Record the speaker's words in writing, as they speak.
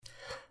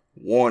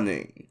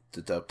Warning: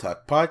 the Dub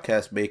Talk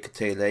podcast may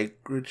contain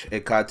language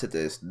and content that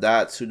is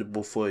not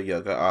suitable for a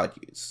younger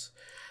audience.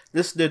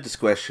 Listener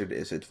discretion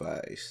is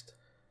advised.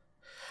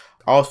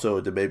 Also,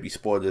 there may be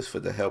spoilers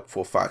for the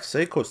helpful Fox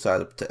Seiko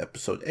side up to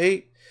episode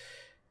 8,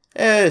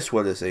 as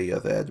well as any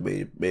other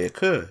anime may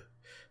occur.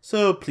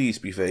 So please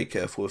be very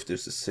careful if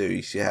there's a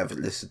series you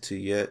haven't listened to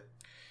yet.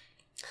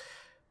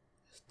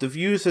 The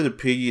views and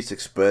opinions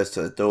expressed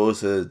are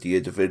those of the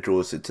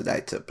individuals in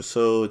tonight's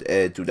episode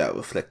and do not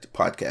reflect the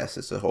podcast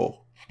as a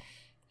whole.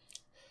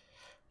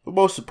 But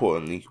most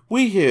importantly,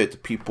 we here at the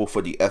People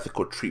for the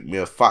Ethical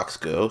Treatment of Fox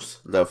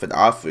Girls, Love and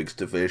Offerings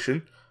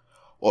Division,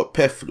 or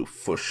PEFLU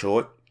for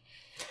short,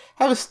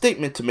 have a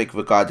statement to make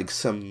regarding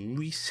some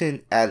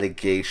recent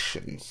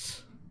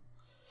allegations.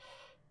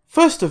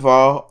 First of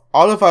all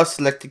of our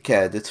selected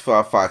candidates for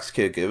our Fox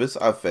caregivers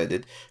are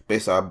vetted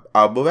based on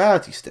our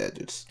morality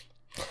standards.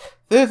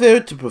 They're there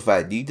to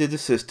provide needed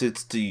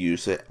assistance to the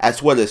user,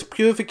 as well as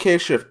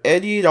purification of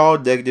any and all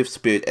negative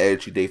spirit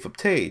energy they've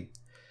obtained.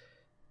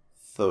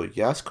 Though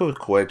Yasuko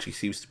Koenji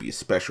seems to be a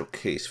special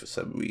case for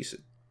some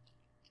reason.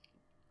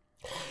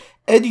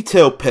 Any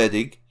tail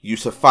petting,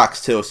 use of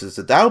foxtails as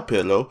a down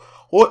pillow,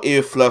 or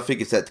ear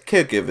fluffing is at the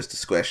caregiver's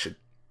discretion.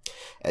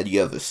 Any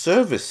other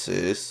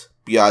services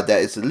beyond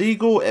that is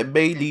illegal and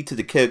may lead to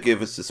the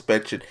caregiver's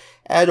suspension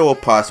and or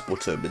possible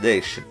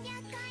termination.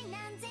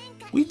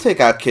 We take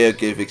our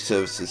caregiving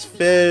services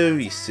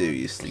very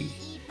seriously.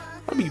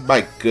 I mean,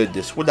 my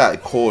goodness, we're not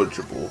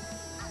incorrigible.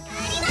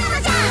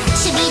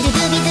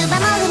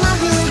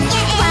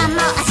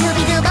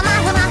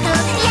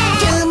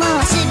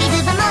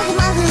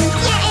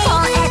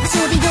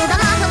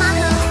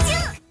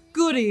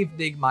 Good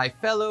evening, my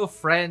fellow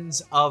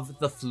friends of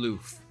the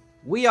Floof.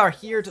 We are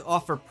here to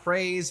offer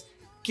praise,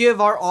 give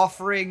our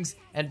offerings,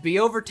 and be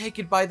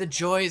overtaken by the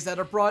joys that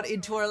are brought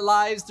into our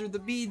lives through the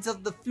means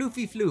of the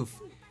Floofy Floof.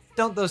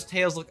 Don't those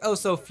tails look oh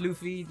so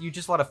floofy? You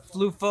just want to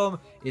floof them?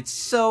 It's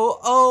so,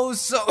 oh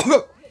so...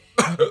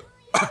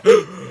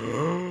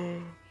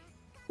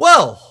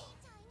 Well,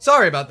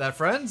 sorry about that,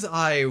 friends.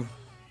 I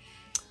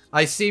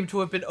seem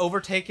to have been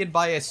overtaken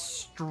by a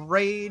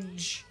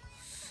strange,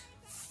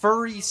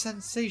 furry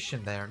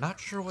sensation there. Not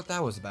sure what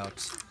that was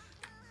about.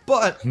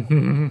 But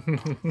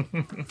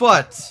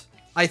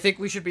I think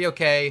we should be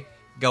okay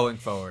going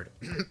forward.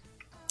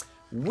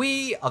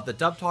 We of the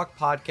Dub Talk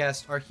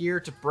podcast are here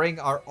to bring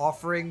our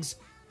offerings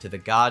to the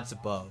gods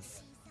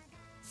above.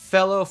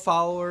 Fellow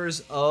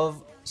followers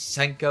of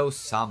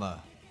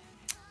Senko-sama,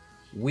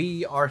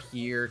 we are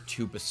here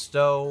to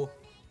bestow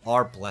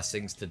our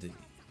blessings to thee.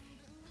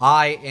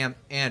 I am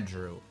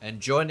Andrew, and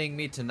joining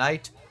me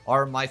tonight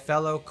are my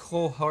fellow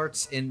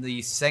cohorts in the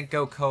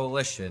Senko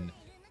Coalition,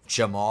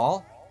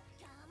 Jamal.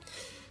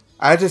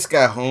 I just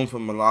got home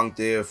from a long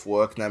day of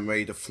work and I'm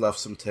ready to fluff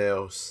some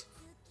tails.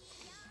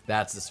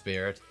 That's the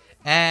spirit.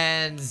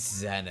 And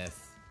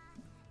Zenith.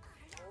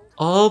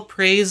 All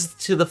praise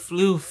to the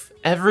Floof.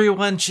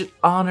 Everyone should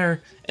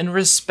honor and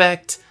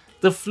respect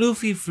the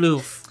Floofy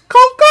Floof.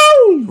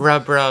 Go!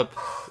 Rub, rub.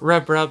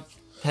 Rub, rub.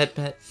 Pet,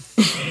 pet.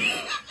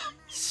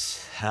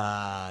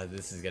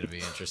 This is going to be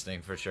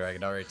interesting for sure, I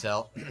can already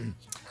tell.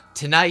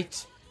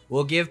 Tonight,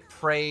 we'll give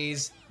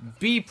praise,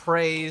 be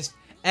praised,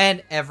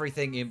 and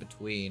everything in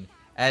between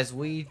as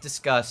we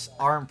discuss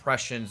our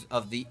impressions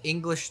of the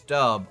English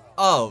dub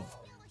of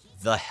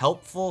The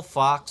Helpful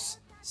Fox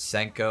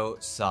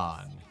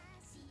Senko-san.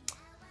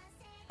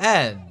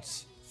 And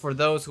for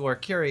those who are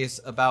curious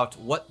about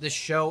what this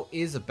show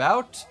is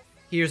about,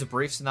 here's a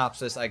brief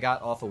synopsis I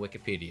got off of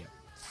Wikipedia.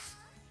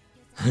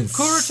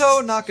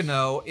 Kuruto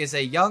Nakano is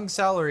a young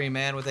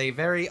salaryman with a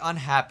very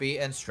unhappy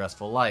and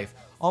stressful life,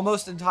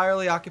 almost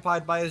entirely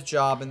occupied by his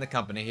job in the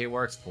company he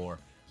works for.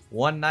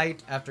 One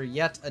night, after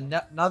yet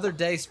another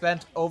day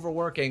spent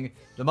overworking,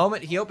 the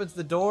moment he opens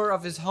the door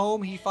of his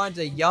home, he finds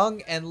a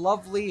young and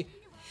lovely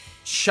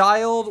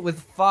child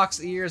with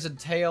fox ears and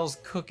tails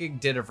cooking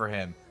dinner for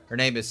him. Her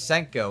name is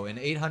Senko, an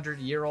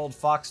 800-year-old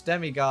fox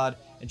demigod,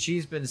 and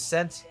she's been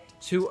sent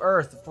to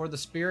Earth for the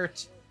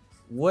spirit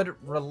would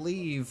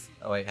relieve...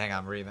 Oh wait, hang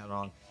on, I'm reading that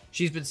wrong.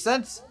 She's been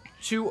sent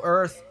to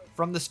Earth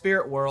from the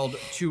spirit world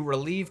to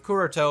relieve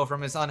Kuruto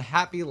from his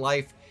unhappy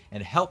life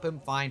and help him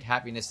find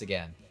happiness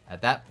again.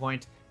 At that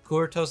point,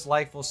 Kuruto's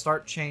life will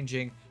start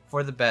changing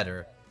for the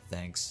better,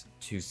 thanks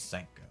to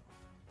Senko.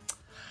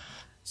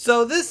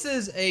 So this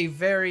is a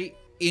very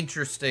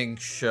interesting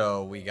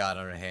show we got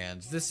on our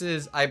hands. This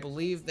is, I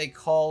believe they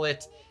call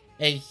it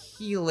a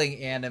healing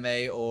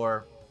anime,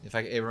 or, if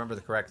I remember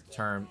the correct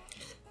term,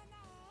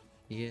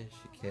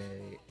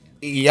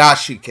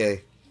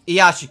 Iyashike.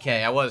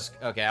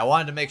 I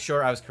wanted to make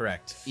sure I was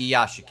correct.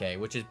 Iyashike,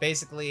 which is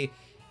basically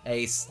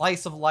a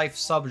slice of life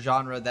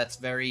subgenre that's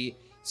very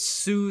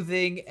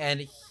soothing and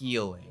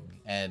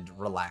healing and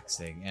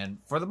relaxing. And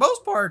for the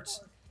most part,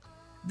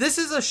 this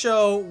is a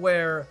show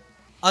where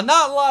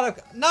not a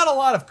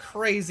lot of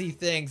crazy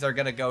things are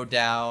gonna go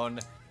down,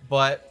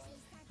 but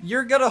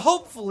you're gonna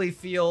hopefully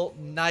feel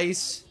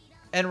nice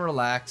and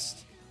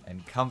relaxed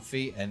and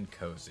comfy and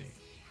cozy.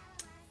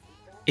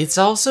 It's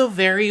also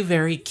very,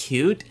 very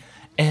cute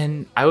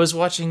And I was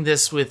watching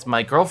this with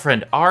my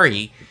girlfriend,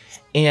 Ari,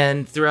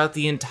 and throughout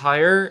the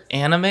entire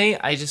anime,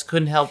 I just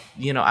couldn't help,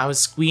 I was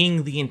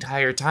squeeing the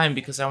entire time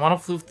because I want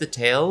to floof the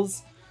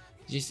tails.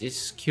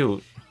 It's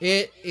cute.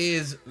 It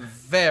is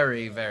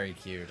very, very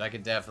cute. I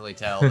can definitely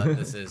tell that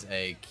this is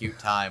a cute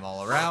time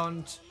all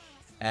around.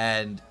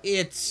 And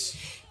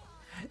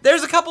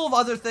there's a couple of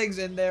other things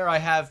in there I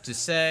have to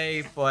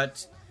say,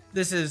 but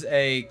this is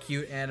a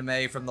cute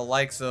anime from the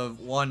likes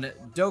of one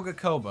Doga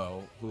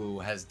Kobo,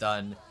 who has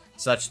done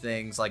such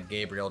things like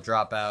Gabriel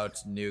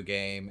Dropout, New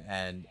Game,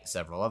 and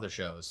several other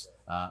shows.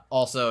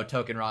 Also,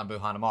 Token Ranbu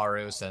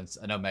Hanamaru, since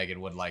I know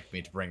Megan would like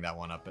me to bring that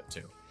one up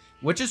too.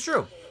 Which is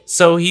true.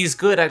 So he's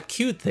good at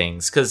cute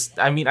things, because,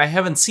 I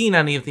haven't seen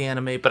any of the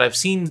anime, but I've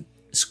seen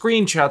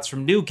screenshots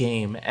from New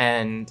Game,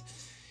 and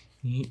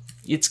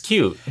it's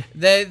cute.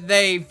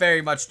 They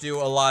very much do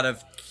a lot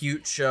of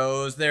cute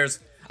shows. There's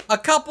a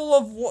couple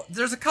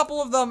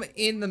of them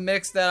in the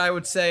mix that I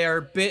would say are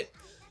a bit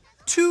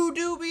too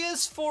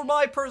dubious for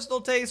my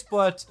personal taste,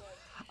 but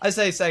I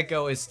say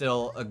Senko is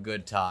still a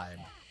good time.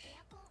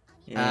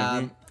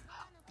 Mm-hmm.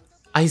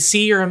 I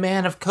see you're a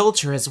man of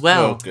culture as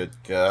well. Oh, good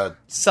God.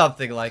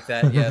 Something like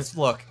that, yes.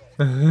 Look,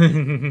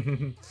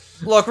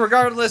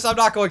 regardless, I'm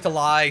not going to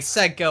lie.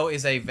 Senko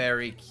is a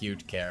very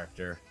cute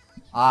character.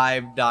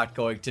 I'm not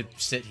going to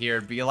sit here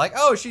and be like,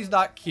 oh, she's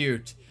not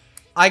cute.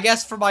 I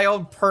guess for my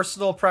own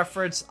personal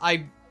preference,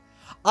 I'm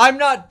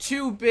not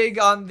too big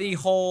on the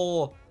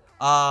whole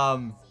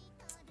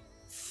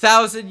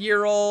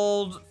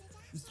 1,000-year-old,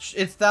 it's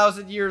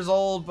 1,000 years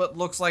old but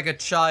looks like a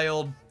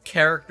child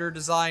character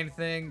design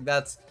thing.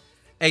 That's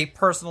a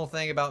personal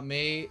thing about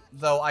me,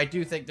 though I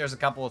do think there's a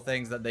couple of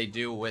things that they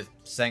do with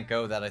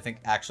Senko that I think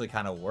actually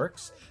kind of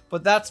works,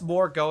 but that's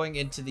more going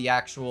into the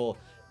actual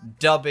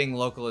dubbing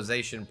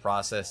localization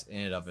process in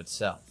and of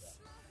itself,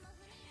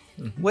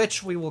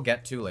 which we will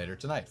get to later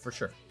tonight for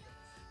sure.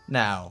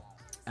 Now,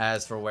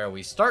 as for where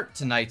we start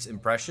tonight's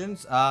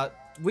impressions,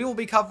 we will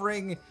be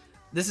covering,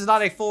 this is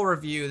not a full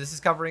review, this is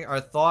covering our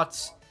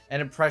thoughts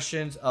and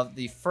impressions of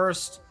the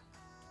first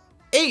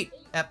 8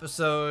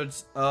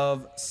 episodes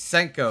of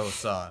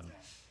Senko-san.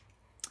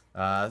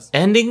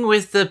 Ending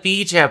with the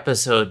beach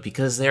episode,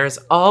 because there's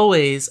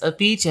always a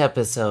beach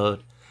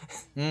episode.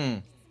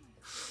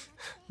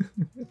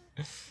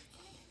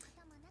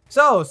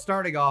 So,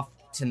 starting off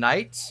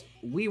tonight,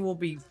 we will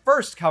be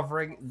first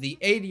covering the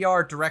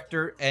ADR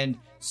director and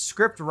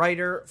script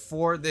writer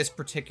for this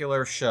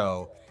particular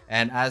show.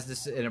 And as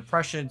this is an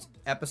impressions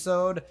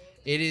episode,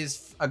 it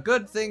is a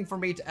good thing for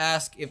me to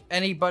ask if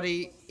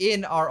anybody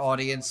in our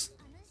audience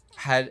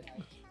had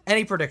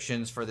any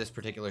predictions for this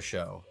particular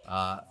show.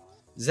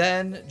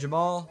 Zen,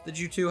 Jamal, did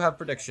you two have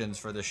predictions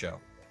for the show?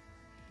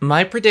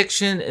 My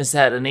prediction is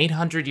that an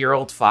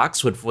 800-year-old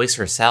fox would voice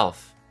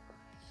herself.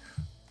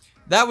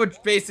 That would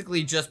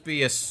basically just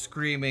be a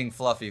screaming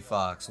fluffy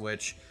fox,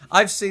 which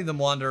I've seen them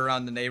wander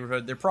around the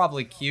neighborhood. They're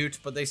probably cute,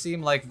 but they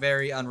seem like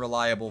very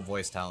unreliable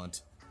voice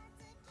talent.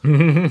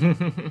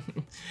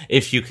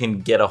 If you can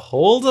get a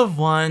hold of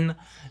one,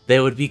 they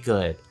would be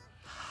good.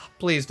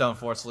 Please don't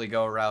forcefully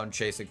go around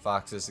chasing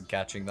foxes and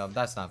catching them.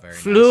 That's not very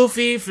nice.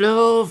 Floofy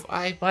floof,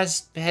 I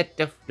must pet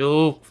the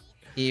floof.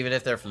 Even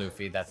if they're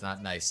floofy, that's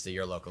not nice to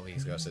your local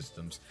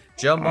ecosystems.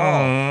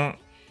 Jamal.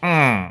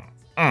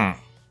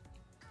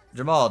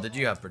 Jamal, did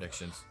you have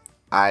predictions?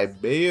 I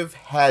may have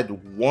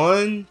had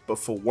one, but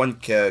for one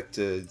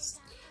character,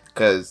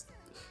 because,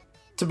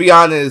 to be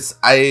honest,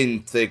 I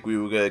didn't think we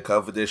were going to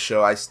cover this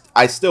show.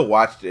 I still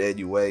watched it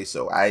anyway,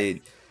 so I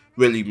didn't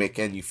really make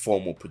any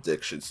formal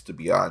predictions, to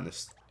be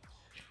honest.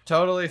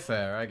 Totally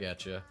fair, I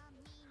get you.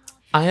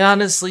 I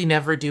honestly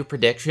never do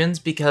predictions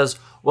because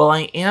while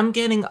I am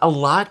getting a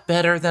lot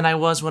better than I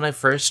was when I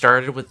first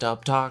started with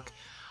Dub Talk,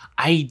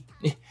 I'm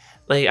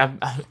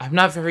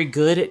not very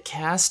good at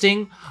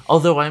casting,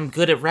 although I'm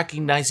good at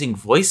recognizing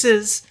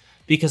voices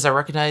because I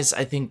recognize,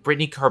 I think,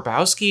 Brittany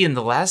Karbowski in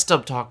the last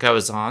Dub Talk I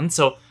was on,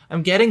 so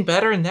I'm getting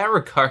better in that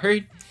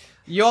regard.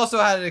 You also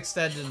had an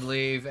extended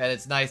leave, and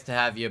it's nice to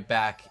have you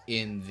back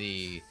in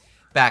the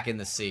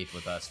seat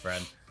with us,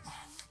 friend.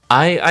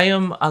 I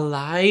am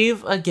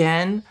alive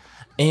again,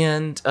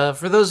 and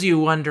for those of you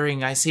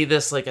wondering, I see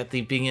this at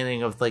the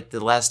beginning of the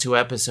last 2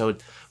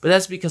 episodes, but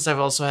that's because I've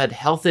also had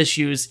health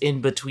issues in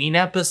between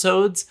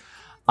episodes.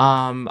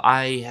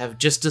 I have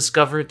just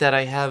discovered that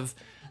I have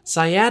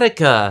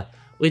sciatica,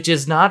 which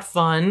is not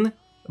fun,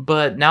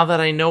 but now that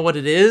I know what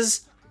it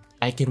is,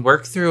 I can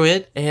work through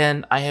it,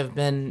 and I have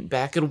been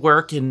back at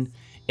work and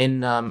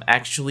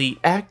actually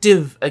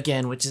active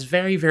again, which is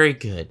very, very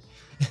good.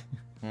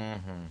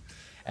 Mm-hmm.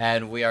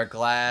 And we are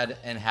glad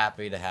and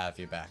happy to have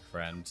you back,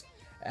 friend.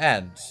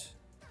 And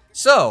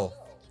so,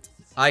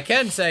 I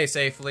can say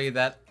safely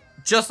that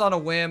just on a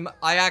whim,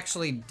 I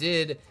actually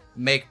did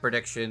make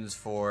predictions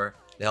for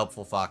the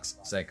Helpful Fox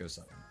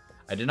Senko-san.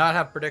 I did not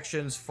have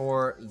predictions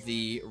for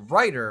the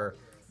writer,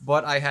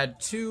 but I had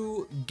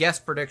 2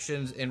 guest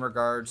predictions in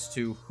regards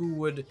to who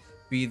would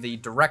be the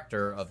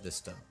director of this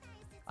stuff.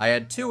 I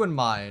had 2 in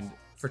mind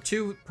for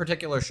 2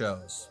 particular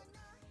shows.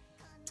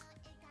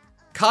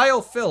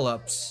 Kyle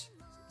Phillips,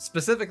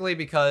 specifically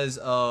because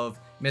of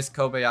Miss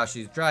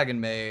Kobayashi's Dragon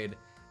Maid,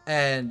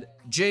 and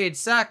Jade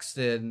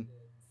Saxton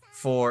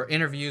for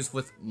interviews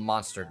with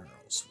Monster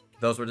Girls.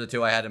 Those were the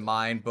two I had in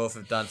mind. Both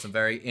have done some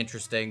very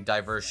interesting,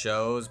 diverse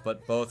shows,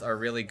 but both are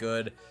really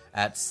good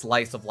at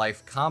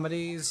slice-of-life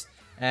comedies,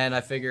 and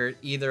I figured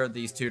either of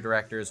these two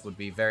directors would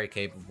be very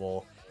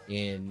capable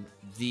in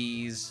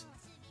these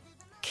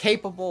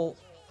capable...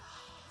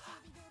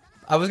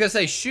 I was going to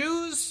say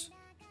shoes...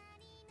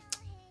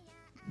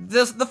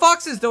 The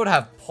foxes don't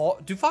have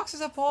paws. Do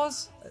foxes have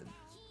paws?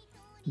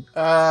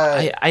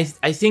 I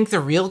think the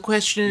real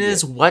question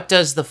is, what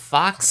does the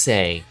fox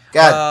say?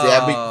 God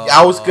damn it.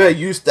 I was going to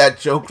use that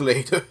joke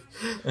later.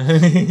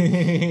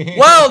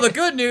 Well, the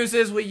good news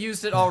is we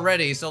used it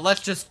already, so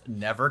let's just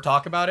never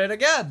talk about it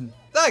again.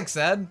 Thanks,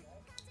 Ed.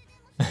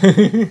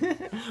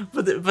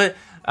 but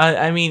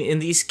I mean, in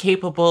these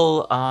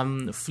capable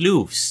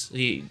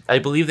floofs, I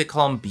believe they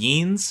call them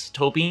beans,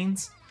 toe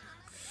beans.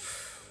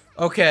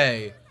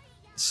 Okay,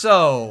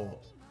 so...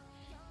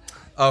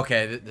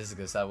 Okay, this is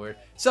gonna sound weird.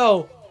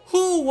 So,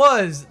 who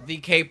was the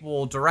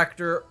capable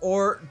director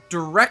or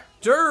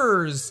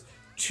directors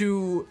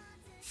to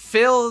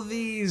fill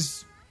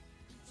these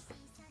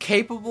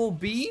capable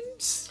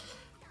beans?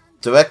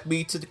 Direct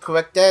me to the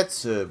correct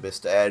answer,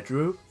 Mr.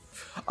 Andrew.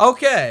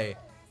 Okay,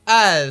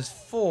 as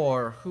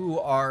for who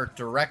our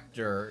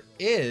director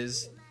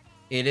is,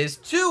 it is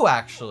two,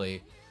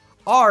 actually.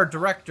 Our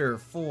director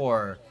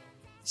for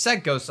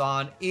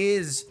Senko-san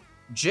is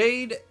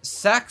Jade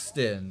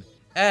Saxton,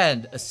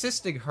 and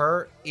assisting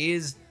her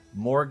is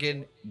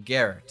Morgan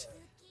Garrett.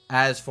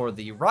 As for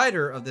the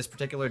writer of this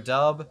particular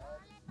dub,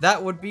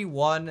 that would be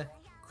one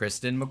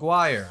Kristen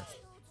McGuire.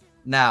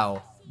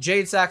 Now,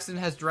 Jade Saxton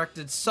has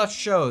directed such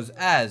shows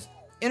as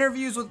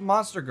Interviews with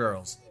Monster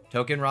Girls,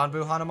 Token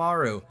Ranbu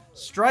Hanamaru,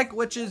 Strike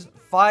Witches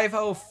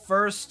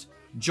 501st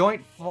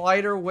Joint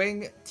Fighter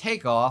Wing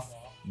Takeoff,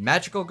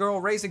 Magical Girl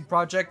Racing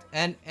Project,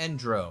 and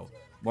Endro.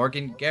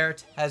 Morgan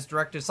Garrett has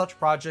directed such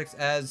projects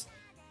as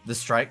The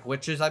Strike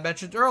Witches I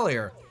mentioned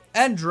earlier,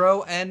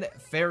 Endro, and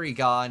Fairy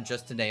Gone,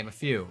 just to name a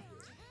few.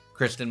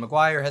 Kristen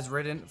McGuire has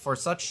written for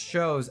such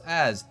shows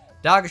as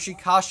Dagashi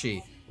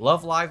Kashi,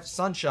 Love Live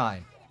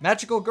Sunshine,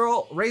 Magical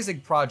Girl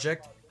Racing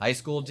Project, High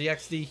School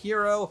DxD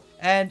Hero,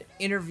 and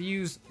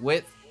Interviews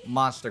with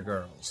Monster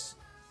Girls.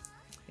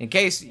 In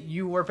case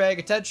you were paying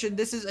attention,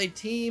 this is a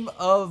team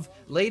of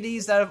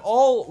ladies that have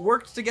all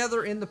worked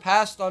together in the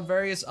past on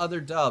various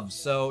other dubs,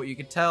 so you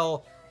can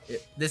tell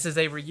this is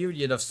a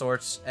reunion of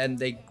sorts, and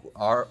they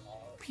are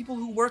people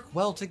who work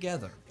well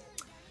together.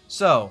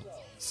 So,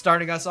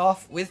 starting us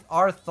off with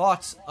our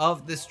thoughts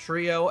of this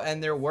trio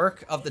and their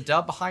work of the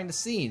dub behind the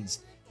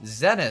scenes.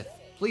 Zenith,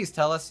 please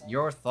tell us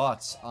your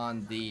thoughts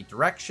on the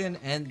direction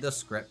and the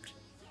script.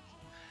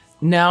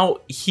 Now,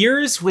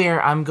 here's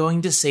where I'm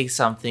going to say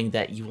something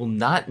that you will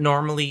not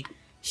normally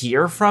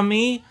hear from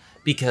me,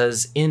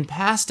 because in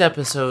past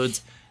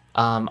episodes,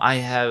 I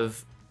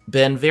have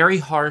been very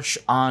harsh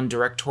on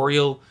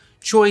directorial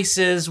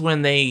choices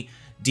when they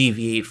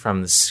deviate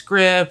from the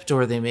script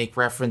or they make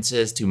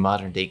references to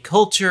modern day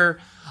culture.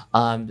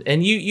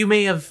 And you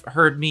may have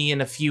heard me in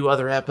a few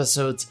other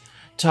episodes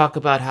talk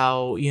about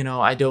how,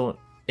 I don't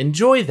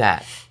enjoy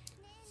that.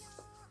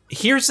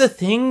 Here's the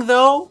thing,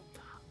 though.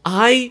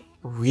 I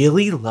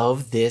really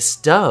love this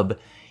dub.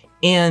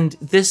 And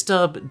this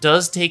dub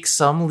does take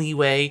some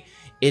leeway.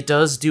 It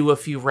does do a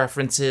few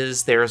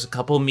references. There's a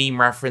couple meme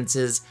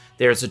references.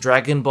 There's a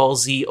Dragon Ball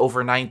Z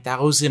over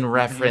 9,000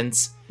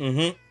 reference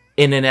in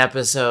an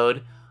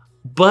episode.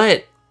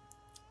 But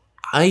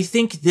I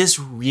think this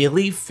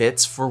really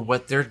fits for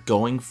what they're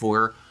going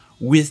for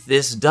with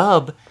this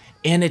dub,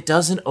 and it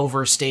doesn't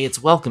overstay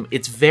its welcome.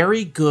 It's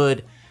very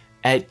good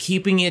at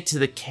keeping it to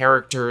the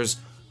characters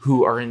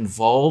who are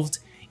involved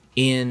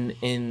in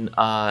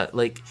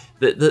like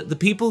the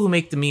people who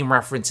make the meme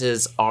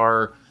references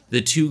are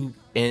the two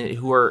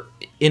who are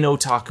in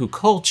otaku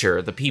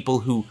culture, the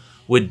people who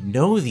would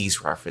know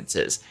these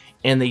references,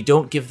 and they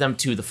don't give them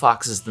to the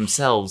foxes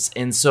themselves.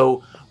 And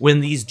so when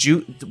these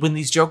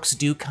jokes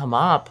do come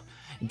up,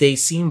 they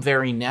seem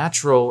very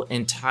natural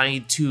and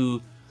tied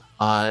to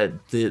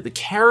the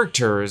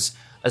characters,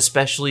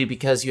 especially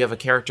because you have a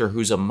character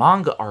who's a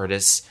manga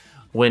artist.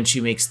 When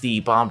she makes the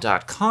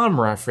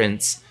bomb.com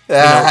reference,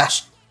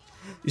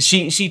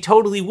 she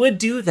totally would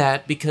do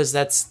that because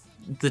that's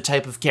the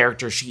type of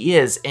character she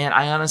is. And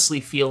I honestly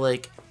feel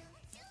like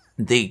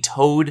they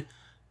towed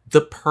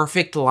the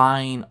perfect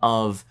line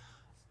of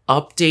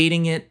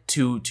updating it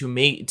to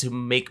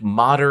make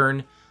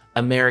modern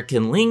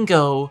American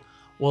lingo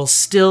while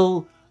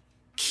still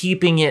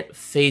keeping it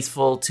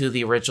faithful to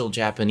the original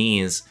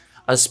Japanese,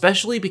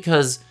 especially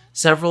because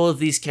several of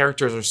these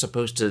characters are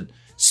supposed to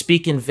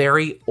speak in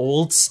very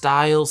old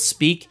style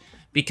speak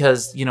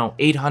because,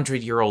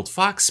 800-year-old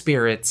fox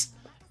spirits,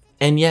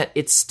 and yet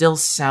it still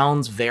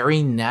sounds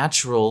very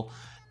natural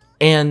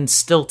and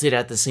stilted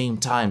at the same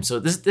time. So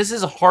this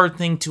is a hard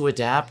thing to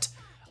adapt.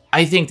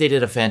 I think they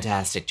did a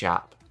fantastic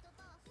job.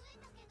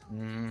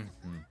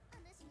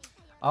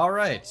 All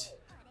right.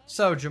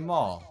 So,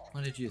 Jamal,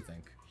 what did you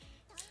think?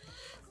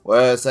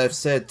 Well, as I've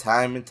said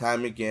time and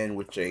time again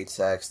with Jade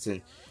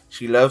Saxton,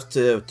 she loves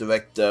to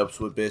direct dubs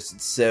with a bit of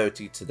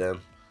sincerity to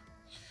them.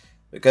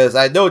 Because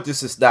I know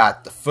this is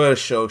not the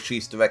first show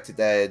she's directed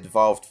that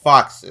involved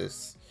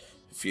foxes,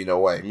 if you know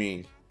what I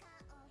mean.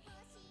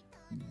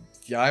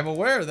 Yeah, I'm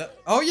aware of that.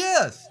 Oh,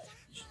 yes!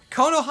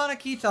 Kono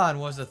Hanakitan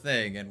was a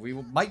thing, and we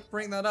might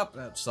bring that up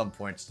at some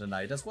points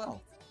tonight as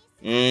well.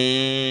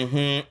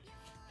 Mm-hmm.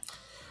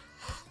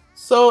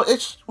 So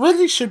it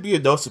really should be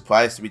no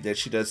surprise to me that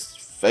she does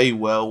very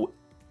well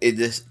in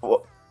this,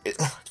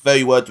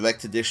 very well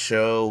directed this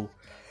show,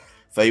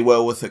 very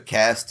well with her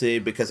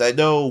casting, because I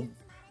know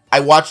I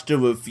watched a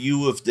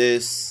review of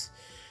this,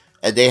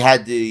 and they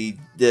had the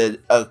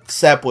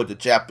sample of the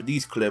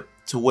Japanese clip,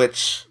 to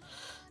which,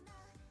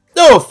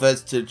 no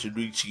offense to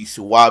Junichi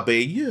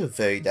Suwabe, you're a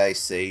very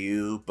nice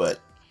seiyuu, but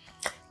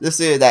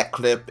listening to that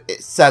clip,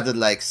 it sounded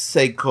like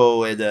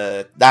Seiko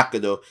and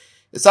Nakano.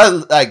 It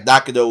sounded like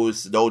Nakano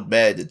was an old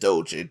man in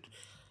Dojin.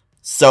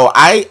 So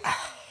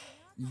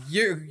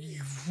you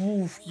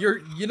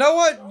know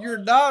what? You're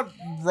not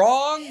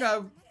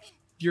wrong.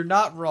 You're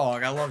not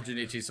wrong. I love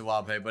Junichi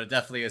Suwabe, but it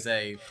definitely is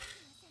a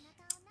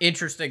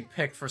interesting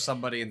pick for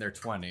somebody in their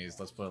 20s.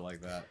 Let's put it like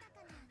that.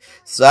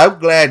 So I'm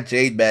glad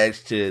Jade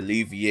managed to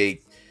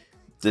alleviate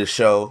the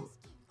show,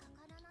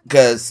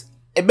 because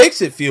it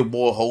makes it feel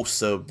more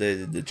wholesome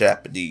than the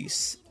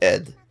Japanese,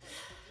 and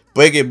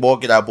bringing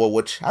Morgan on board,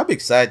 which I'm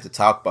excited to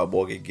talk about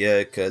Morgan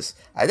again, because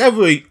I never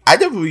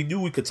really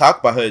knew we could talk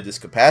about her in this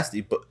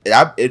capacity, but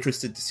I'm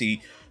interested to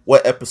see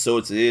what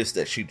episodes it is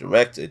that she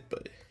directed.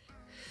 But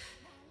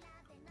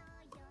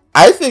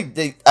I think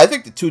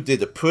the two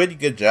did a pretty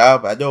good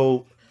job.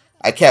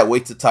 I can't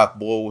wait to talk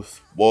more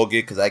with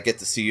Morgan, because I get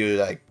to see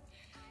her like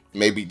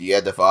maybe the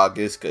end of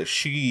August, because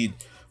she,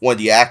 one of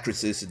the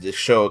actresses in this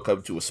show,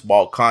 come to a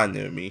small con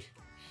near me.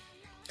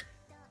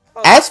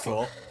 Oh, that's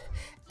cool.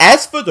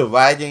 As for the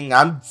writing,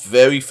 I'm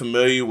very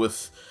familiar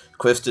with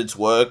Kristen's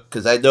work,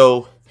 because I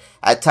know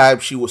at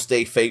times she will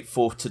stay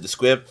faithful to the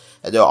script,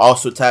 and there are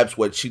also times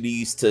when she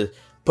needs to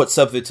put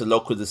something to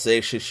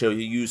localization. She'll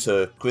use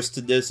her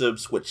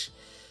Kristenisms, which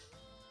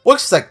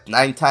works like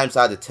 9 times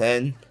out of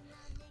 10.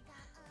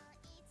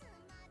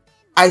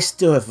 I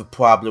still have a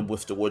problem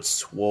with the word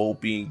swole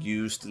being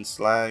used in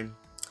Slime,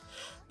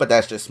 but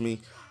that's just me.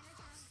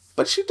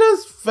 But she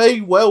does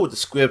very well with the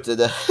script,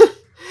 and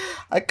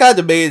I kind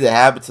of made it a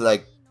habit to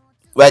like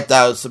write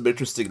down some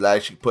interesting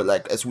lines she put,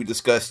 like, as we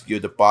discussed, you're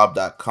the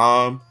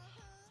bomb.com.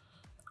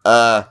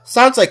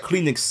 Sounds like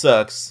cleaning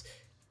sucks.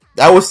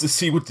 That was the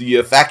scene with the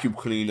vacuum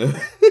cleaner.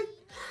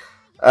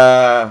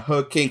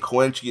 Hurricane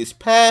Koenji is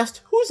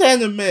past. Who's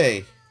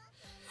anime?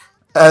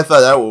 I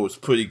thought that one was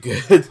pretty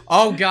good.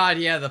 Oh god,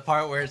 yeah, the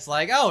part where it's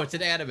like, oh, it's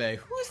an anime.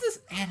 Who is this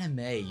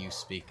anime you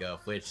speak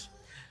of? Which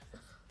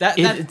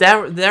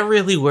that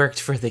really worked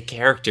for the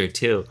character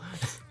too.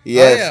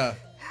 Yes.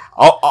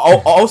 Oh,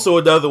 yeah. Also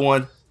another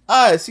one.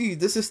 See,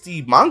 this is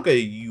the manga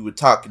you were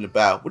talking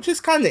about, which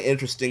is kind of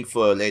interesting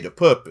for a later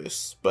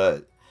purpose,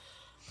 but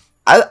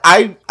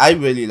I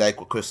really like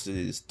what Kristen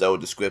is done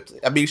with the script.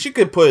 I mean, she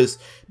can put as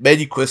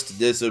many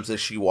Kristenisms as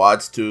she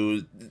wants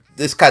to.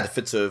 This kind of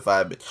fits her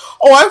environment.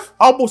 Oh, I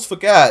almost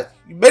forgot.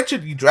 You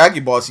mentioned the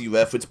Dragon Ball Z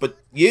reference, but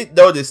you didn't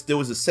notice there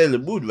was a Sailor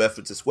Moon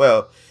reference as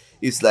well.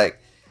 It's like,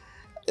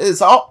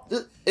 it's all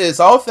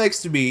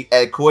thanks to me,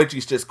 and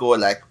Koichi's just going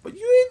like, but you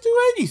didn't do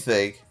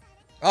anything.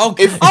 Oh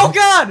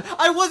god!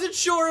 I wasn't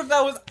sure if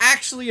that was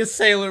actually a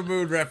Sailor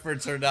Moon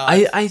reference or not.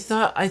 I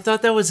thought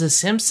that was a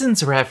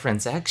Simpsons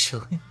reference,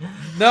 actually.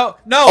 No.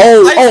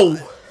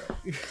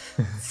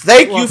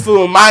 Thank you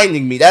for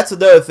reminding me. That's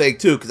another thing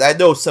too, because I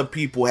know some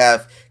people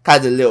have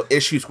kind of little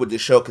issues with the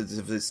show because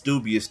of its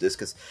dubiousness.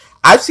 Because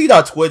I've seen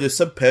on Twitter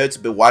some parents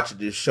have been watching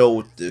this show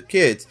with their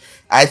kids.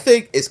 I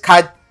think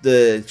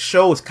the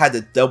show is kind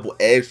of double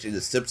edged in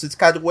the Simpsons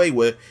kind of way,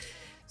 where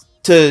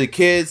to the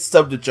kids,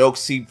 some of the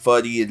jokes seem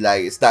funny and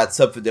like it's not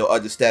something they'll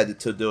understand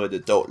until they're an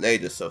adult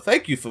later. So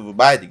thank you for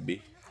reminding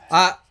me.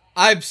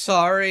 I'm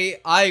sorry.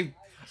 I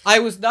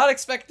was not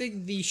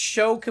expecting the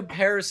show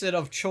comparison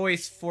of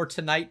choice for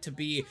tonight to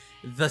be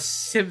The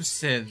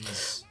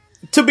Simpsons.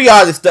 To be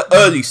honest, the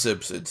early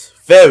Simpsons.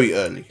 Very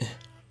early.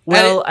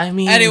 Well, I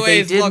mean,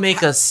 they did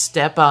make a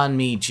step on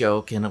me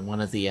joke in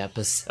one of the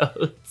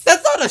episodes.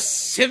 That's not a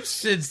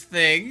Simpsons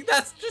thing.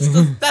 That's just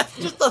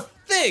a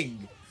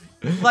thing.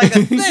 Like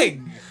a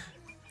thing.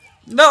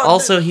 No.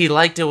 Also, he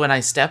liked it when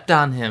I stepped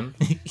on him.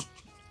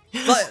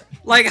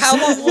 Like how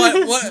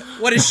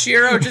what is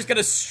Shiro just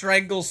gonna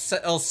strangle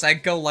El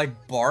Senko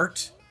like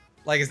Bart?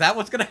 Like, is that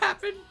what's gonna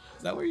happen?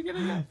 Is that what you're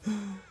gonna do?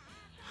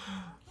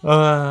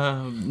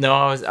 No,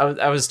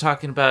 I was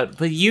talking about,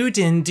 but you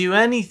didn't do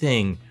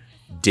anything,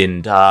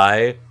 didn't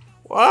I?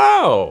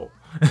 Wow.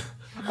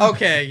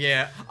 Okay,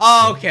 yeah.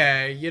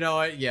 Okay, you know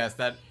what? Yes,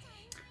 that.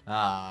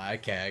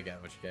 Okay, I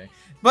got what you're saying.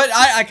 But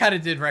I kind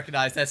of did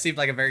recognize that seemed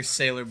like a very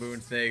Sailor Moon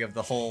thing of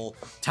the whole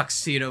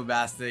tuxedo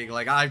mask thing.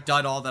 Like, I've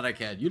done all that I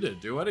can. You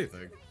didn't do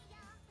anything.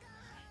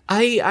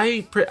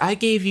 I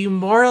gave you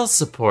moral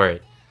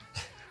support.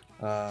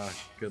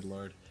 Good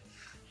lord.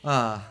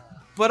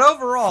 But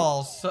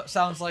overall,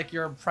 sounds like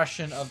your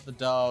impression of the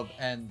dub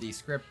and the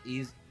script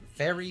is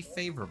very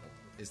favorable.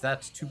 Is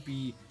that to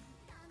be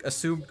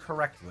assumed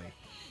correctly?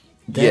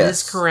 That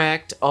is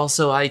correct.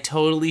 Also, I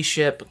totally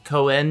ship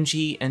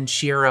Koenji and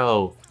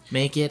Shiro.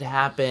 Make it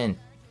happen.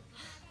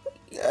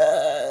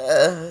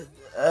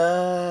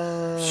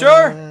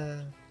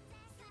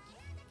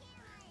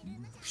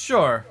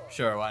 Sure,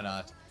 why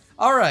not?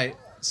 Alright,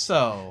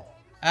 so,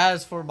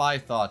 as for my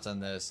thoughts on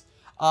this,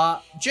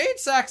 Jade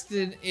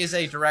Saxton is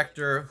a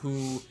director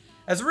who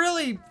has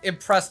really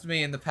impressed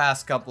me in the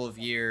past couple of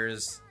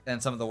years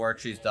and some of the work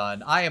she's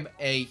done. I am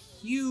a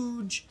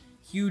huge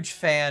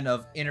fan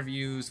of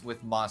Interviews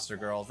with Monster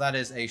Girls. That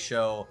is a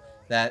show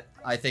that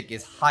I think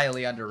is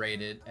highly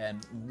underrated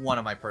and one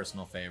of my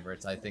personal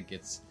favorites. I think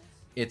it's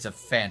a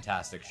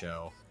fantastic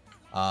show.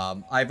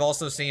 I've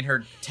also seen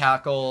her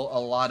tackle a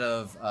lot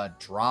of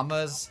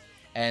dramas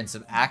and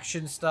some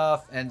action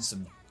stuff and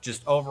some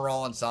just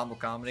overall ensemble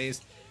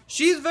comedies.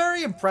 She's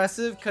very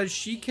impressive because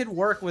she can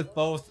work with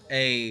both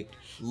a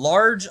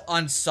large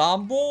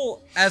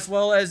ensemble as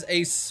well as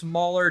a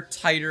smaller,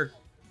 tighter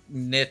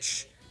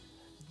niche.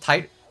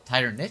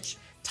 Tighter knit.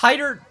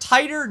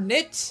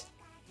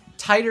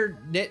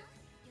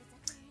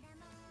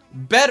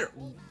 Better,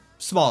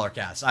 smaller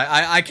cast.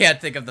 I can't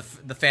think of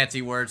the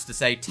fancy words to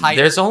say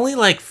tighter. There's only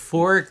like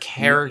 4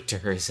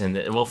 characters in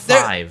it. Well,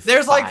 5.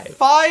 There's like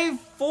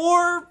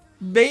 4,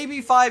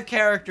 maybe 5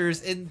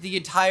 characters in the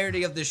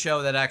entirety of the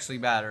show that actually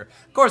matter.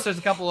 Of course, there's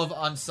a couple of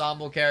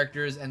ensemble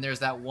characters, and there's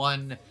that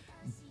one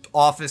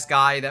office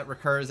guy that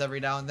recurs every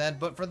now and then.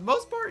 But for the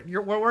most part,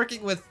 we're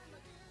working with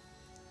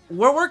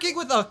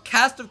a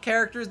cast of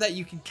characters that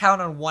you can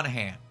count on one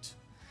hand.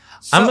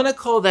 So, I'm gonna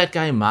call that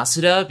guy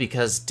Masuda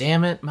because,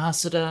 damn it,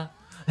 Masuda.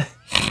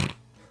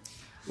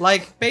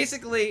 Like,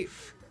 basically,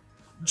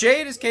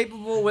 Jade is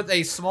capable with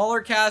a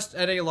smaller cast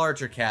and a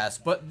larger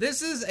cast, but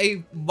this is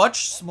a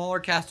much smaller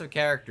cast of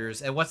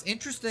characters. And what's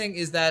interesting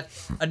is that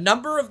a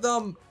number of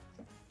them,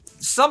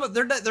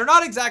 they're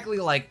not exactly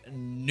like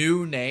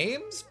new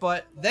names,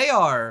 but they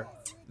are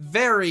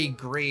very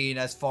green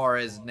as far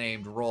as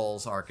named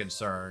roles are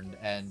concerned.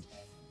 And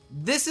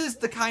this is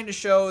the kind of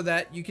show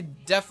that you can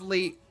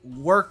definitely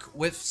work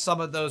with some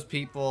of those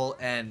people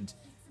and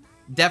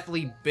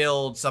definitely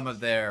build some of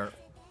their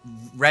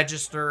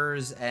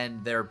registers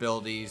and their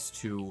abilities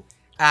to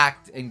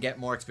act and get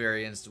more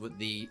experienced with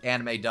the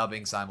anime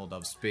dubbing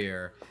simuldub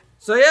spear.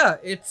 So yeah,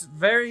 it's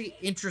very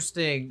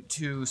interesting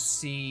to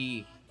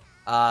see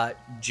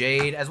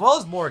Jade as well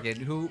as Morgan,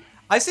 who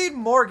I've seen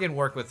Morgan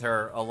work with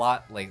her a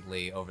lot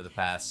lately over the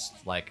past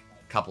like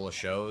couple of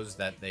shows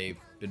that they've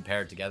been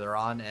paired together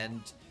on,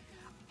 and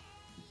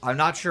I'm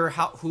not sure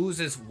whose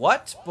is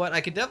what, but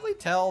I can definitely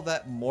tell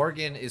that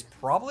Morgan is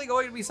probably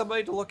going to be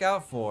somebody to look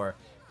out for.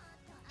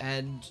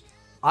 And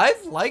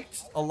I've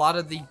liked a lot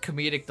of the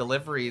comedic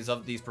deliveries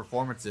of these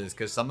performances,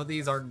 because some of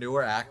these are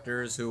newer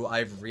actors who I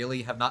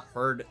really have not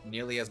heard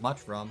nearly as much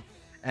from,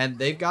 and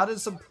they've gotten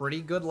some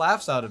pretty good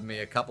laughs out of me,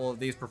 a couple of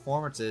these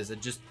performances,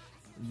 and just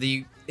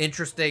the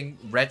interesting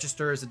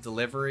registers and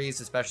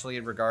deliveries, especially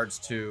in regards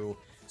to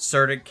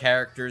certain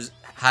characters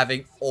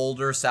having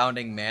older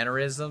sounding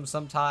mannerisms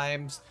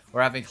sometimes,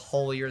 or having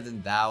holier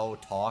than thou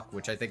talk,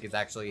 which I think is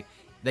actually,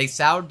 they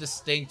sound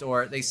distinct,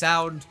 or they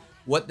sound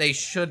what they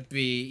should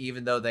be,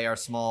 even though they are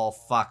small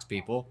fox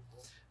people.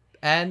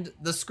 And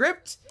the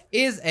script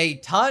is a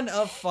ton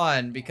of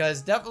fun,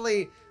 because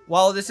definitely,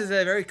 while this is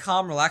a very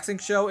calm, relaxing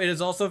show, it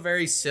is also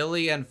very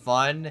silly and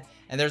fun,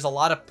 and there's a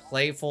lot of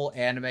playful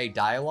anime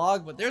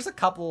dialogue, but there's a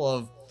couple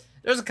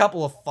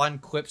of fun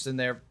quips in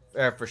there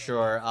for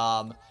sure.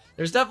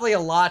 There's definitely a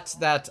lot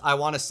that I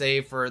want to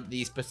save for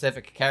the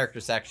specific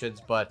character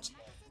sections, but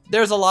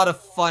there's a lot of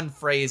fun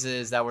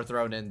phrases that were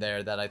thrown in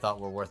there that I thought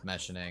were worth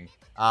mentioning.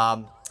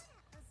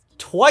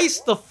 Twice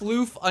the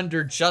floof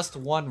under just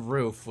one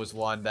roof was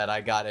one that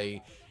I got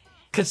a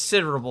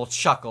considerable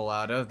chuckle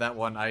out of. That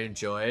one I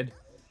enjoyed.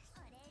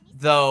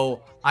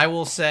 Though, I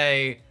will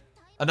say,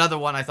 another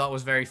one I thought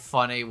was very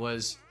funny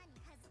was,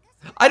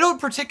 I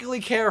don't particularly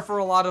care for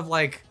a lot of,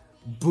 like,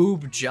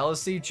 boob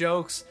jealousy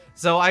jokes,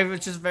 so I was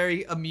just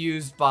very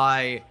amused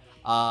by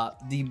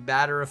the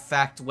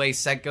matter-of-fact way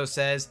Senko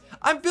says,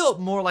 "I'm built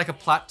more like a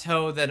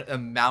plateau than a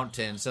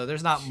mountain, so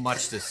there's not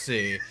much to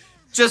see."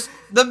 Just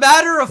the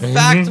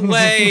matter-of-fact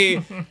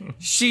way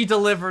she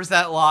delivers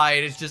that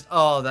line is just,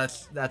 oh,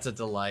 that's a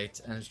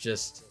delight. And it's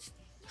just,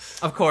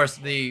 of course,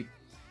 you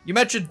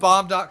mentioned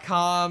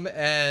Bomb.com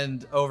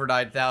and Over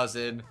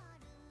 9000.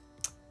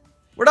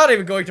 We're not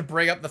even going to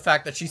bring up the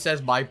fact that she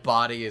says, "My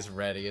body is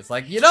ready." It's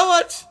like, you know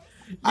what?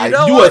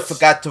 I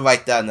forgot to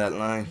write down that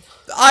line.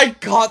 I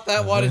caught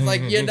that one. It's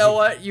like, you know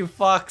what, you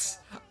fucks?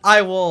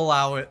 I will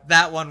allow it.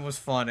 That one was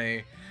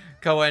funny.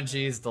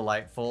 Koenji is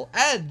delightful.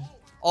 And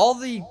all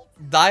the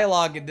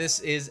dialogue in this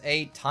is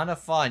a ton of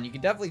fun. You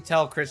can definitely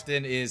tell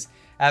Kristen is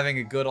having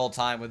a good old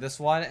time with this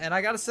one. And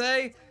I gotta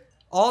say,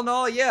 all in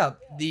all, yeah,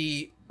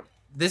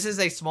 this is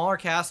a smaller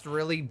cast to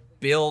really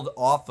build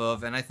off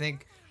of. And I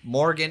think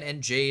Morgan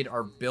and Jade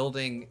are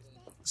building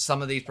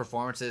some of these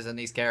performances and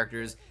these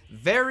characters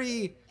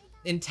very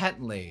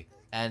intently.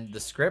 And the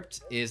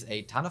script is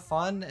a ton of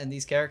fun, and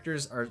these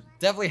characters are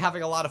definitely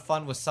having a lot of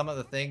fun with some of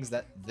the things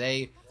that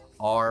they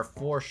are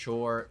for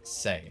sure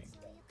saying.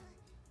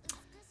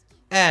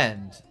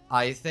 And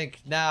I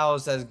think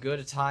now's as good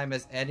a time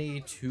as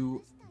any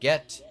to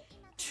get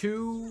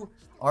to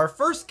our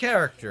first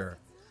character.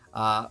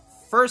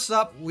 First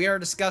up, we are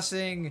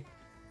discussing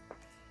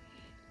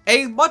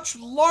a much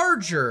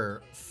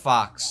larger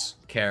Fox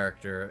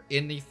character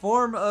in the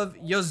form of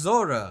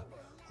Yozora,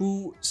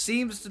 who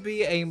seems to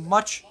be a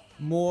much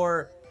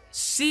more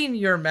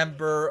senior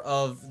member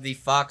of the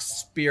Fox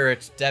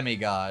Spirit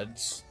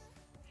demigods.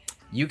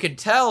 You can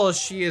tell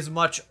she is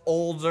much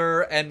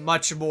older and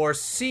much more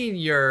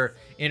senior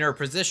in her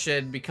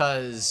position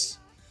because...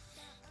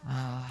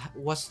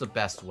 what's the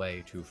best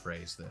way to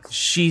phrase this?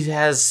 She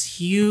has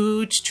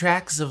huge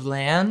tracts of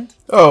land.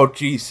 Oh,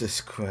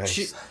 Jesus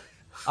Christ.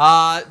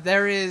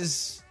 There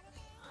is...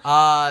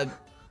 yeah,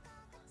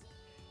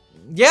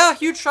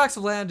 huge tracts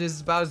of land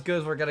is about as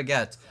good as we're gonna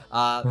get.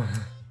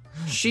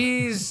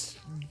 She's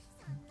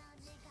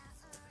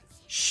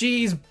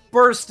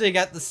bursting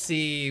at the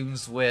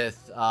seams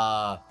with,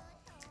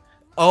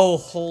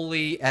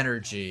 holy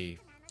energy.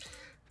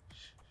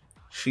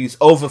 She's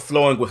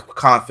overflowing with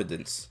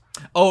confidence.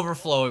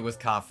 Overflowing with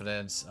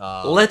confidence.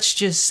 Let's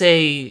just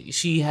say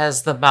she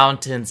has the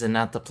mountains and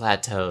not the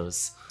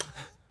plateaus.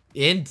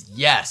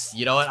 Yes,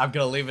 you know what? I'm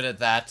gonna leave it at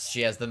that.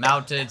 She has the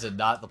mountains and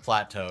not the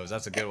plateaus.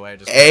 That's a good way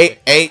to describe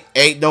it.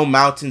 Ain't no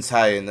mountains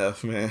high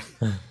enough, man.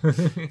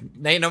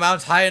 Ain't no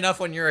mountains high enough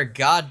when you're a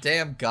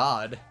goddamn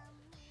god.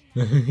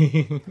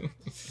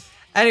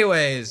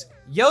 Anyways,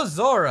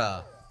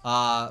 Yozora.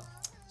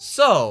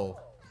 So,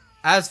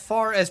 as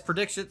far as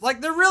predictions, like,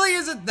 there really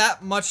isn't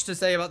that much to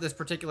say about this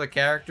particular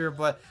character,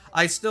 but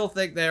I still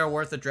think they are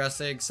worth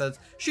addressing since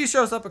she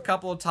shows up a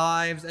couple of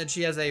times and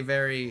she has a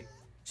very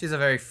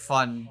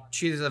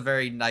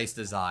nice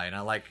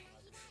design.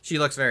 She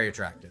looks very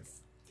attractive.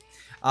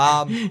 Look,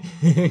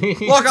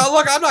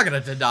 I'm not gonna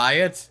deny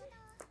it.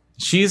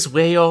 She's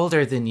way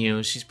older than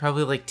you. She's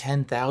probably like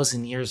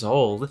 10,000 years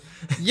old.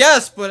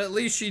 Yes, but at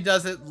least she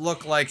doesn't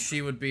look like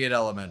she would be in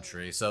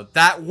elementary, so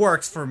that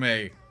works for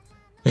me.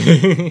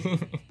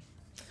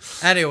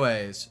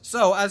 Anyways,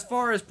 so as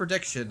far as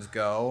predictions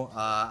go,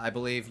 I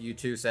believe you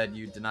two said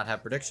you did not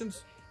have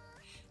predictions?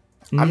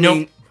 I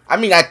mean,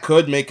 I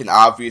could make an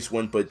obvious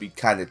one, but it'd be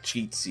kind of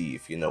cheatsy,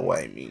 if you know what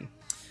I mean.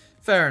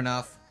 Fair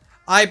enough.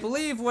 I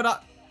believe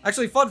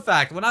actually, fun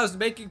fact, when I was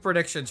making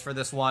predictions for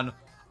this one,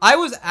 I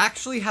was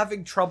actually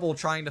having trouble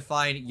trying to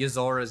find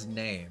Yozora's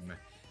name.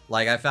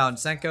 Like, I found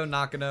Senko,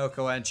 Nakano,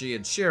 Koenchi,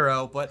 and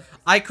Shiro, but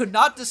I could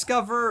not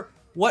discover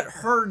what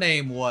her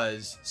name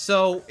was.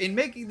 So, in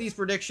making these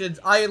predictions,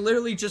 I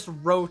literally just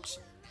wrote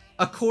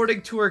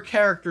according to her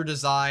character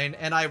design,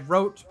 and I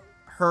wrote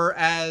her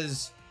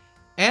as,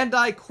 and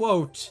I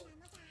quote,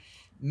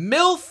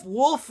 MILF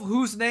Wolf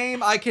whose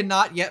name I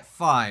cannot yet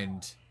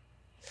find.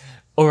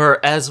 Or,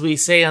 as we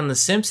say on the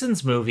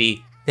Simpsons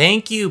movie,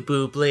 thank you,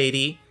 boob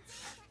lady.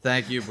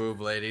 Thank you,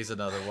 boob ladies,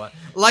 another one.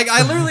 Like,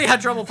 I literally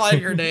had trouble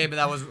finding her name, and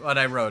that was what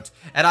I wrote.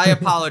 And I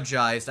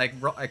apologized. I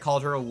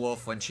called her a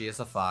wolf when she is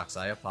a fox.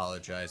 I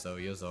apologize, oh,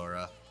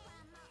 Yozora.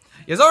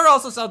 Yozora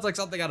also sounds like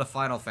something out of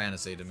Final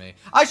Fantasy to me.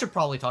 I should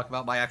probably talk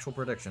about my actual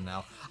prediction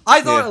now.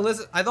 I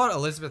thought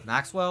Elizabeth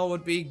Maxwell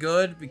would be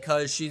good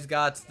because she's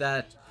got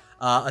that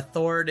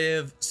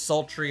authoritative,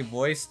 sultry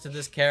voice to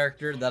this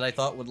character that I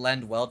thought would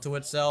lend well to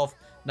itself.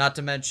 Not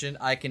to mention,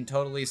 I can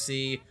totally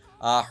see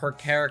her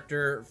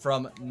character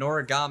from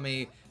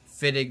Noragami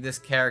fitting this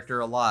character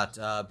a lot.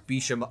 I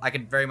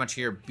can very much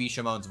hear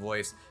Bishamon's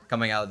voice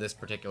coming out of this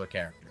particular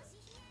character.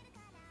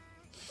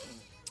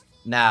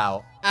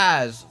 Now,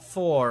 as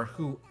for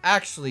who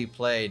actually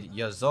played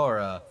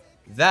Yozora,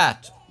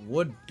 that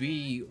would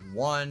be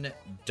one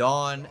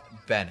Dawn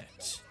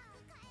Bennett.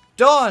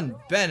 Dawn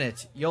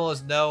Bennett, you'll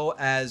know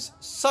as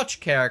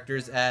such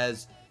characters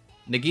as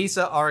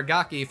Nagisa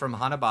Aragaki from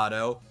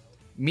Hanabado,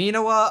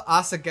 Minowa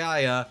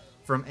Asagaya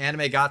from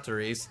Anime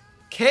Gatoris,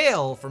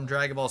 Kale from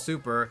Dragon Ball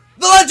Super,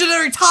 the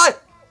legendary Tai...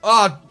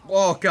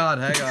 Oh god,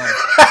 hang on.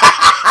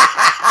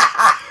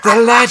 The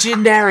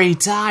legendary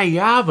Tai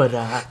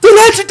Yamada. The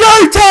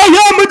legendary Tai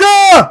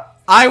Yamada!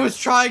 I was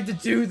trying to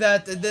do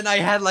that, and then I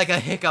had like a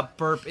hiccup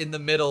burp in the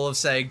middle of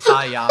saying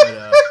Tai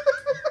Yamada.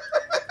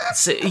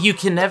 So you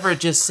can never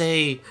just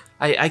say...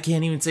 I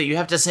can't even say... You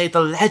have to say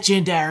the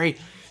legendary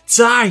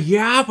Tai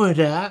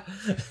Yamada.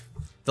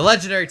 The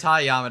legendary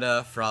Tai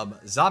Yamada from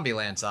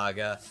Zombieland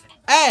Saga.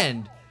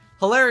 And,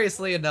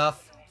 hilariously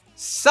enough,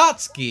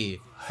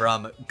 Satsuki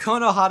from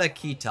Konohana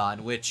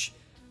Kitan, which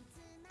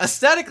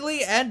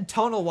aesthetically and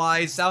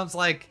tonal-wise sounds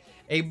like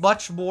a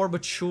much more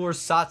mature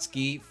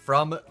Satsuki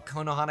from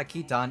Konohana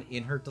Kitan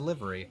in her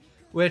delivery.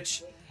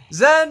 Which,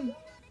 Zen,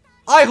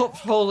 I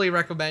wholly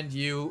recommend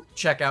you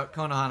check out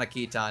Konohana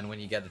Kitan when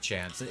you get a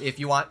chance. If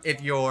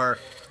you're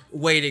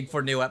waiting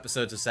for new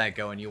episodes of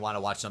Senko and you want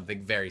to watch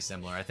something very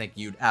similar, I think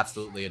you'd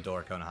absolutely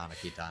adore Konohana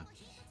Kitan.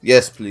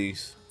 Yes,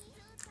 please.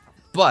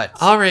 But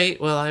All right,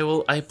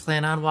 well, I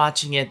plan on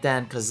watching it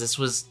then, because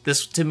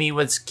this to me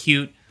was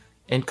cute,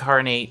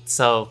 incarnate.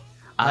 So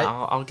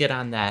I'll get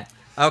on that.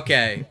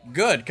 okay,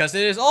 good, because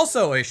it is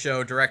also a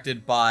show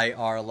directed by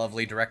our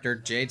lovely director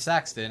Jade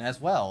Saxton as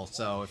well.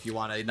 So if you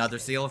want another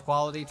seal of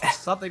quality,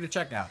 something to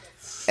check out.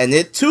 And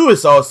it too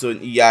is also an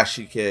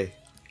Iyashike.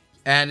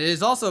 And it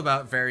is also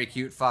about very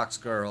cute fox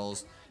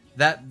girls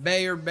that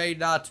may or may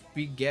not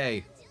be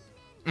gay.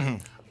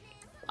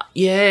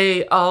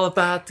 Yay! All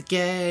about the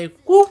gay.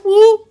 Woo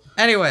woo.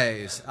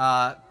 Anyways,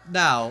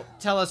 now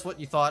tell us what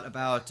you thought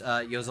about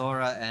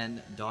Yozora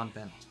and Dawn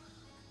Bennett.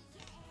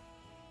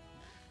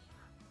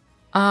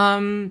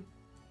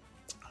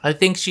 I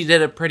think she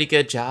did a pretty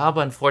good job.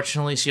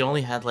 Unfortunately, she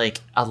only had like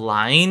a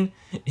line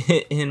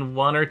in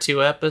 1 or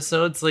 2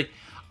 episodes. Like,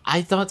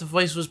 I thought the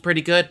voice was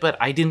pretty good, but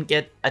I didn't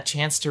get a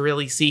chance to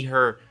really see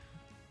her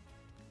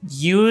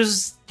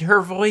use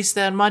her voice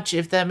that much,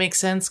 if that makes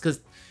sense, because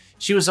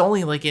she was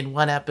only like in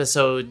 1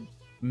 episode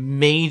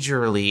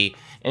majorly,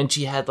 and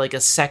she had like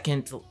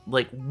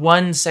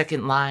 1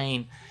 second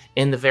line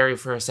in the very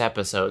first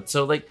episode.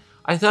 So like,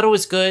 I thought it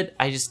was good.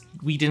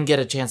 We didn't get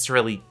a chance to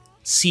really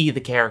see the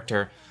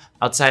character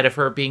outside of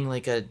her being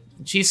like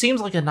she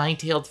seems like a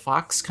nine-tailed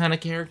fox kind of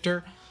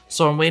character.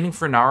 So I'm waiting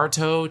for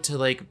Naruto to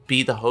like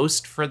be the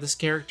host for this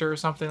character or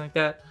something like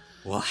that.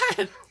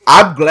 What?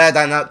 I'm glad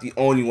I'm not the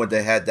only one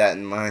that had that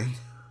in mind.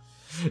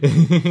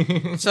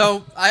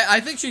 So I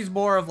think she's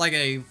more of like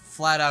a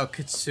flat-out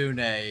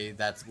kitsune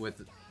that's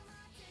with.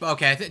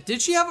 Okay,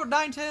 did she have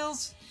 9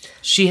 tails?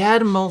 She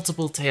had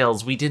multiple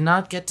tails. We did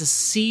not get to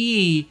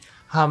see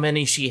how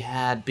many she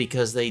had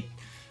because they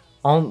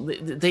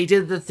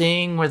did the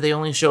thing where they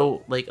only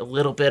show like a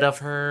little bit of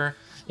her.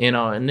 You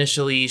know,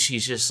 initially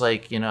she's just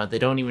like, you know, they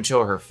don't even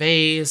show her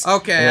face.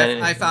 Okay,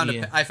 I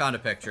found a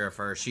picture of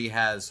her. She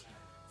has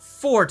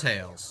 4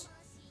 tails.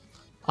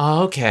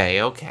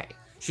 Okay.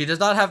 She does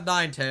not have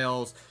 9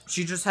 tails.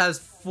 She just has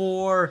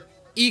 4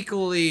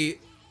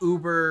 equally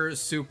uber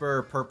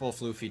super purple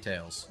floofy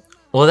tails.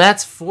 Well,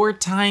 that's 4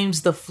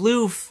 times the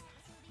floof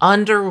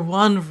under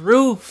one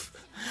roof.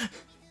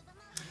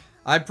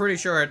 I'm pretty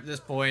sure at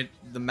this point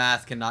the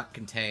math cannot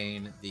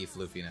contain the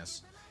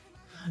floofiness.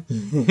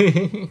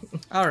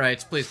 All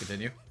right, please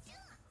continue.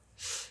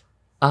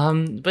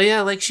 But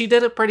yeah, like she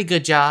did a pretty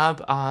good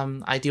job.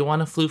 I do want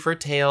to floof her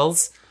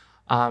tails.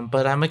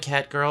 But I'm a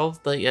cat girl.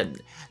 Like,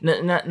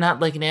 not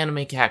like an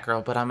anime cat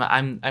girl, but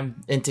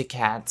I'm into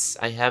cats.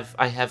 I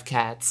have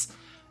cats,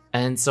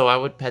 and so I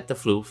would pet the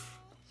floof.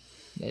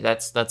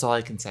 That's all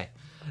I can say.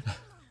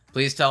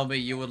 Please tell me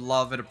you would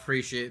love and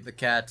appreciate the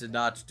cat and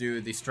not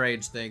do the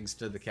strange things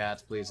to the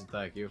cat, please and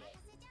thank you.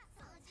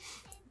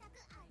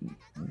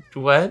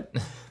 What?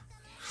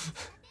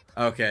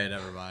 Okay,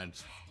 never mind.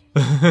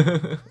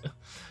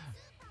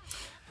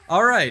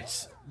 All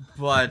right,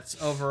 but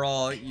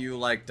overall, you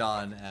like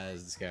Dawn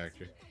as this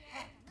character.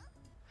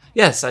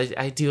 Yes,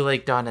 I do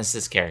like Dawn as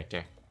this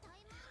character.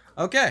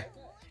 Okay.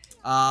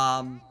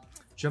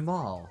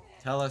 Jamal,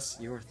 tell us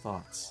your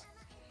thoughts.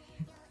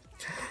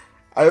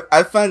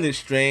 I find it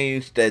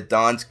strange that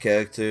Dawn's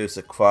character is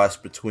a cross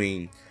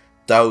between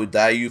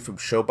Darudayu from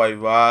Show by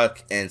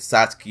Rock and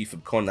Satsuki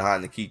from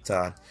Konoha no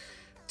Kitan.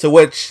 To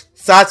which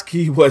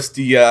Satsuki was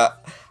the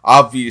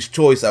obvious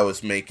choice I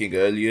was making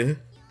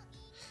earlier.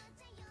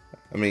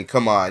 I mean,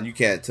 come on, you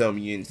can't tell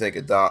me you didn't think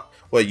of Dawn.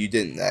 Well, you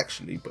didn't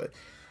actually, but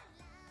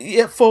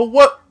yeah, for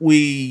what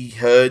we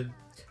heard,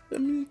 I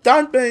mean,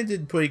 Dawn Bennett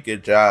did a pretty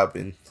good job.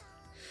 And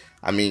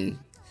I mean,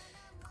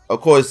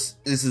 of course,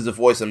 this is a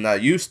voice I'm now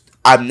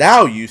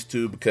used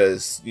to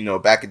because, you know,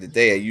 back in the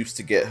day I used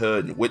to get her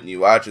and Whitney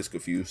Rogers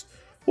confused,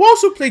 who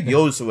also played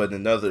Yozora in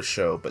another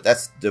show, but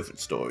that's a different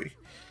story.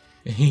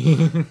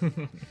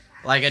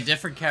 Like a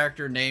different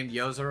character named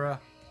Yozora?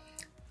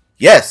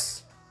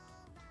 Yes.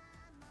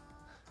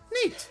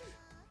 Neat.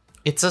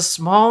 It's a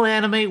small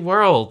anime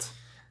world.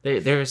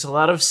 There's a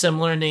lot of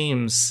similar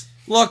names.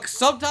 Look,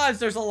 sometimes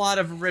there's a lot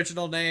of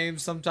original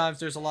names, sometimes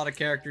there's a lot of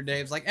character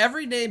names. Like,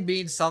 every name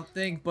means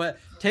something, but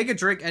take a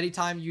drink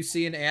anytime you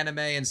see an anime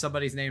and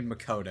somebody's named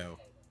Makoto.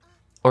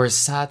 Or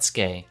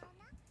Satsuki.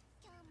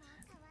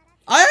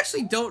 I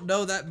actually don't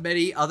know that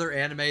many other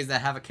animes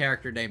that have a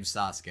character named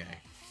Sasuke.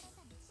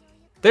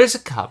 There's a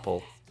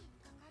couple.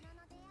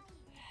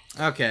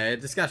 Okay, a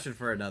discussion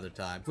for another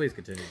time. Please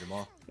continue,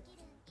 Jamal.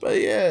 But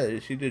yeah,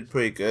 she did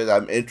pretty good.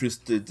 I'm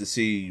interested to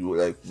see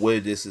like where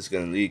this is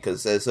going to lead,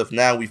 because as of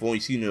now, we've only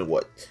seen her,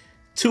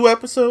 2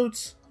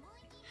 episodes?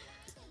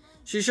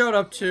 She showed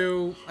up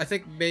to, I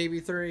think, maybe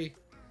 3.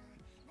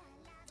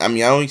 I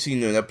mean, I only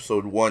seen her in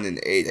episode 1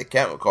 and 8. I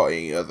can't recall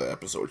any other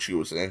episode she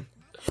was in.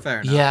 Fair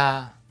enough.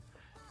 Yeah.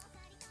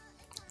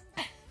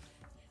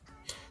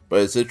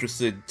 But it's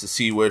interesting to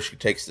see where she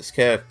takes this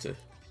character.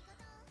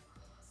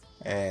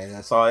 And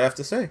that's all I have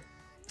to say.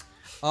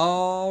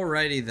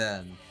 Alrighty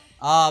then.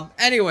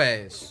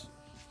 Anyways.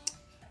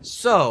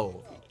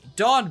 So,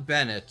 Dawn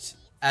Bennett,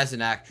 as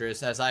an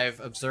actress, as I've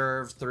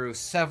observed through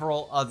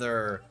several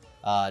other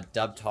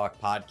Dub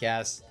Talk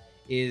podcasts,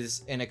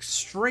 is an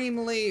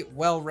extremely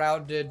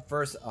well-rounded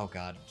Oh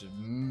god.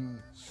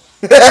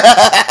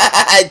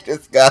 I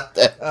just got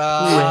that.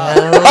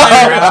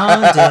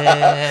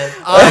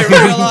 I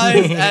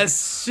realized as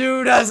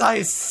soon as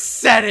I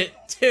said it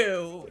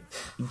too.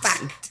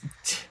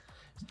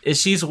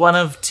 She's one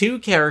of two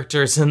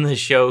characters in the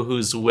show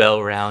who's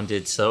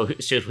well-rounded, so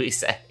should we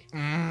say?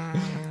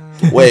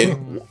 Wait,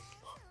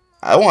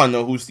 I want to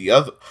know who's the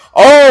other.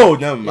 Oh,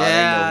 never mind.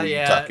 I know who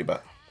you're talking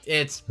about.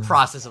 It's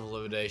process of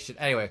elimination.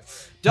 Anyway,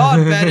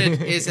 Dawn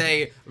Bennett is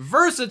a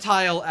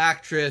versatile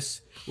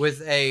actress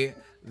with a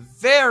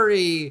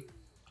very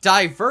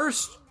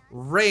diverse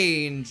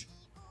range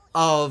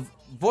of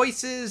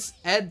voices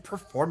and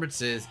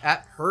performances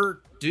at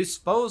her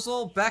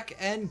disposal, beck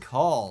and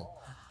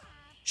call.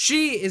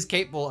 She is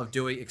capable of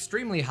doing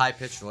extremely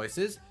high-pitched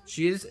voices.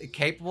 She is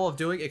capable of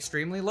doing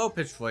extremely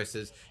low-pitched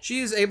voices.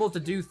 She is able to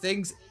do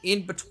things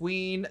in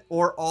between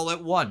or all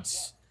at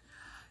once.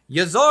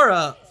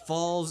 Yozora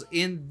falls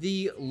in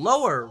the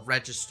lower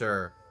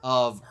register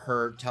of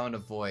her tone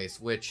of voice,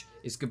 which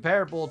is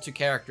comparable to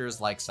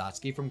characters like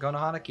Satsuki from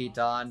Konohana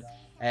Kitan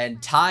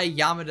and Tai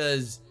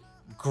Yamada's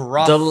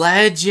gruff... The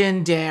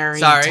legendary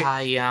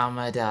Tai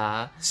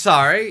Yamada.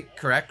 Sorry,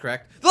 correct.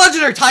 The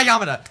legendary Tai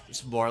Yamada!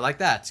 It's more like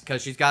that,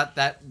 because she's got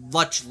that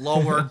much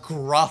lower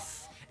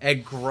gruff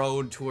and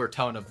grown to her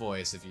tone of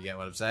voice, if you get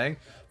what I'm saying.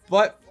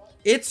 But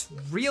it's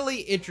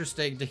really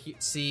interesting to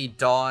see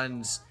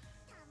Dawn's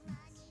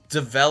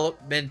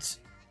development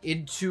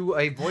into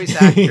a voice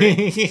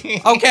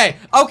actress. Okay,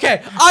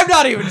 I'm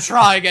not even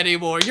trying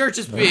anymore. You're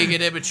just being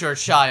an immature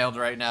child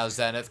right now,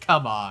 Zenith.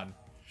 Come on.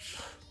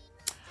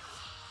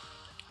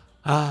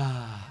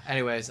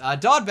 Anyways,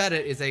 Dawn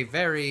Bennett is a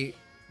very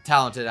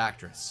talented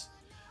actress.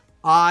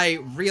 I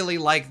really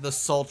like the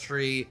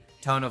sultry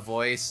tone of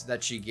voice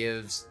that she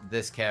gives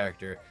this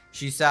character.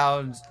 She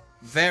sounds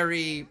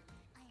very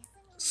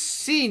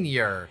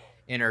senior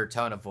in her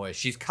tone of voice.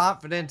 She's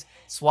confident,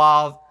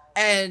 suave,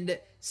 and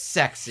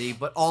sexy,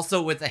 but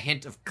also with a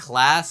hint of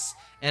class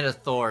and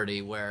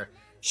authority, where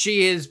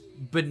she is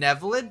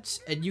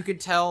benevolent, and you can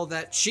tell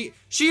that she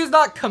is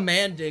not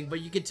commanding, but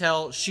you can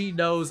tell she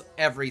knows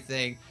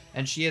everything,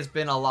 and she has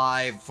been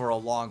alive for a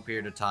long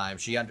period of time.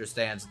 She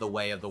understands the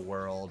way of the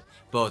world,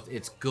 both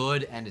its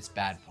good and its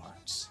bad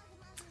parts.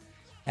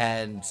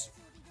 And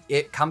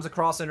it comes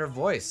across in her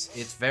voice.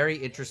 It's very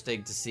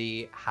interesting to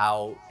see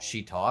how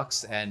she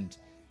talks, and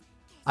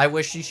I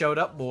wish she showed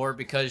up more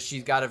because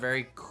she's got a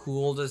very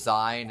cool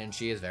design and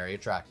she is very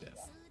attractive.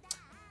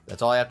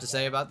 That's all I have to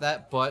say about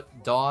that,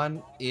 but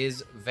Dawn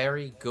is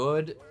very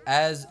good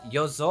as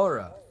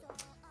Yozora,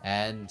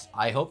 and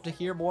I hope to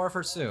hear more of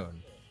her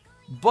soon.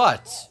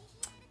 But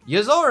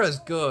Yozora's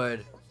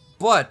good,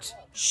 but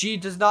she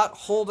does not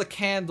hold a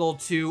candle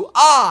to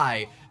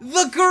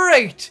the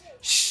great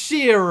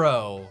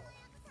Shiro.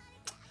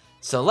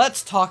 So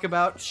let's talk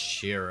about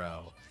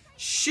Shiro.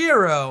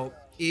 Shiro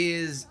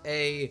is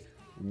a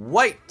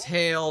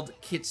white-tailed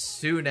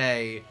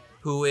kitsune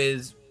who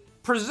is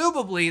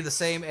presumably the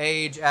same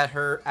age as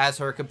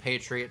her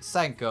compatriot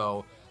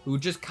Senko, who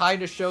just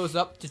kind of shows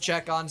up to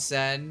check on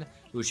Sen,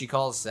 who she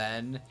calls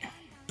Sen,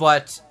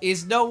 but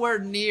is nowhere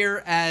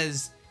near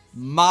as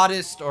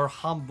modest or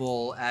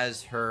humble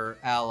as her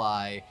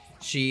ally.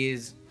 She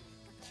is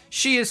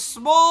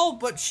small,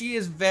 but she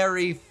is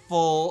very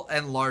full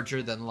and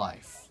larger than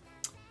life.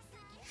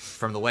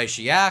 From the way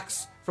she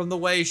acts, from the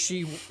way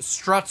she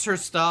struts her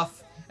stuff,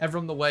 and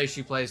from the way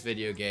she plays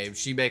video games,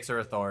 she makes her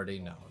authority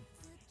known.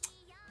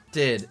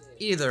 Did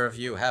either of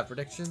you have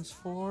predictions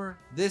for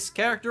this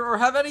character, or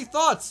have any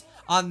thoughts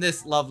on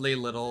this lovely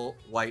little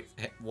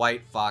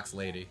white fox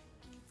lady?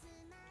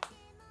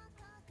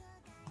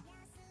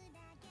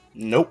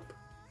 Nope.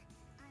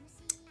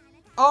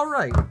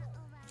 Alright.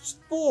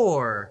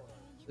 For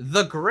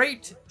the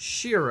great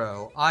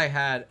Shiro, I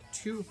had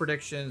two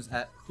predictions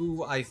at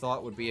who I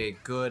thought would be a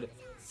good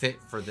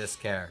fit for this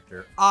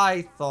character.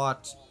 I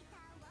thought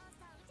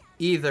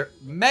either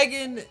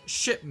Megan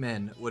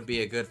Shipman would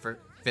be a good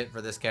fit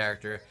for this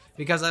character,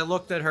 because I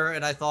looked at her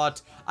and I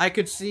thought I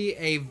could see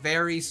a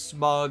very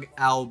smug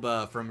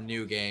Alba from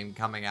New Game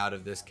coming out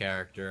of this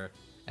character,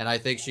 and I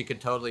think she could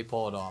totally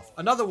pull it off.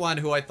 Another one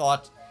who I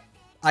thought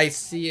I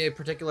see a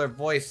particular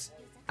voice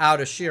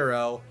out of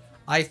Shiro,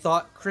 I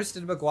thought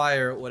Kristen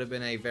McGuire would have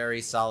been a very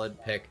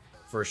solid pick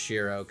for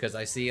Shiro, because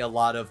I see a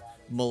lot of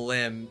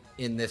Malim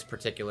in this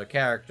particular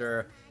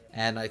character,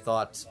 and I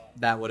thought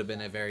that would have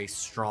been a very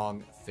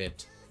strong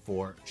fit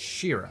for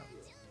Shiro.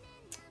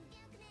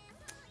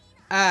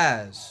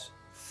 As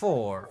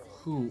for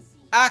who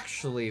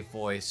actually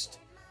voiced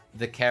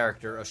the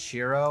character of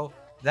Shiro,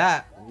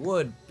 that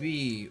would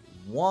be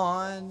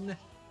one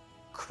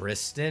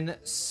Kristen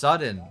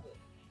Sutton.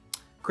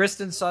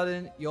 Kristen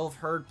Sutton, you'll have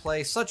heard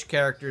play such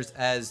characters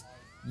as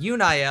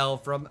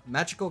Uniel from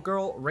Magical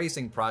Girl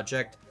Racing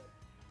Project,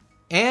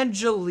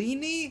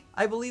 Angelini,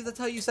 I believe that's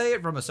how you say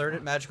it, from A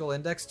Certain Magical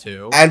Index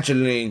 2.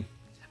 Angeline.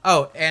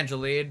 Oh,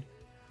 Angeline.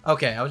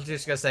 Okay, I was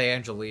just gonna say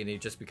Angelini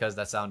just because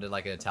that sounded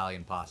like an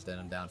Italian pasta, and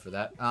I'm down for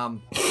that.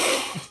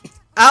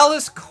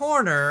 Alice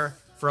Corner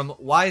from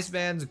Wise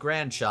Man's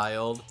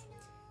Grandchild,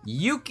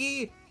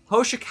 Yuki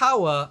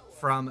Hoshikawa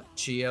from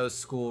Chiyo's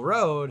School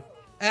Road,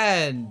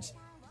 and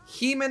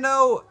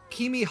Himeno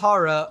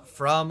Kimihara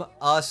from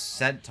A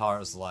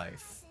Centaur's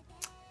Life.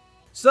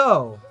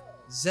 So,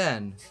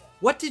 Zen,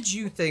 what did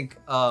you think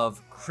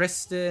of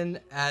Kristen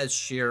as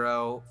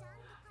Shiro?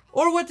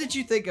 Or what did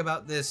you think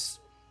about this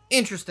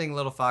interesting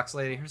little fox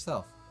lady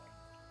herself?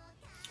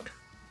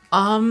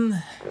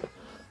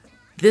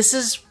 This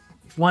is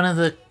one of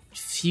the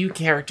few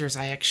characters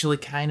I actually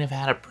kind of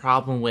had a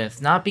problem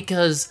with. Not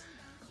because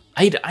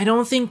I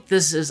don't think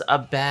this is a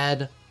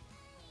bad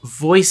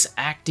voice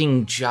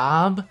acting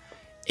job.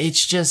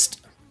 It's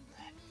just,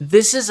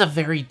 this is a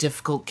very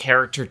difficult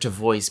character to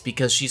voice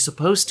because she's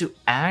supposed to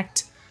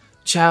act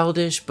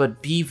childish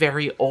but be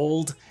very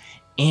old,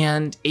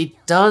 and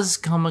it does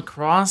come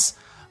across,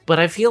 but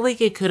I feel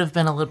like it could have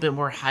been a little bit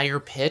more higher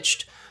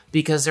pitched,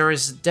 because there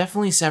was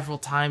definitely several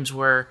times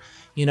where,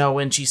 you know,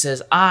 when she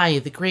says, "I,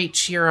 the great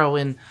Shiro,"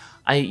 and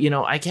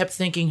I kept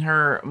thinking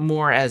her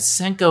more as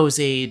Senko's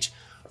age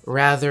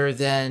rather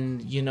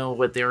than, you know,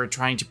 what they were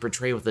trying to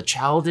portray with the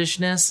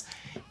childishness.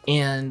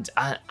 And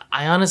I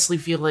honestly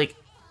feel like,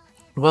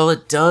 well,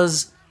 it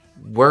does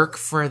work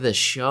for the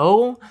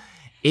show.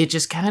 It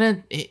just kind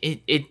of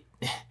it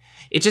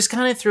just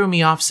kind of threw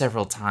me off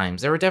several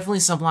times. There were definitely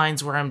some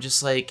lines where I'm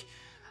just like,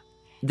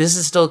 this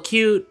is still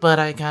cute, but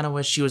I kind of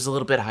wish she was a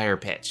little bit higher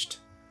pitched.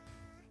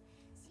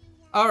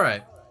 All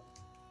right.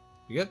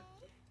 You good?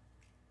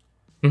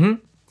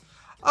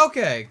 Mm-hmm.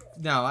 Okay.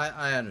 No,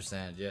 I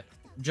understand you.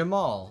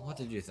 Jamal, what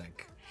did you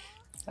think?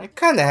 I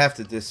kind of have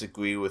to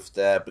disagree with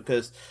that,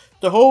 because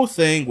the whole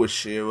thing with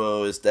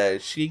Shiro is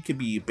that she can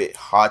be a bit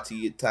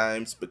haughty at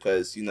times,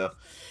 because, you know,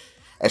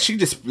 and she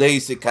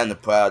displays it kind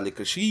of proudly,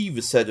 because she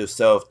even said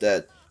herself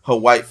that her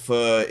white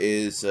fur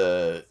is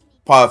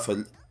part of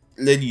her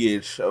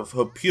lineage, of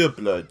her pure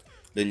blood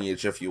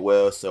lineage, if you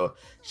will. So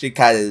she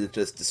kind of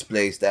just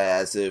displays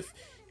that as if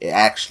it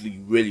actually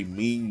really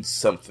means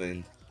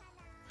something.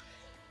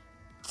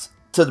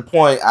 To the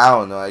point, I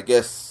don't know, I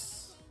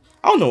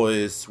don't know what it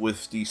is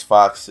with these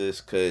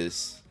foxes,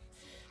 because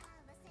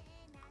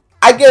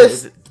I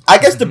guess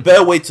the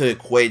better way to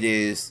equate it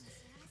is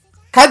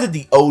kind of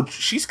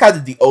she's kind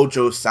of the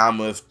Ojo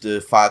Sama of the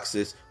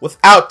foxes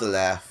without the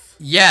laugh.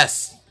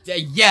 Yes,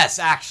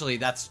 actually,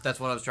 that's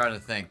what I was trying to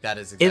think. That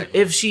is exactly.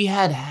 If she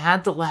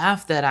had the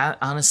laugh, that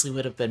honestly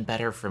would have been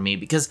better for me,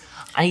 because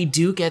I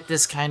do get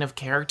this kind of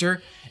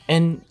character,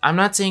 and I'm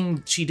not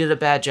saying she did a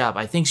bad job.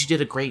 I think she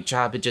did a great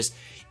job.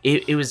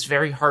 It was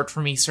very hard for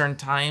me certain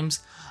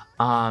times.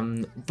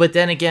 But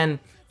then again,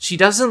 she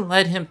doesn't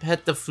let him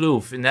pet the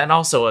floof, and that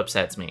also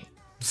upsets me.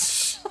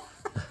 So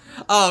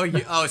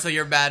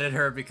you're mad at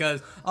her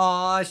because,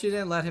 she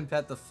didn't let him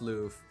pet the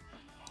floof.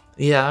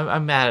 Yeah,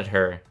 I'm mad at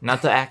her.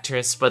 Not the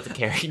actress, but the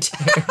character.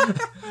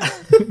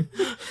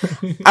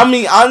 I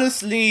mean,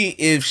 honestly,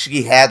 if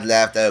she had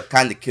laughed, that would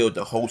kind of killed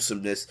the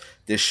wholesomeness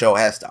this show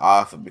has to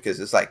offer, because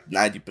it's like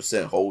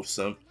 90%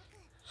 wholesome.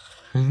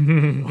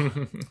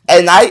 and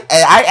I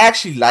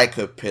actually like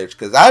her pitch,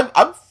 because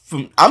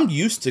I'm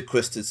used to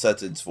Kristen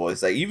Sutton's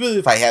voice. Like, even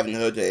if I haven't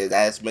heard her in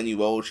as many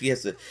roles, she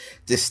has a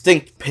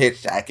distinct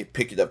pitch that I can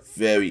pick it up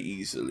very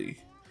easily.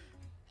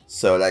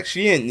 So, like,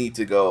 she didn't need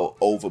to go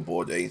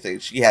overboard or anything.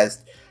 She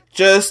has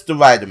just the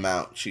right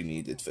amount she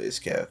needed for this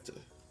character.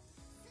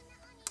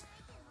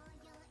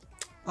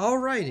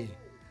 Alrighty.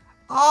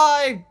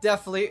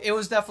 It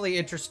was definitely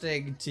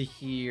interesting to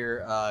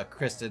hear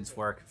Kristen's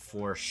work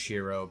for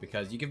Shiro,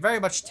 because you can very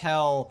much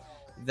tell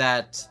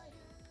that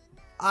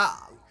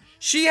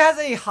she has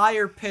a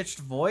higher pitched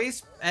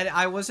voice, and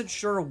I wasn't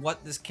sure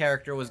what this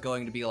character was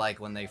going to be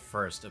like when they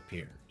first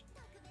appeared.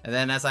 And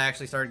then as I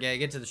actually started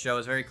getting into the show, it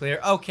was very clear,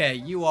 okay,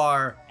 you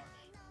are,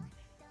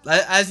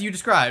 as you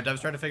described, I was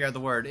trying to figure out the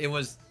word,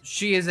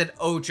 she is an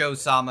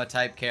Ojo-sama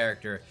type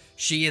character.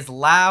 She is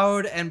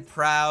loud and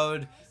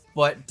proud,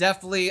 but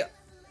definitely,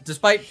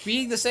 despite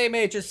being the same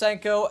age as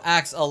Senko,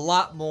 acts a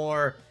lot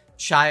more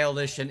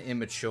childish and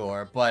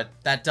immature, but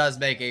that does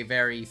make a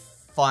very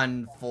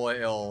fun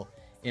foil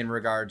in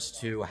regards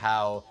to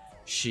how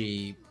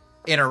she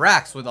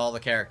interacts with all the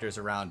characters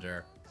around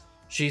her.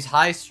 She's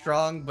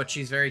high-strung, but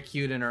she's very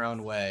cute in her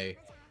own way.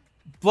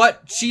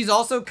 But she's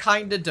also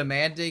kind of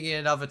demanding in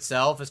and of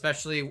itself,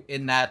 especially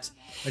in that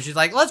when she's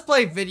like, let's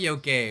play video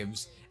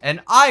games,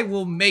 and I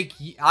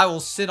will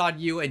sit on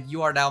you, and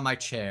you are now my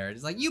chair.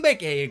 It's like, you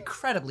make an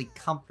incredibly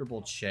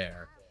comfortable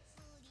chair.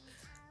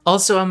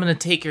 Also, I'm going to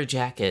take your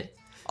jacket.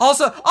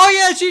 Also,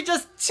 she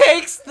just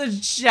takes the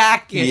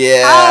jacket.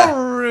 Yeah. How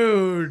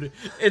rude.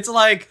 It's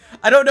like,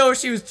 I don't know if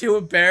she was too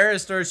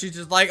embarrassed, or she's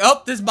just like,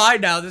 oh, this is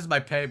mine now, this is my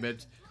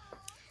payment.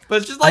 But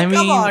it's just like,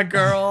 come on,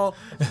 girl,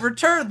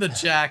 return the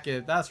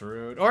jacket. That's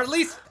rude. Or at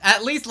least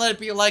let it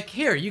be like,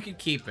 here, you can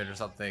keep it or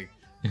something.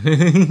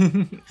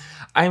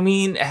 I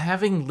mean,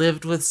 having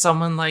lived with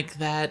someone like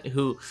that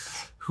who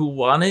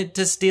wanted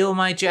to steal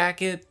my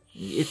jacket,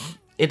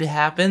 it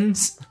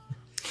happens.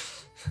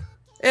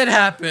 It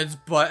happens,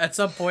 but at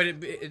some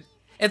point,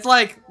 it's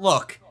like,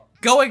 look,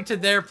 going to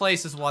their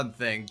place is one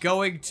thing.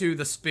 Going to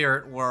the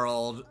spirit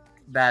world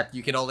that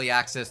you can only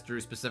access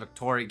through specific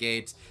torii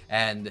gates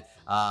and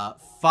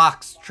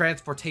Fox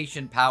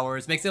transportation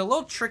powers makes it a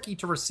little tricky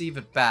to receive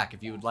it back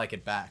if you would like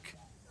it back.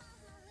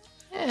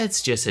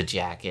 It's just a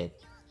jacket.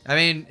 I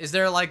mean, is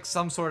there like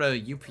some sort of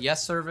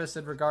UPS service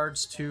in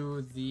regards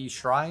to the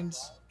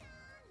shrines?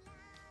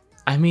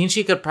 I mean,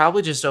 she could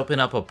probably just open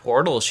up a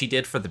portal. She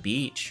did for the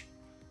beach.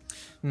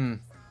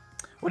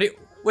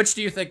 Which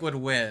do you think would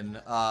win?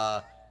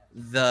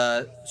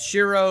 The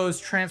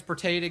Shiro's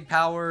transportating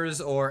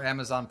powers or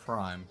Amazon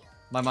Prime?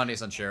 My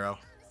money's on Shiro.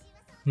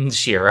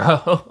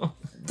 Shiro.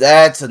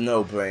 That's a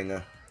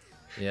no-brainer.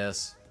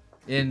 Yes,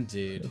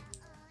 indeed.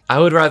 I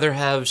would rather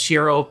have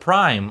Shiro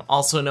Prime,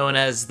 also known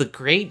as the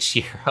Great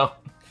Shiro.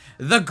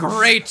 The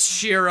Great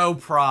Shiro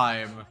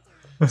Prime.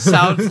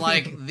 Sounds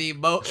like the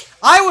most...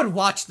 I would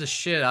watch the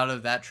shit out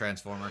of that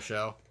Transformer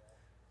show.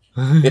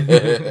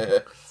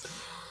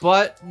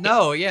 But,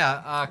 no,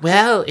 yeah.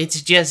 Well,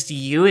 it's just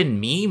you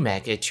and me,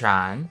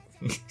 Megatron.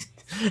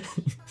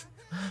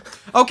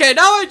 Okay,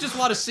 now I just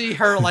want to see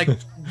her, like,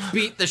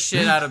 beat the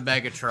shit out of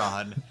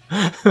Megatron.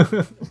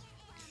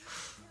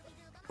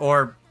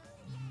 Or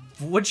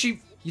would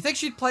she... You think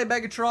she'd play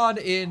Megatron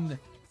in...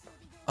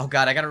 Oh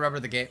god, I gotta remember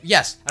the game.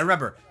 Yes, I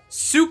remember.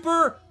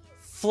 Super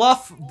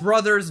Fluff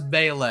Brothers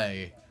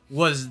Melee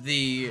was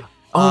the...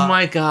 Oh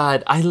my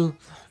god,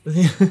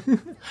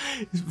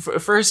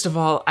 First of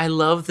all, I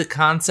love the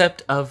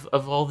concept of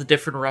all the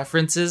different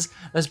references,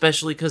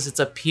 especially because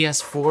it's a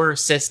PS4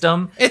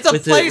 system. It's a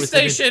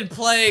PlayStation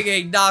playing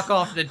a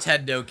knockoff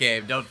Nintendo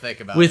game. Don't think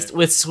about it.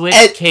 With Switch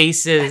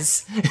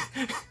cases.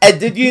 And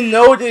did you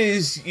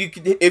notice,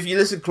 if you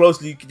listen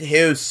closely, you can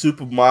hear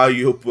Super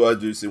Mario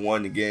Brothers in one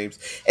of the games.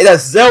 It's a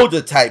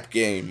Zelda-type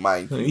game,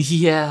 mind you.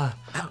 Yeah.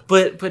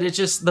 But it's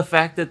just the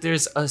fact that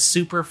there's a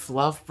Super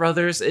Fluff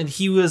Brothers, and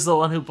he was the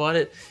one who bought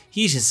it.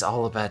 He's just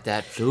all about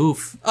that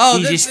floof. Oh,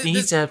 he just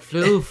needs that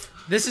floof.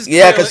 This is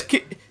yeah,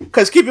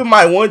 because keep in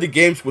mind, one of the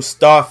games was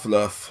Star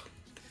Fluff.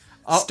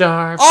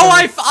 Star. Oh,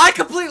 I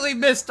completely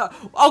missed.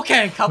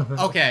 Okay,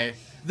 okay.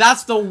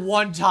 That's the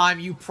one time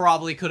you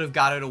probably could have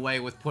gotten away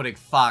with putting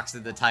Fox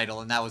in the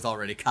title, and that was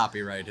already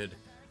copyrighted.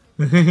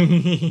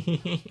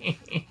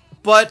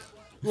 But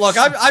look,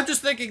 I'm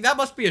just thinking that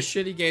must be a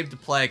shitty game to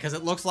play because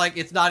it looks like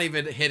it's not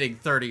even hitting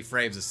 30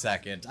 frames a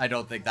second. I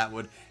don't think that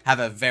would have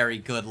a very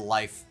good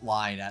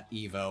lifeline at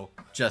Evo.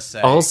 Just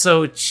saying.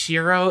 Also,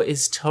 Chiro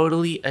is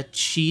totally a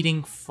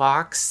cheating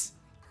fox.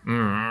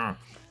 Oh,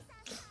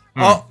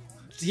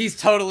 he's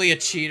totally a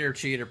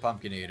cheater,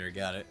 pumpkin eater.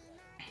 Got it.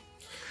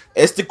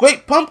 It's the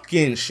Great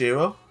Pumpkin,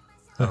 Shiro.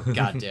 Oh,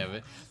 god damn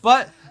it.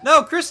 But,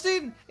 no,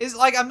 Christine is,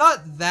 like, I'm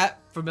not that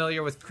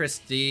familiar with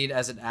Christine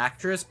as an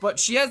actress, but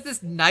she has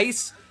this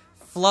nice,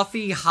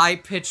 fluffy,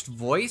 high-pitched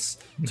voice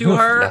to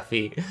her.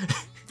 Fluffy.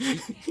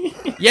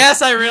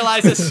 Yes, I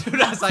realized as soon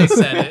as I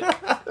said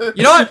it.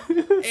 You know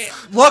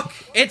what? Look,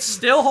 it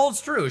still holds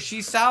true.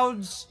 She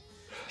sounds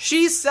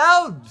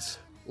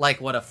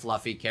like what a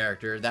fluffy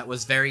character that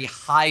was very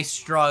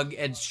high-strung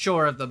and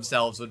sure of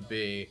themselves would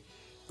be.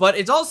 But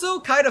it's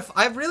also kind of...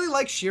 I really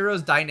like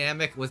Shiro's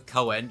dynamic with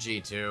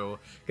Koenji, too.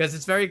 Because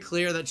it's very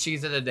clear that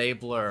she's an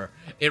enabler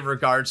in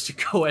regards to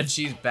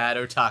Koenji's bad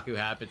otaku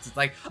habits. It's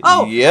like,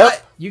 oh,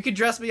 yep. You can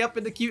dress me up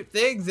into cute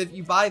things if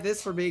you buy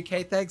this for me.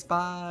 Okay, thanks,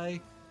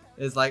 bye.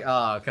 It's like,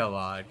 oh, come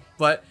on.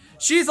 But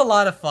she's a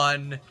lot of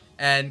fun.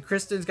 And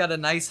Kristen's got a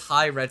nice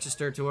high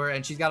register to her.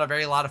 And she's got a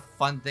very lot of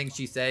fun things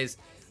she says.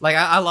 Like,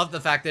 I love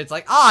the fact that it's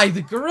like,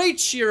 the great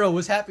Shiro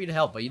was happy to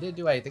help, but you didn't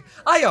do anything.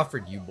 I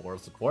offered you moral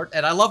support.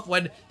 And I love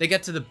when they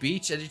get to the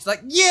beach and it's like,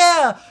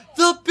 yeah,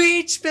 the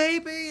beach,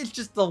 baby. It's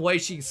just the way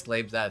she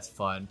exclaims that. It's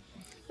fun.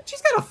 And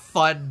she's got a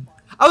fun...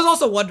 I was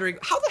also wondering,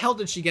 how the hell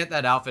did she get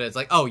that outfit? It's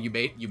like, oh, you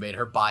made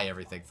her buy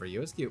everything for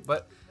you. It's cute.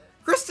 But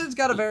Kristen's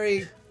got a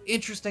very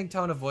interesting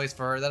tone of voice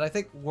for her that I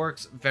think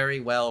works very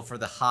well for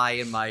the high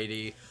and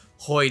mighty,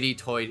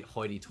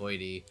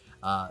 hoity-toity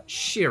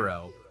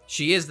Shiro.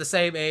 She is the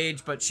same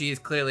age, but she is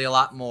clearly a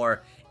lot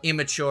more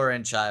immature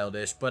and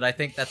childish. But I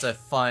think that's a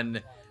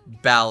fun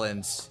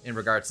balance in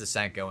regards to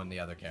Senko and the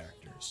other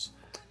characters.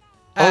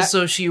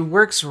 Also, she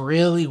works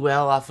really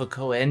well off of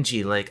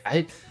Koenji. Like,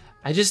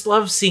 I just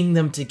love seeing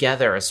them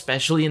together,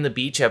 especially in the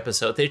beach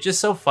episode. They're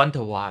just so fun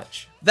to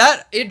watch.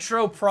 That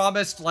intro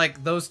promised,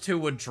 like, those two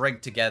would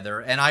drink together.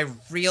 And I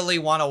really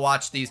want to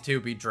watch these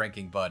two be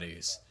drinking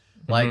buddies.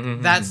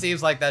 Like, that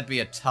seems like that'd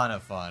be a ton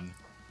of fun.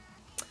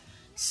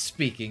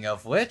 Speaking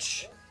of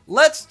which,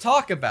 let's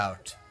talk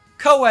about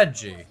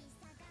Koenji.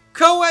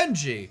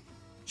 Koenji,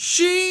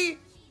 she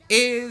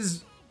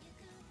is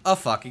a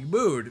fucking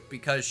mood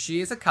because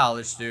she is a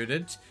college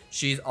student.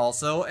 She's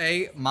also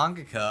a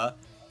mangaka.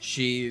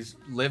 She's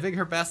living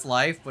her best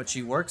life, but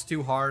she works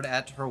too hard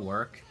at her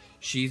work.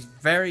 She's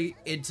very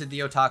into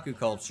the otaku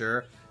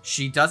culture.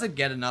 She doesn't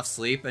get enough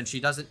sleep and she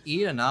doesn't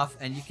eat enough,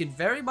 and you can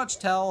very much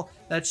tell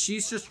that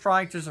she's just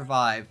trying to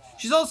survive.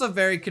 She's also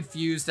very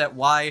confused at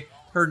why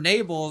her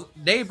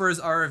neighbors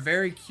are a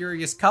very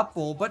curious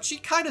couple, but she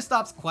kind of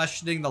stops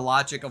questioning the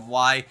logic of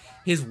why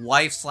his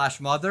wife slash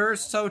mother,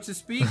 so to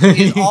speak,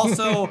 is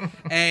also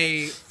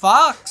a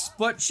fox,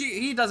 but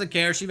he doesn't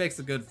care. She makes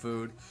the good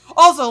food.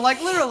 Also,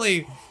 like,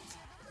 literally,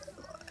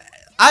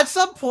 at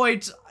some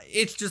point,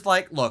 it's just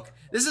like, look,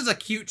 this is a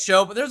cute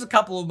show, but there's a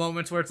couple of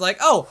moments where it's like,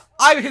 oh,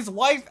 I'm his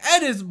wife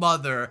and his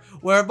mother,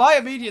 where my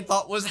immediate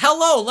thought was,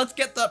 hello, let's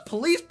get the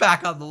police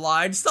back on the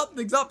line.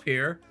 Something's up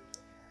here.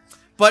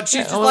 But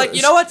she's just like,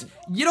 you know what?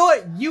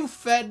 You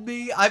fed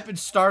me. I've been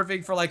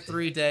starving for like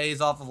 3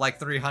 days off of like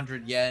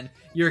 300 yen.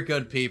 You're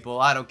good people.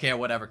 I don't care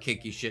whatever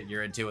kinky shit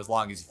you're into as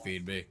long as you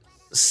feed me.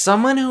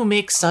 Someone who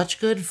makes such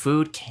good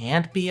food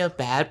can't be a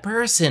bad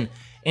person.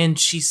 And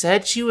she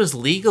said she was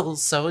legal,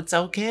 so it's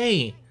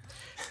okay.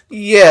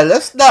 Yeah,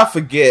 let's not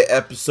forget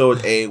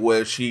episode 8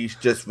 where she's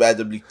just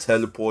randomly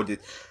teleported,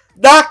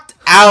 knocked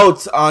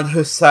out on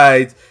her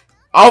side.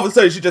 All of a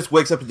sudden she just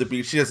wakes up at the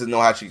beach. She doesn't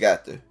know how she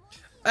got there.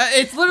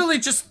 It's literally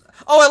just...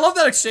 Oh, I love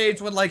that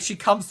exchange when, like, she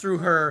comes through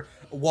her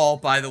wall,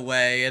 by the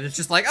way, and it's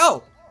just like,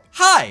 oh,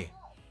 hi.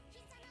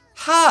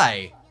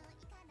 Hi.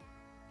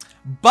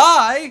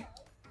 Bye.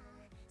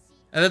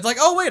 And it's like,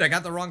 oh, wait, I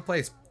got the wrong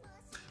place.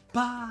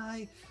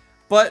 Bye.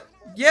 But,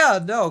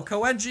 yeah, no,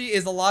 Koenji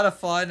is a lot of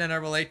fun, and I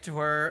relate to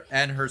her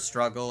and her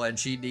struggle, and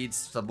she needs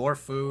some more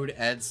food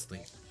and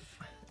sleep.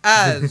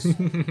 As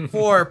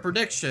for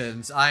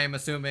predictions, I am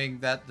assuming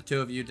that the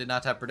two of you did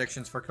not have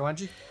predictions for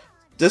Koenji?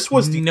 This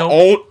was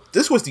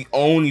the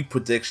only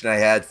prediction I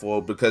had for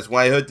her, because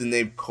when I heard the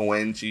name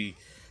Koenji,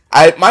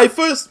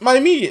 my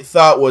immediate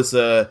thought was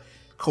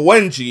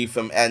Koenji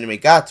from Anime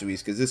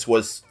Gatories, because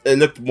it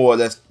looked more or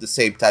less the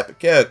same type of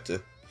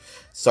character.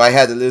 So I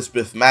had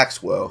Elizabeth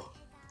Maxwell.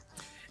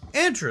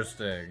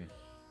 Interesting.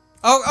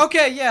 Oh,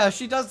 okay, yeah,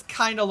 she does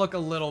kind of look a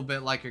little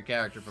bit like her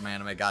character from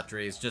Anime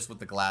Gatories, just with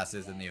the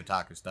glasses and the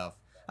otaku stuff.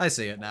 I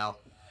see it now.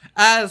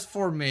 As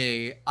for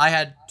me, I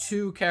had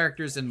two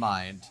characters in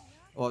mind.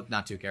 Well,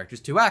 not two characters,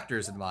 two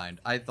actors in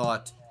mind. I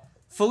thought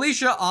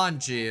Felicia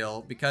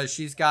Angel, because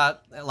she's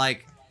got,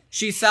 like,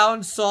 she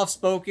sounds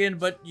soft-spoken,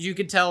 but you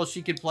can tell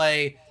she could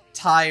play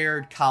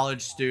tired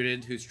college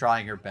student who's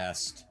trying her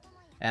best.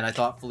 And I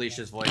thought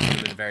Felicia's voice would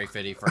have been very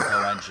fitting for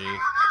Koenji.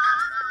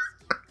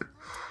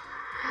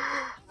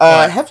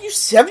 Have you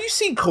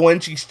seen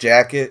Koenji's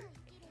jacket?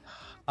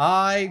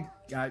 I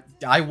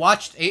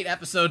watched 8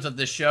 episodes of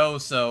this show,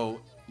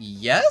 so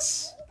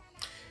yes?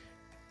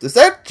 Does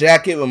that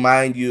jacket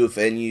remind you of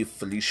any of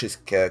Felicia's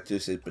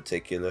characters in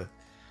particular?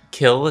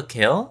 Kill la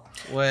Kill?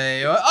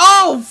 Wait,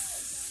 oh,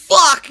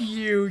 fuck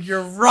you,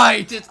 you're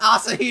right, it's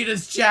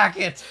Asahina's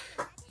jacket!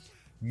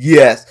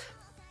 Yes.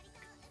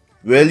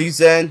 Really,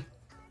 Zen?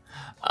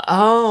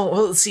 Oh,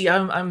 well, see,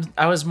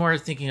 I was more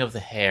thinking of the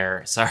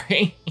hair,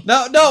 sorry.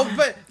 No,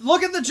 but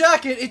look at the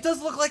jacket, it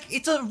does look like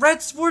it's a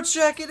red sports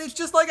jacket, it's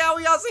just like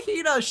Aoi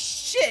Asahina,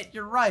 shit,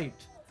 you're right.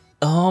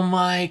 Oh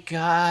my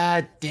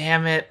god,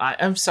 damn it.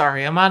 I'm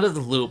sorry, I'm out of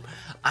the loop.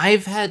 I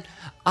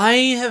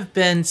have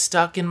been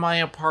stuck in my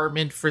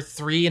apartment for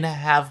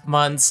 3.5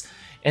 months,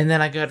 and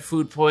then I got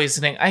food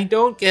poisoning. I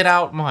don't get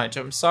out much,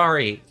 I'm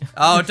sorry.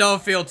 Oh,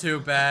 don't feel too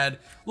bad.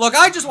 Look,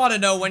 I just want to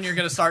know when you're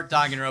going to start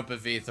Danganronpa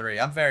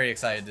V3. I'm very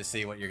excited to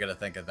see what you're going to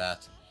think of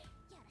that.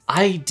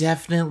 I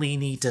definitely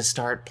need to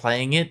start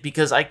playing it,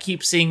 because I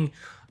keep seeing,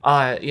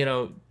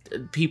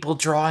 people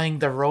drawing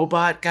the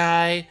robot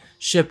guy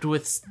shipped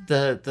with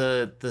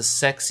the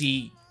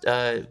sexy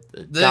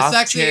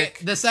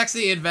the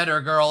sexy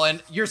inventor girl,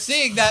 and you're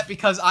seeing that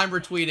because I'm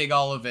retweeting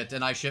all of it,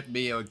 and I ship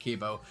Mio and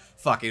Kibo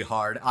fucking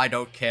hard. I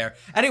don't care.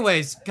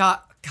 Anyways, God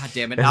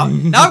damn it. Now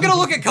I'm gonna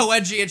look at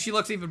Koenji, and she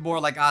looks even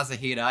more like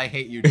Asahina. I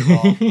hate you,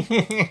 Jamal.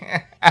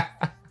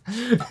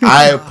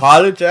 I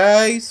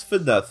apologize for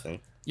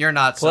nothing. You're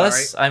not sorry.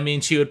 Plus, I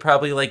mean, she would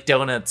probably like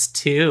donuts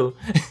too.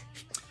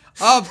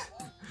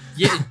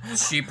 Yeah,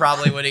 she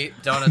probably would eat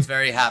donuts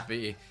very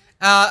happy.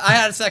 I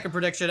had a second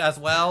prediction as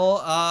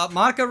well.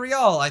 Monica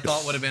Rial, I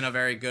thought, would have been a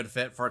very good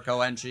fit for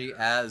Koenji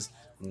as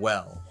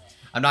well.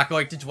 I'm not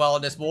going to dwell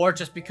on this more,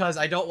 just because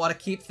I don't want to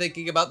keep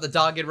thinking about the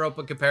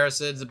Danganronpa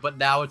comparisons, but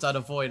now it's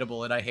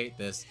unavoidable, and I hate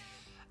this.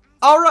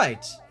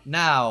 Alright,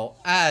 now,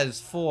 as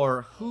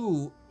for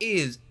who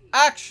is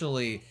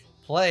actually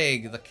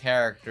playing the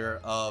character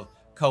of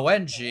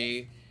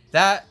Koenji,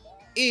 that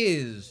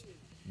is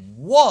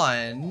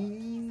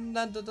one...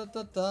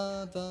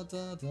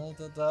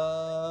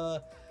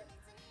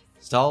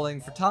 Stalling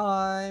for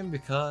time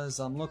because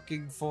I'm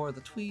looking for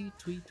the tweet.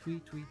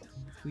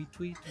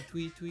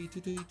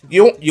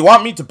 You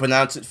want me to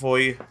pronounce it for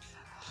you?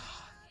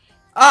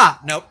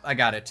 Nope, I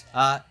got it.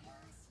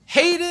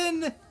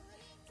 Hayden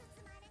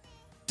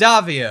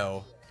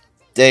Davio.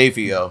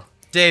 Davio.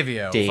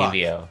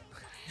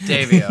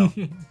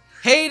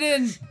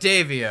 Hayden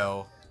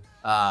Davio.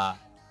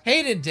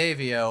 Hayden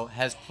Davio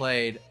has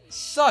played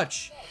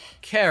such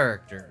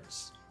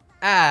characters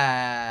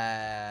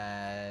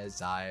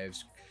as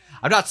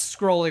I'm not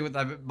scrolling with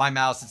my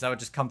mouse since that would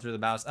just come through the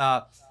mouse.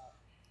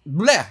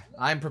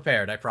 I'm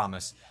prepared, I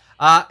promise.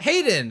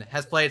 Hayden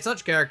has played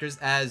such characters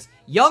as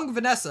young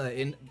Vanessa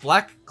in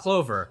Black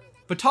Clover,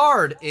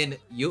 Petard in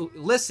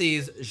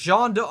Ulysses,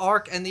 Jeanne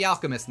d'Arc and the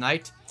Alchemist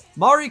Knight,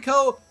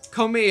 Mariko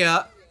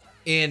Komiya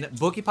in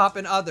Bookie Pop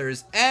and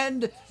Others,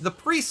 and the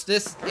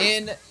Priestess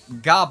in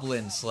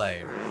Goblin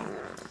Slayer.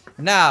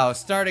 Now,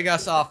 starting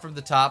us off from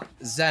the top,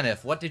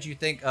 Zenith, what did you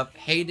think of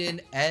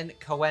Hayden and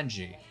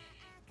Koenji?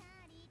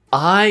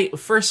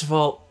 First of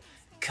all,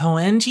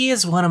 Koenji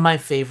is one of my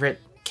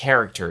favorite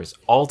characters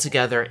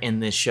altogether in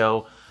this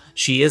show.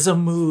 She is a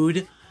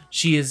mood.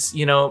 She is,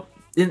 and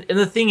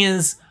the thing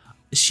is,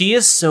 she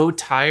is so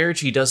tired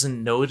she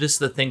doesn't notice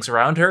the things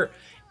around her.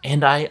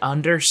 And I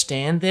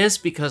understand this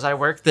because I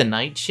work the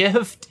night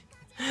shift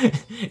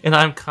and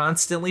I'm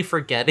constantly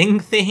forgetting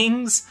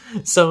things.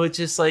 So it's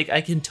just like,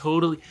 I can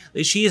totally,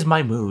 she is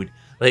my mood,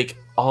 like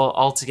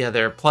all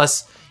together.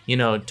 Plus,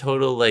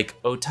 total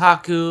like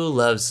otaku,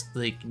 loves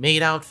like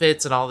maid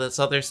outfits and all this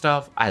other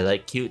stuff. I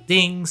like cute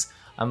things.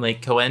 I'm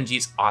like,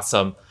 Koenji's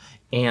awesome.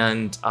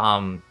 And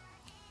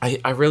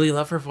I really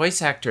love her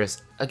voice actress.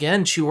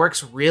 Again, she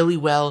works really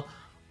well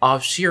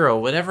off Shiro.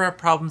 Whatever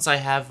problems I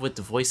have with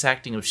the voice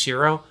acting of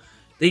Shiro,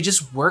 they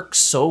just work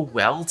so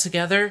well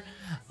together.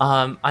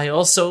 I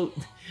also,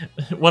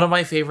 one of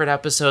my favorite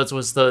episodes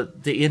was the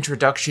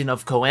introduction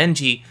of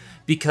Koenji,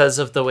 because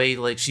of the way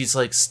like she's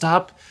like,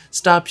 stop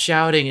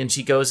shouting, and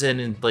she goes in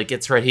and like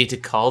gets ready to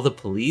call the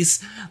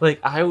police.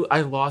 Like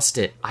I lost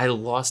it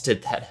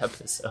that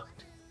episode.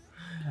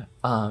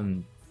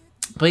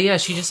 But yeah,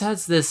 she just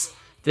has this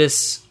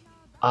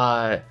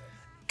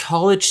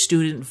college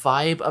student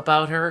vibe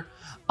about her.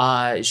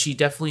 She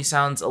definitely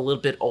sounds a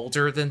little bit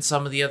older than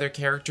some of the other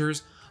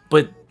characters,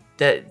 but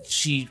that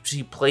she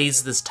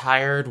plays this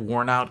tired,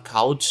 worn out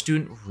college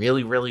student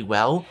really, really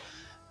well.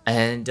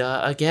 And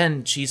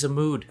again, she's a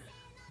mood.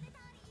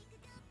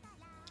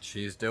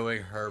 She's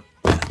doing her...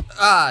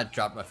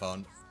 dropped my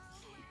phone.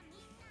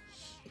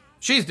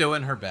 She's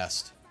doing her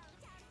best.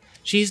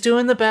 She's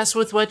doing the best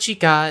with what she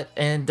got,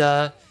 and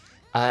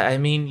I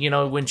mean,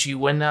 when she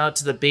went out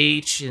to the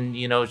beach and,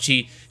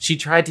 she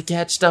tried to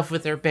catch stuff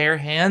with her bare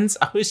hands,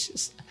 I was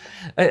just...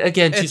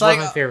 Again, she's one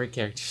of my favorite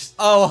characters.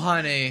 Oh,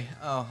 honey,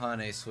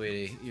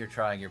 sweetie, you're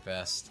trying your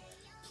best.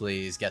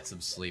 Please get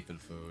some sleep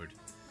and food.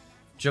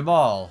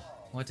 Jamal,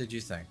 what did you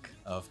think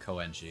of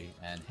Koenji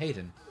and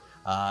Hayden?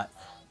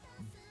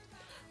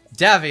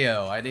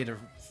 Davio, I need a...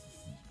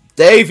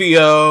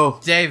 Davio.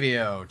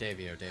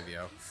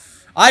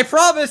 I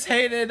promise,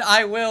 Hayden,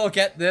 I will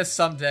get this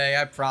someday,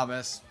 I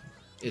promise.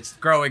 It's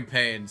growing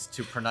pains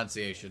to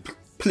pronunciation.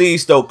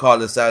 Please don't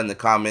call us out in the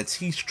comments.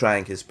 He's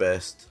trying his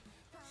best.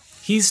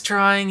 He's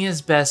trying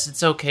his best.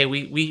 It's okay.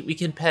 We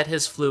can pet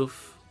his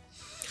floof.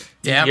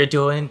 Damn. You're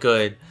doing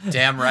good.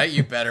 Damn right,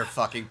 you better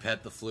fucking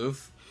pet the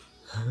floof.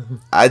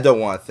 I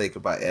don't want to think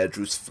about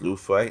Andrew's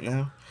floof right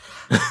now.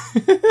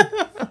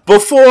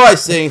 Before I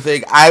say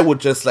anything, I would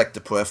just like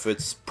to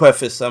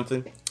preface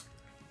something.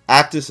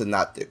 Actors are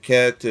not their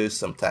characters.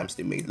 Sometimes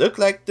they may look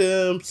like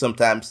them.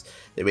 Sometimes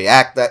they may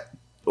act like...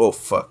 Oh,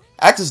 fuck.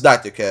 Actors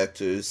not their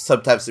characters.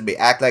 Sometimes they may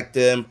act like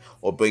them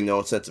or bring their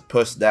own sense of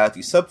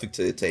personality, something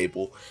to the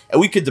table.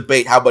 And we could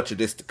debate how much of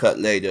this to cut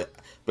later,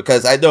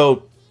 because I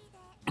know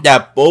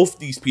that both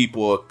these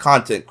people are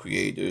content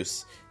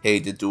creators.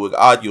 Hayden doing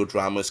audio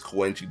dramas,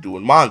 Koenji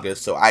doing manga,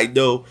 so I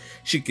know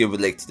she can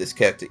relate to this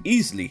character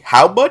easily.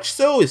 How much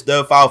so is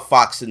none of our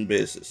Fox in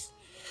business.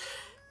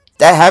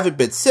 That having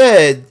been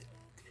said,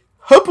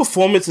 her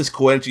performance as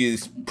Koenji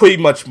is pretty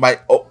much my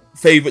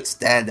favorite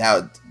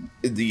standout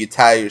in the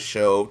entire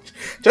show.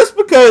 Just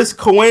because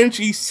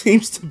Koenji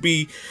seems to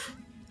be,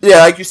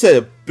 like you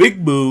said, a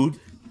big mood.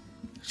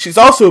 She's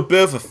also a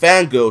bit of a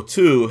fangirl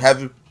too,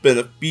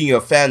 being a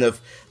fan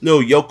of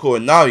Little Yoko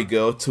and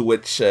Narigo, to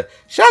which, shout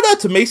out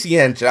to Macy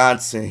Ann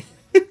Johnson.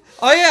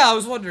 Oh yeah, I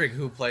was wondering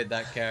who played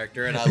that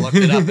character, and I looked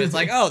it up, and it's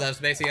like, oh, that's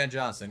Macy Ann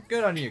Johnson.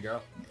 Good on you,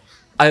 girl.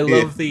 I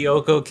love the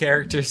Yoko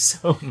character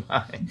so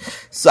much.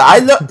 So I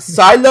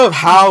love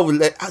how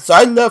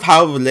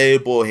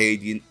relatable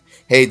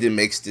Hayden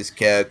makes this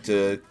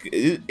character.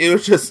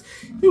 It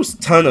was a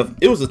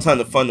ton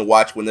of fun to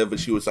watch whenever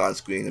she was on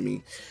screen. I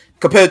mean,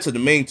 compared to the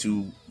main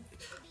two.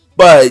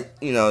 But,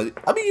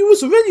 it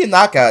was really a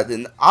knockout.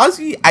 And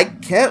honestly, I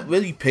can't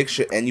really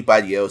picture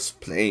anybody else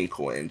playing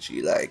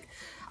Koenji. Like,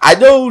 I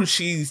know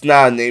she's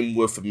not a name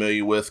we're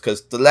familiar with,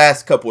 because the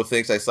last couple of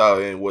things I saw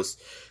her in was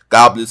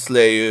Goblin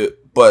Slayer,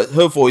 but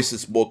her voice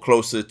is more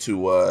closer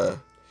to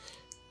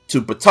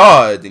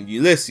Petard and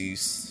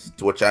Ulysses,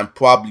 to which I'm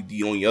probably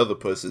the only other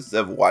person that's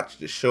ever watched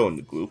the show in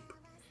the group.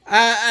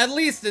 At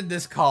least in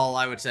this call,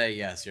 I would say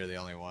yes, you're the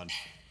only one.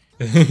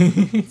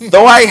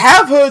 Though I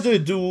have heard her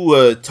do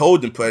a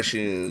Toad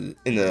impression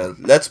in a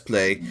Let's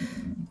Play,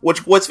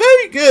 which was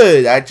very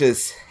good. I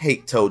just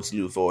hate Toad's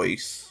new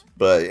voice.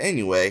 But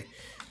anyway,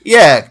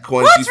 yeah,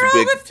 What's wrong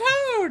with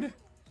Toad?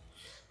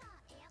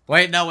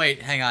 Wait,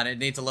 hang on. It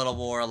needs a little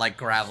more, like,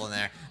 gravel in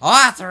there.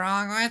 What's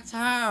wrong with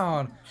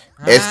Toad?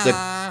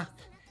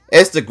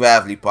 It's the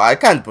gravelly part. I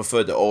kind of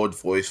prefer the old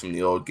voice from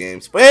the old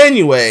games. But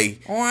anyway,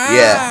 wow.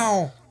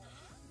 Yeah.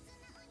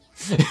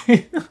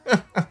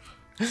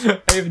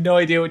 I have no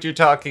idea what you're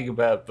talking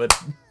about, but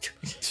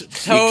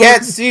You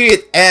can't see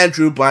it,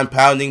 Andrew, but I'm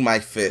pounding my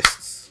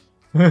fists.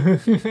 We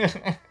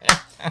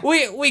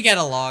get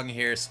along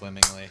here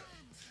swimmingly.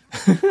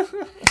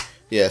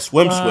 Yeah,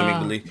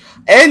 swimmingly.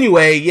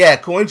 Anyway, yeah,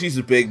 Koenji's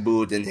a big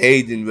mood, and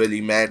Hayden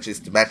really manages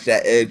to match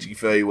that energy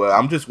very well.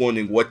 I'm just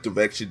wondering what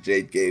direction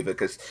Jade gave her,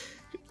 because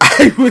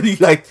I really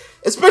liked,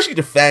 especially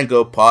the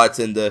fangirl parts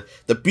and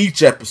the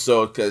beach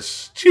episode,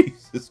 because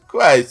Jesus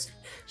Christ,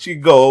 she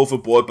can go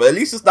overboard, but at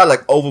least it's not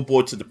like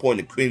overboard to the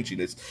point of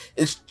cringiness.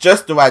 It's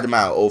just the right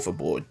amount of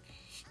overboard.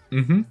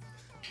 Mm-hmm.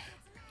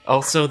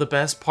 Also, the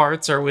best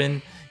parts are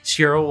when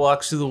Shiro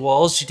walks through the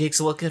walls, she takes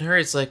a look at her,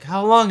 it's like,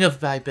 how long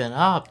have I been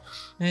up?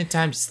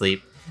 Time to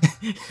sleep.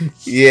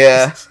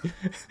 Yeah.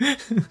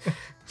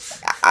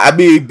 I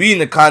mean,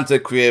 being a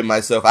content creator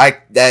myself, I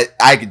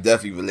could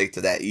definitely relate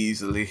to that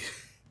easily.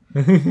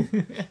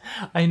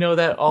 I know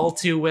that all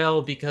too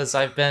well because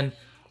I've been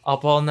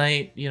up all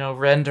night,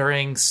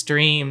 rendering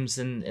streams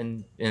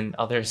and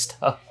other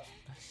stuff.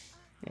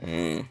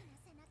 Mm.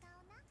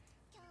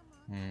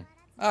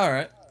 All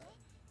right.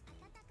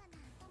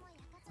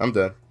 I'm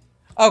done.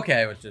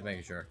 Okay, I was just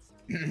making sure.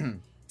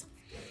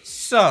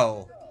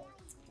 So,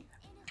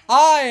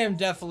 I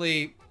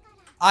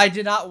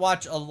did not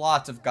watch a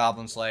lot of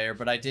Goblin Slayer,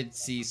 but I did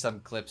see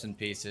some clips and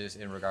pieces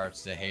in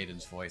regards to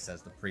Hayden's voice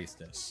as the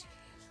priestess.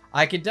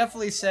 I can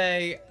definitely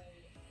say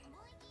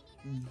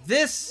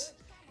this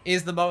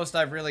is the most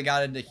I've really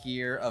gotten to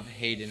hear of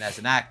Hayden as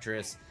an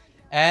actress.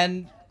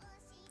 And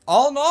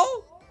all in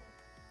all,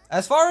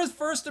 as far as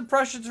first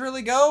impressions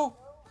really go,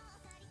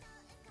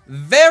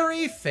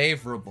 very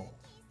favorable.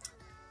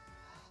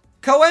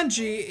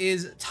 Koenji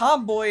is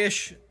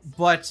tomboyish,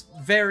 but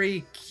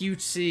very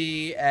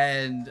cutesy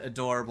and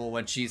adorable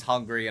when she's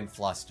hungry and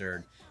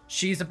flustered.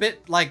 She's a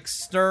bit,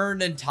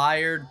 stern and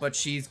tired, but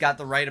she's got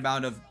the right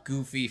amount of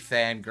goofy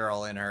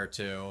fangirl in her,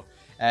 too.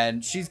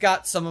 And she's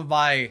got some of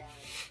my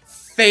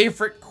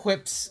favorite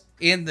quips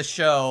in the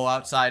show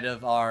outside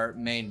of our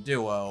main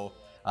duo.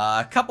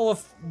 A couple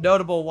of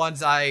notable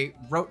ones I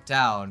wrote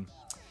down.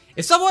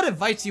 If someone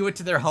invites you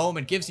into their home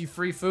and gives you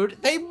free food,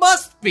 they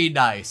must be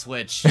nice,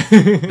 which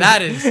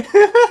that is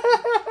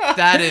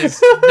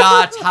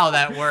not how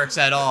that works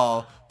at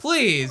all.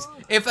 Please,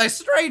 if a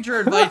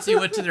stranger invites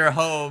you into their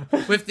home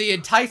with the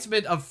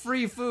enticement of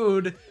free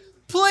food,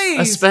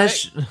 please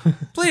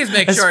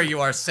make sure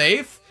you are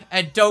safe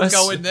and don't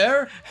go in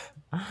there.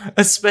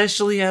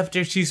 Especially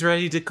after she's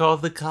ready to call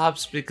the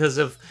cops because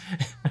of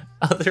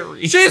other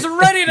reasons. She's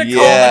ready to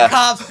call the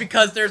cops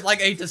because there's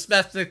a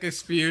domestic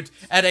dispute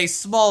and a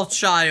small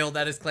child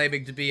that is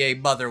claiming to be a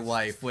mother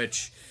wife,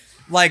 which,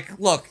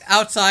 look,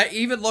 outside,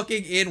 even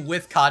looking in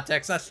with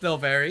context, that's still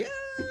very,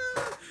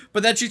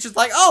 But then she's just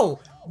like, oh,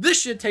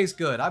 this shit tastes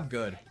good. I'm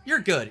good. You're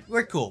good.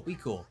 We're cool. We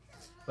cool.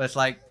 But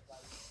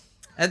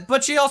it's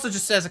but she also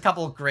just says a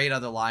couple of great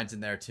other lines in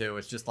there too.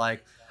 It's just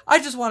like, I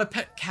just want to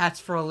pet cats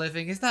for a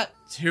living. Is that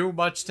too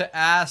much to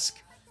ask?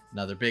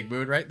 Another big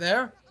mood right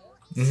there.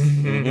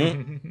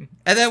 Mm-hmm.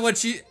 And then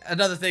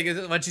another thing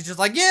is when she's just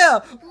like, yeah,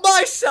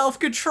 my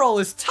self-control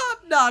is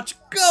top-notch,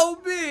 go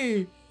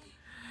me!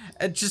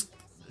 And just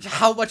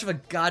how much of a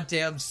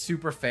goddamn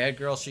super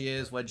fangirl she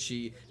is when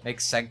she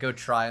makes Senko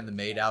try on the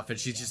maid outfit.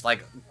 She's just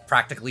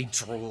practically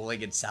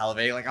drooling and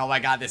salivating, oh my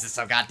god, this is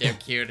so goddamn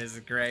cute, this is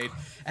great.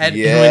 And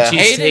when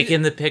she's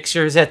taking the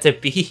pictures at the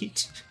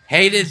beach.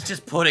 Hayden's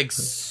just putting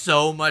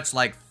so much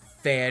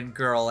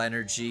fangirl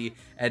energy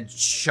and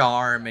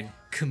charm and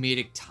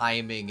comedic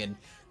timing and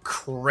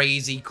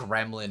crazy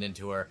gremlin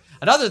into her.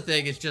 Another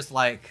thing is just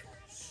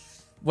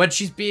when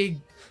she's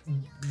being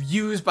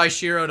used by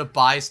Shiro to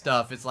buy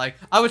stuff, it's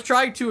I was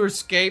trying to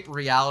escape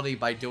reality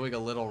by doing a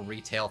little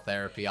retail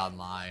therapy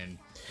online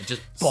and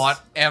just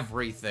bought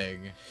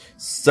everything.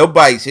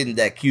 Somebody's hitting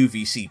that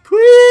QVC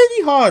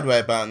pretty hard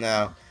right about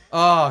now.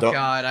 Oh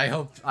god,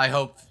 I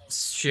hope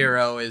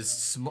Shiro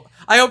is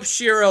I hope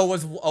Shiro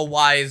was a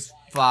wise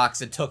fox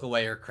and took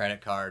away her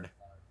credit card.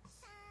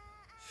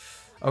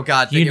 Oh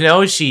god. She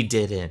didn't. She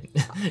didn't.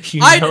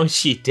 I know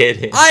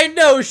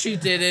she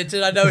didn't,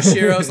 and I know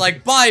Shiro's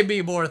buy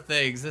me more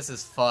things. This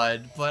is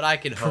fun, but I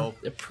can hope.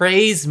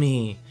 Praise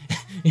me.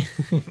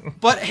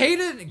 But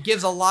Hayden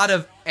gives a lot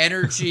of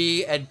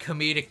energy and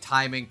comedic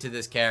timing to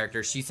this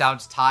character. She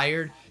sounds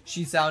tired.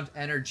 She sounds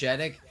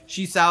energetic.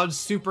 She sounds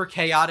super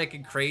chaotic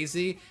and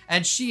crazy.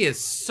 And she is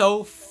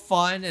so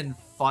fun and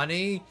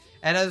funny.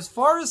 And as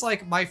far as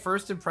my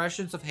first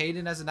impressions of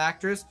Hayden as an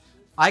actress,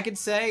 I can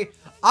say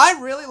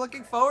I'm really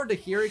looking forward to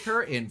hearing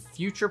her in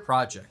future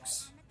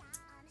projects.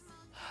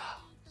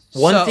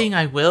 One thing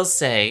I will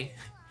say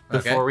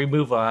before we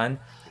move on,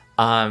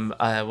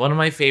 one of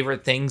my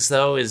favorite things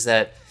though is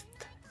that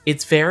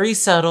it's very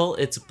subtle.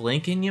 It's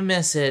blink and you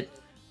miss it,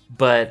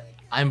 but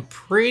I'm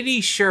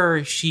pretty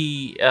sure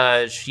she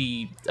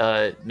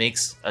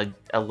makes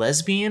a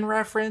lesbian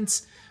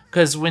reference,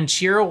 because when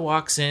Shiro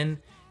walks in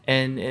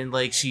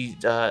and she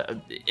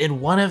in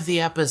one of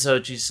the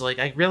episodes she's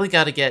I really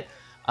got to get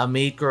a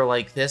maid girl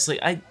like this.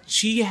 Like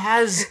she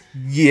has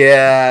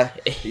Yeah,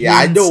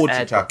 I know what you're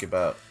at- talking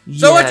about.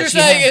 So what you're she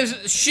saying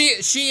is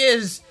she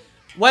is,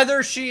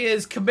 whether she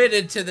is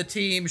committed to the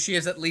team, she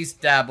has at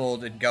least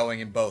dabbled in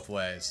going in both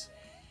ways.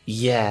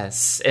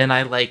 Yes, and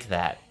I like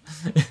that.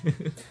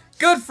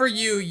 Good for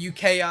you, you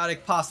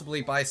chaotic,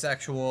 possibly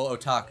bisexual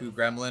otaku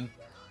gremlin.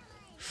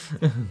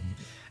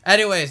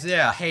 Anyways,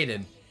 yeah,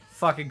 Hayden,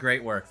 fucking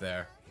great work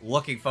there.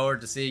 Looking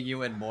forward to seeing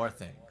you in more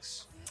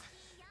things.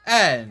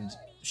 And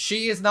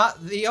she is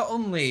not the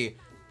only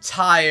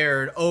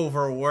tired,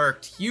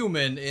 overworked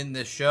human in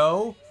this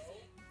show.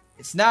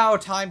 It's now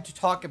time to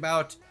talk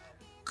about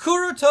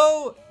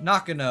Kuruto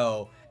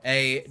Nakano,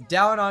 a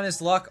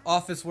down-on-his-luck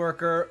office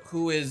worker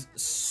who is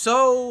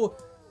so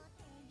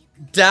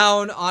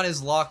down on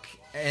his luck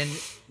and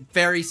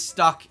very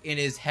stuck in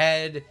his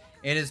head,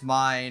 in his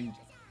mind,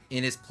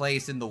 in his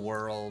place in the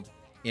world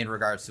in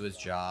regards to his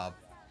job,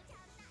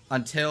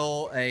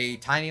 until a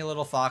tiny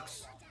little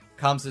fox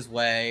comes his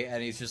way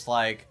and he's just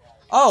like,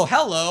 oh,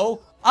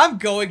 hello, I'm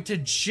going to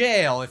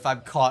jail if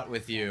I'm caught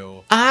with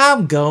you.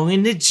 I'm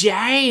going to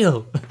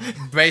jail.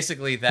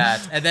 Basically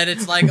that. And then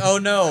it's like, oh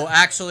no,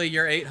 actually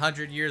you're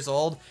 800 years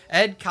old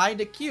and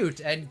kinda cute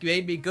and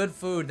made me good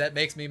food that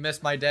makes me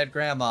miss my dead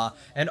grandma.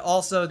 And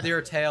also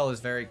your tail is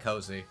very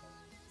cozy.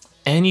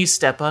 And you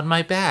step on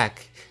my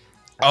back.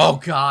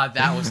 Oh god,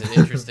 that was an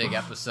interesting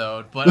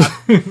episode. But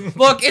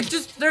look,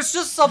 there's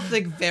just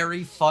something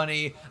very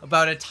funny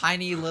about a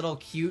tiny little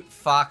cute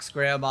fox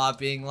grandma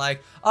being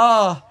like,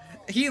 oh,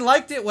 he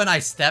liked it when I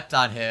stepped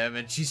on him,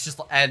 and she's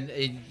just and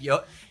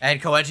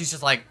Koenji's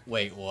just like,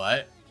 wait,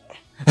 what?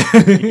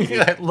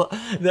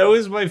 That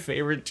was my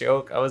favorite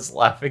joke. I was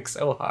laughing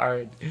so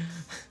hard.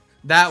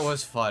 That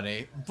was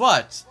funny.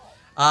 But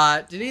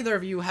did either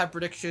of you have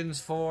predictions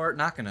for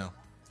Nakano?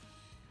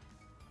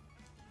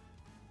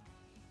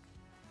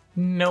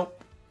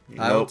 Nope.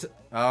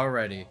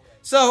 Alrighty.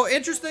 So,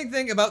 interesting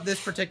thing about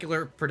this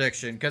particular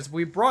prediction, because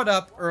we brought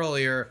up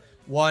earlier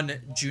one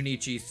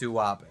Junichi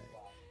Suwabe.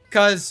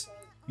 Because...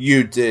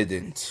 You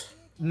didn't.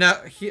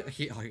 No,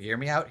 hear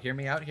me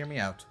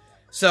out.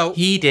 So...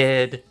 He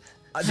did.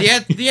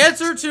 The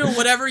answer to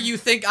whatever you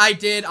think I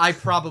did, I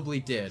probably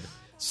did.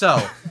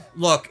 So,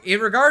 look, in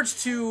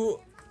regards to...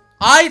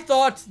 I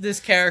thought this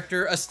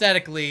character,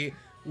 aesthetically,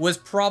 was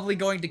probably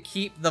going to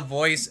keep the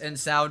voice and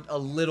sound a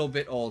little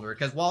bit older.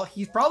 Because while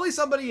he's probably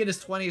somebody in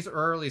his 20s or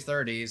early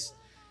 30s,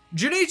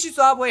 Junichi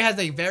Suwabe has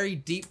a very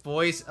deep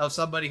voice of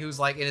somebody who's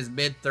like in his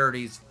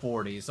mid-30s,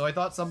 40s. So I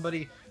thought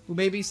somebody who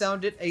maybe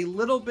sounded a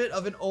little bit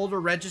of an older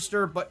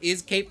register, but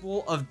is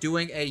capable of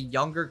doing a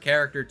younger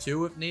character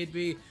too, if need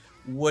be,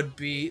 would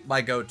be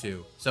my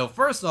go-to. So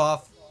first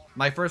off,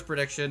 my first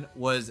prediction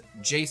was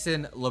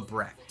Jason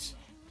Lebrecht.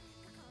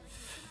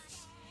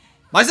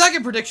 My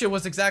second prediction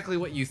was exactly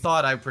what you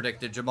thought I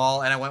predicted,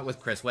 Jamal, and I went with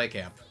Chris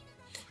Waycamp.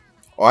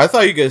 Oh, I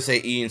thought you were going to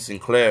say Ian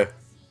Sinclair.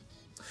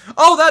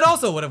 Oh, that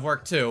also would have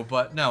worked too,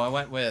 but no, I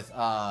went with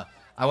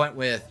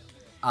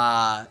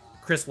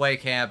Chris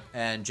Waycamp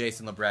and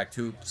Jason Lebrecht,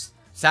 who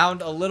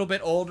sound a little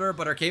bit older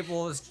but are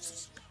capable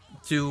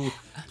to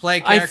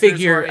play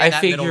characters. I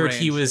figured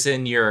he was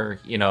in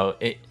your,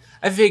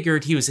 I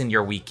figured he was in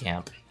your weak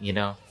camp,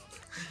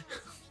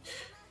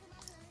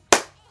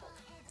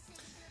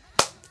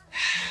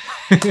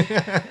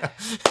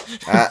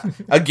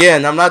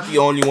 Again, I'm not the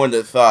only one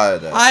that thought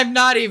of that. I'm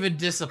not even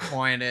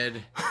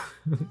disappointed.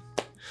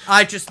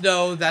 I just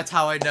know that's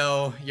how I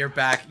know you're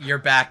back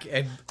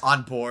and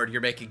on board. You're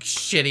making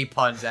shitty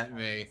puns at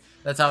me.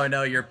 That's how I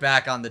know you're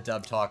back on the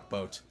Dub Talk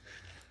boat.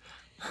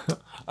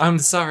 I'm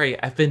sorry.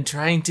 I've been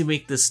trying to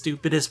make the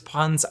stupidest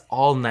puns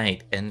all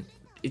night, and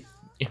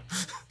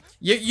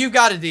you've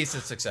got a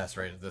decent success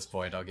rate at this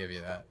point. I'll give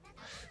you that.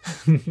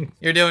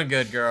 You're doing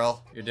good,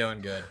 girl. You're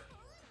doing good.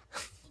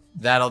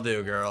 That'll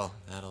do, girl.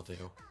 That'll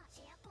do.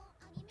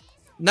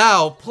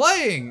 Now,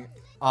 playing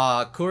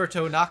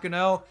Kuruto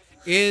Nakano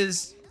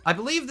is... I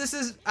believe this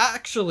is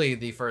actually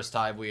the first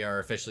time we are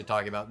officially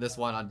talking about this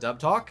one on Dub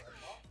Talk.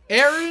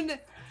 Aaron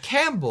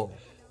Campbell.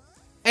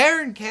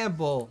 Aaron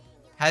Campbell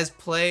has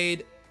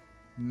played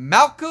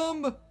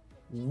Malcolm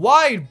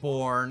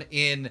Wideborn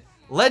in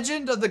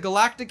Legend of the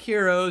Galactic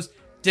Heroes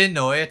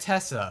Denoya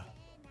Tessa.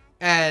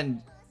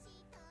 And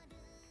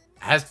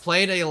has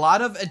played a lot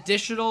of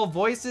additional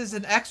voices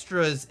and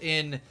extras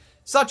in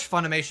such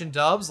Funimation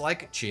dubs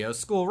like Chio's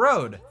School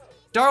Road,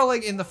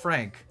 Darling in the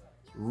Franxx,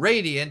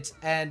 Radiant,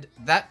 and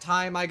That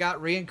Time I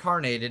Got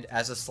Reincarnated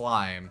as a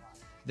Slime.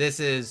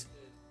 This is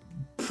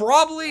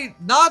probably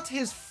not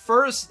his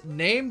first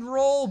named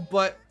role,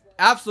 but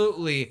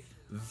absolutely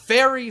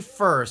very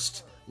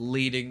first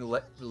leading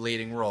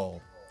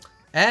role.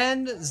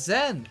 And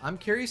Zen, I'm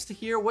curious to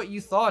hear what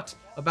you thought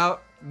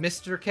about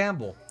Mr.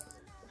 Campbell.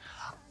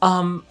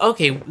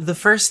 Okay, the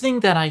first thing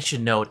that I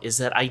should note is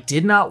that I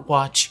did not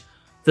watch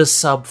the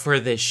sub for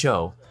this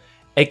show,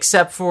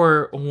 except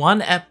for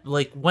one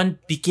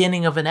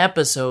beginning of an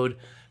episode,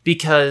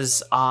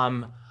 because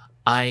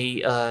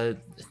I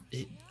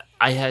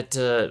had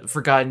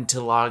forgotten to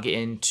log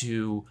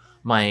into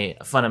my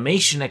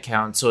Funimation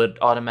account, so it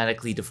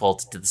automatically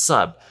defaulted to the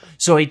sub.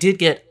 So I did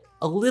get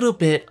a little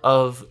bit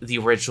of the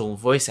original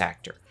voice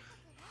actor.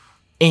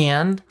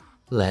 And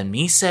let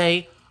me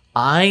say,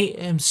 I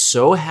am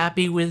so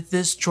happy with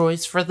this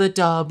choice for the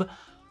dub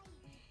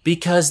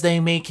because they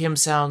make him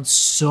sound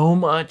so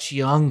much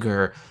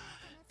younger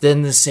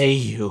than the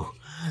Seiyu.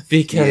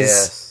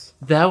 Because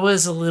that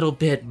was a little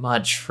bit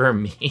much for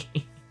me.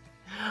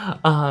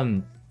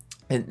 And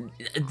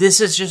this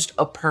is just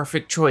a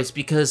perfect choice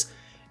because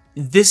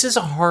this is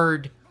a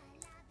hard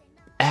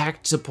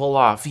act to pull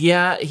off.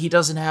 Yeah, he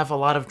doesn't have a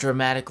lot of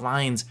dramatic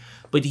lines,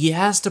 but he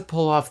has to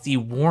pull off the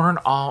worn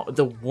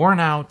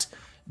out,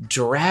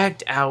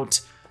 dragged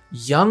out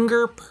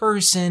younger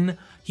person.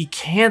 He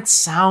can't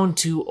sound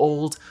too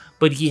old,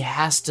 but he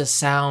has to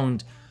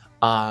sound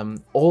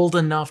old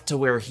enough to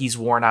where he's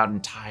worn out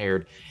and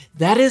tired.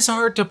 That is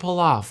hard to pull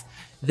off.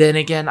 Then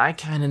again, I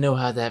kind of know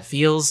how that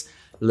feels,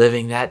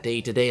 living that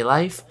day-to-day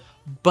life,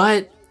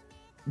 but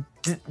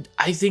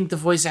I think the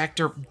voice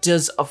actor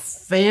does a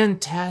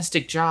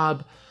fantastic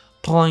job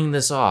pulling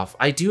this off.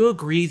 I do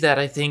agree that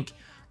I think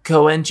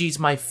Koenji's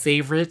my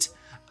favorite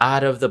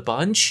out of the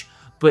bunch,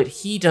 but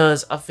he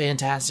does a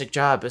fantastic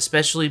job,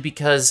 especially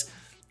because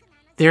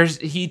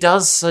he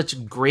does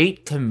such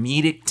great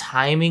comedic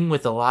timing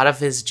with a lot of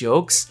his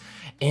jokes,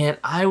 and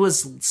I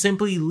was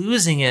simply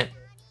losing it,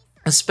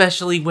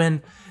 especially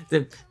when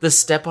the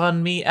Step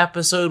on Me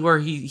episode where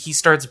he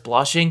starts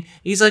blushing.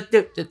 He's like,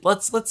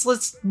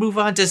 let's move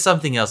on to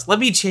something else. Let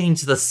me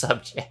change the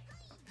subject.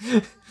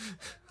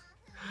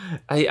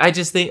 I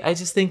just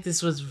think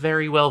this was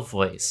very well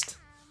voiced.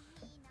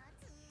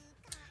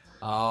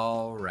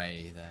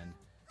 Alright then.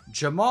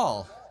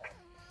 Jamal.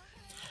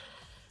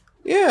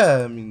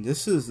 Yeah, I mean,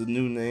 this is the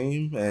new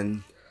name,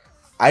 and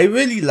I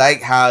really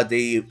like how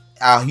he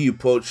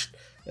approached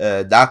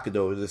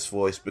Nakado with this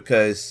voice,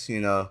 because, you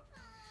know,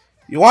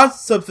 you want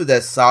something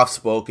that's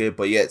soft-spoken,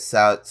 but yet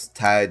sounds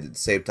tired at the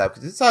same time,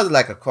 because it sounded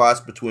like a cross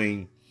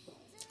between,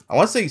 I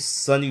want to say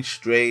Sonny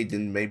Strait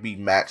and maybe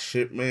Matt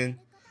Shipman,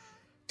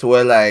 to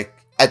where, like,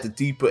 at the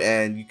deeper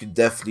end, you can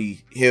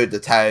definitely hear the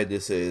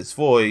tiredness in his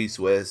voice,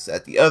 whereas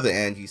at the other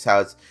end, he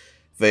sounds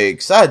very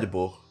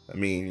excitable. I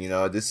mean, you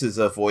know, this is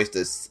a voice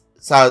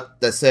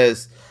that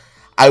says,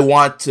 I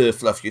want to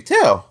fluff your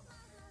tail.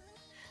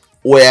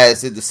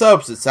 Whereas in the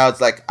subs, it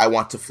sounds like, I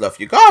want to fluff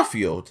your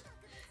Garfield.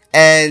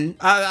 And...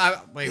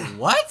 wait,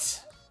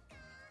 what?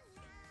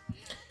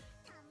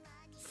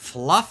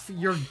 Fluff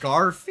your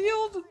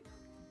Garfield?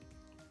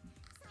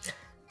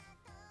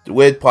 The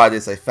weird part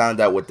is I found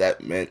out what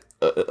that meant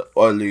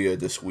earlier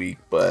this week.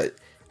 But,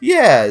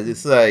 yeah,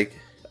 it's like,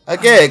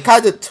 again,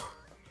 kind of...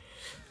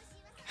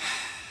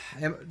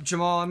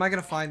 Jamal, am I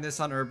going to find this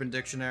on Urban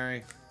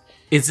Dictionary?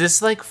 Is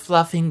this like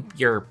fluffing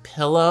your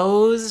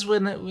pillows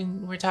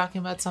when we're talking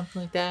about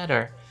something like that,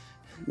 or?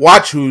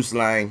 Watch who's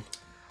lying.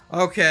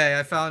 Okay,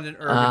 I found an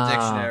Urban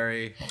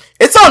Dictionary.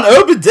 It's on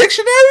Urban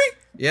Dictionary?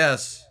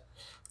 Yes.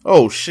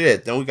 Oh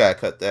shit! Then we gotta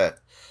cut that.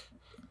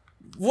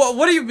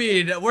 What do you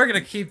mean? We're gonna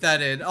keep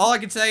that in. All I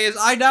can say is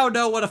I now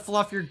know what a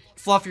fluff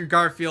your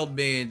Garfield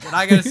means, and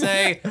I gotta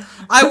say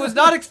I was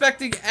not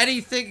expecting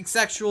anything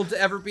sexual to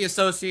ever be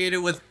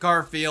associated with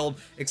Garfield,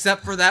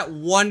 except for that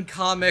one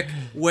comic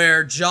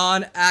where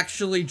John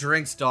actually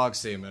drinks dog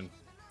semen.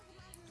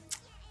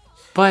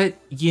 But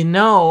you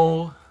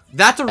know,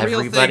 that's a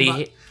real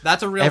thing.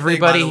 That's a real thing.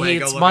 Everybody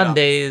hates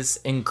Mondays,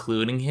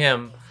 including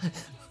him.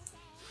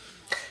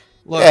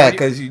 Look, yeah,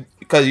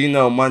 because you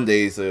know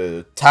Mondays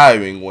are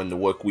tiring when the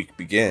work week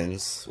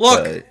begins.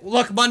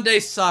 Look,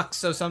 Mondays suck,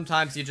 so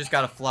sometimes you just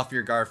gotta fluff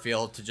your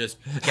Garfield to just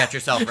get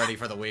yourself ready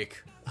for the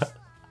week.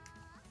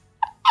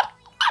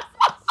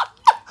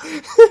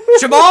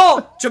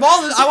 Jamal,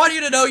 I want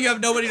you to know you have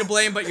nobody to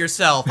blame but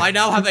yourself. I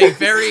now have a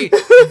very,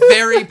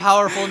 very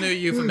powerful new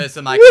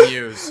euphemism I can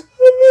use.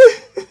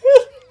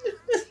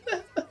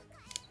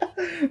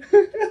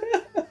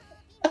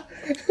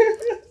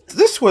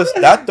 This was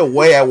not the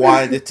way I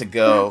wanted it to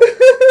go.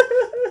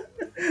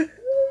 I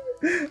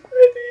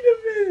need a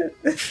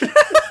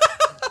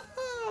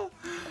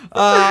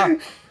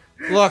minute.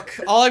 Look,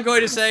 all I'm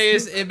going to say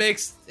is it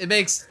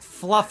makes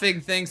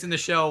fluffing things in the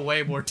show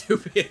way more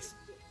dubious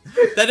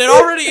than it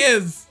already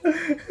is.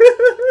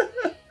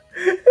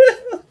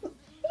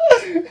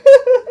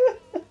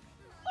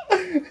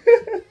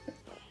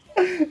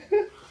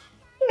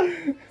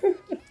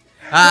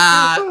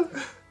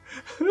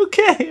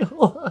 Okay.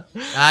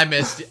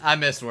 I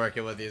missed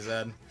working with you,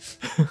 Zed.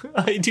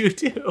 I do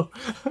too.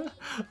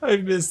 I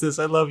miss this.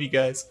 I love you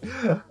guys.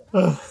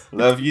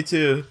 Love you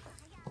too.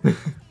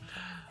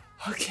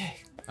 Okay.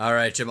 All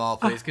right, Jamal,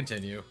 please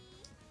continue.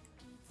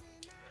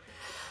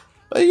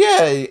 But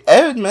yeah,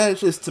 Aaron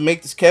manages to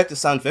make this character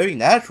sound very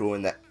natural,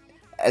 and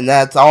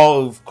that's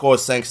all, of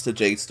course, thanks to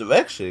Jade's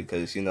direction.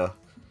 Because you know,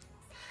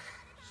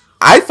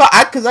 one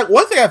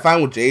thing I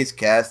find with Jade's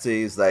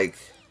casting is like,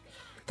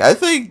 I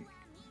think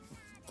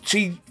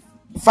she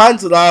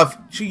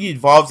she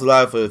involves a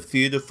lot of her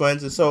theater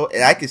friends and so,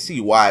 and I can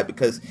see why,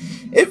 because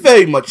it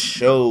very much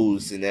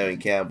shows in Aaron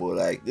Campbell.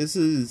 Like,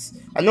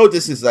 I know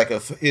this is like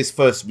his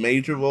first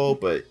major role,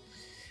 but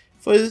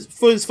for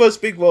his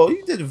first big role,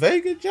 he did a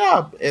very good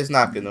job as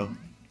Nakano.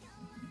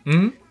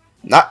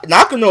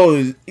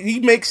 Nakano, he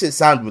makes it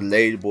sound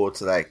relatable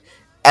to, like,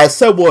 as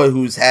someone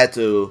who's had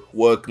to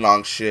work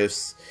long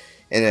shifts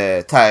in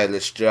a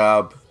tireless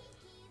job,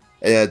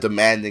 in a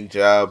demanding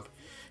job,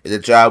 in a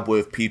job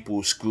where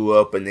people screw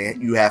up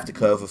and you have to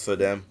cover for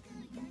them.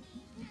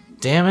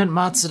 Damn it,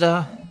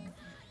 Matsuda.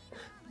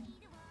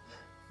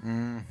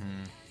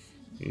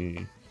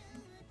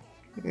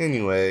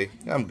 Anyway,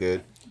 I'm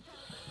good.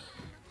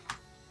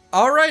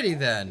 Alrighty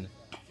then.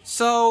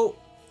 So,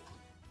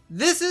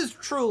 this is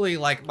truly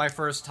like my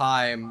first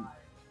time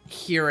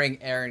hearing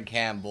Aaron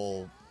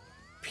Campbell,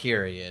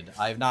 period.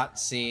 I've not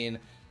seen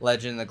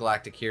Legend of the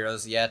Galactic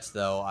Heroes yet,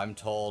 though I'm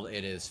told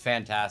it is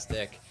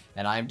fantastic,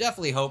 and I'm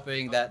definitely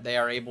hoping that they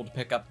are able to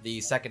pick up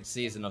the second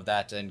season of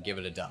that and give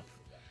it a dub.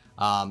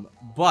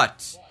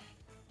 But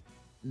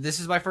this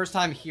is my first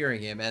time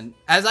hearing him, and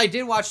as I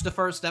did watch the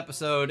first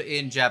episode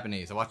in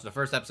Japanese, I watched the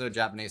first episode in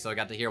Japanese, so I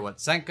got to hear what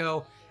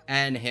Senko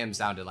and him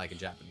sounded like in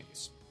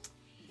Japanese.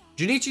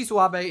 Junichi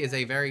Suwabe is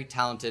a very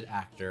talented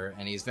actor,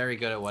 and he's very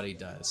good at what he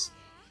does.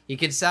 He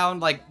can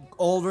sound like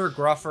older,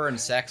 gruffer, and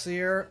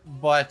sexier,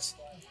 but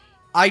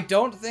I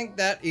don't think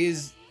that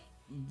is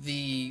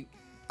the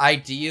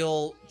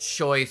ideal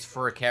choice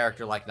for a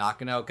character like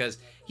Nakano, because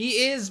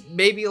he is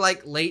maybe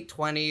like late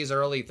 20s,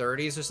 early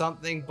 30s or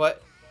something,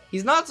 but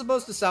he's not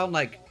supposed to sound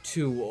like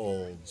too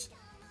old.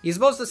 He's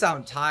supposed to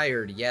sound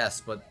tired,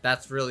 yes, but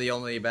that's really the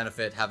only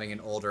benefit having an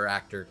older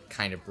actor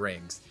kind of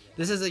brings.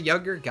 This is a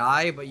younger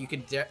guy, but you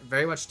can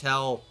very much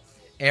tell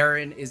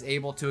Aaron is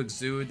able to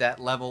exude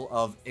that level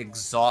of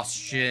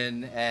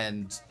exhaustion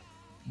and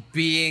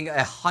being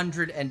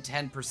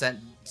 110%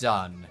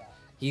 done.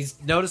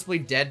 He's noticeably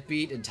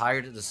deadbeat and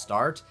tired at the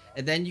start,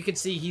 and then you can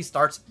see he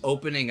starts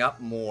opening up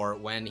more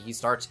when he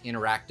starts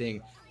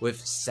interacting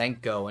with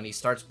Senko, and he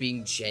starts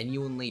being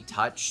genuinely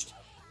touched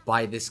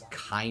by this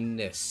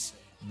kindness,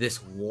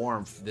 this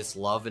warmth, this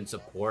love and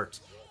support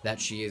that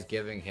she is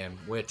giving him,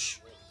 which...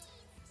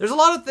 There's a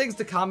lot of things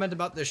to comment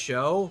about this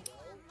show.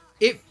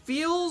 It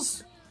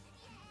feels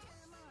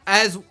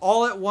as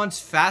all at once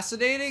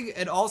fascinating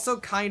and also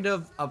kind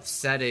of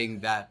upsetting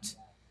that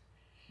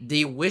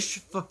the wish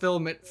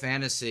fulfillment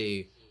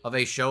fantasy of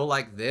a show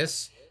like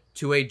this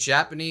to a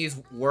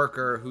Japanese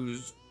worker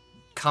who's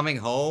coming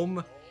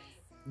home,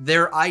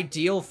 their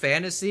ideal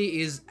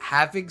fantasy is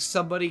having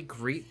somebody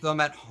greet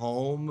them at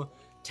home,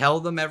 tell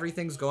them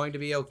everything's going to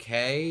be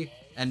okay,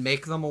 and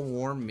make them a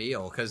warm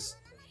meal, because...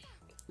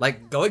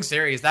 Like, going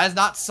serious, that is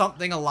not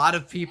something a lot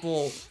of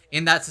people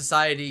in that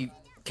society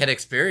can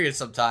experience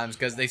sometimes,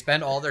 because they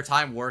spend all their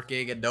time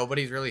working and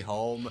nobody's really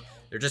home.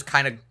 They're just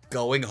kind of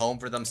going home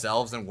for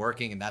themselves and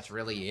working, and that's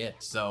really it.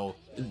 So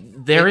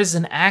there is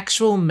an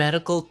actual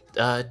medical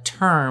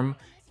term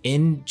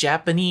in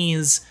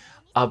Japanese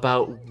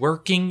about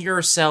working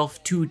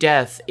yourself to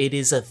death. It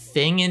is a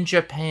thing in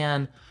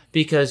Japan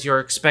because you're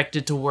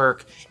expected to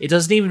work. It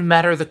doesn't even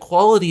matter the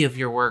quality of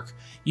your work.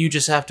 You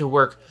just have to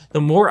work. The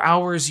more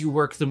hours you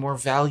work, the more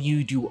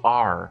valued you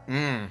are.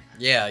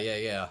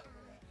 Yeah.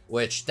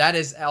 Which, that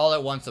is all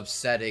at once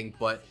upsetting,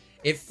 but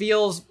it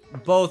feels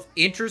both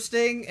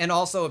interesting and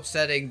also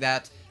upsetting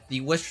that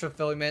the wish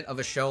fulfillment of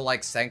a show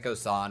like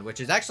Senko-san, which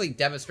is actually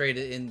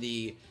demonstrated in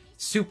the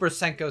Super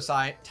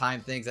Senko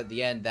time things at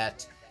the end,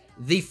 that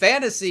the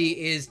fantasy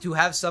is to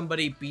have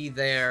somebody be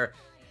there,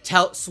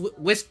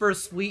 whisper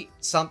sweet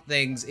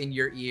somethings in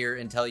your ear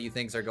and tell you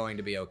things are going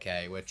to be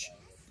okay, which...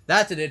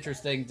 That's an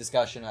interesting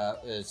discussion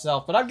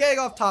itself, but I'm getting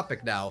off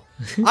topic now.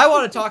 I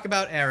want to talk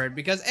about Aaron,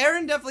 because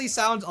Aaron definitely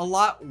sounds a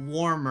lot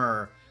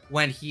warmer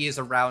when he is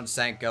around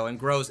Senko and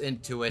grows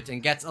into it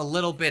and gets a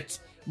little bit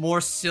more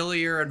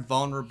sillier and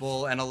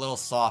vulnerable and a little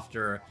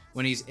softer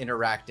when he's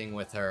interacting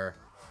with her.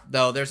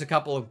 Though there's a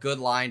couple of good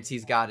lines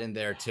he's got in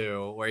there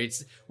too,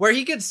 where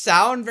he can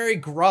sound very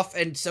gruff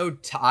and so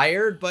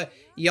tired, but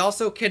he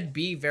also can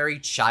be very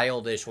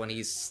childish when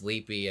he's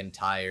sleepy and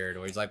tired,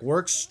 where he's like,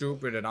 work's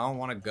stupid and I don't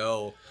want to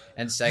go,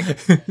 and say,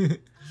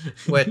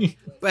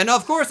 and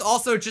of course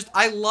also just,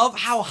 I love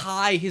how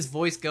high his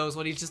voice goes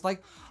when he's just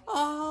like,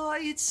 oh,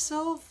 it's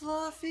so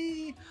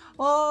fluffy,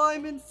 oh,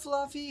 I'm in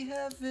fluffy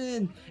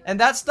heaven, and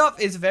that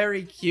stuff is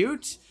very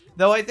cute,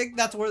 though I think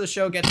that's where the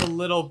show gets a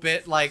little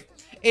bit, like,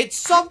 it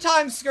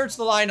sometimes skirts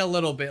the line a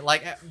little bit.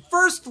 Like, at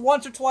first,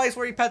 once or twice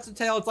where he pets the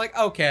tail, it's like,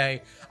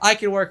 okay, I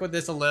can work with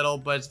this a little,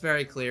 but it's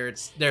very clear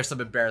there's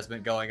some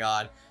embarrassment going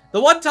on. The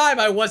one time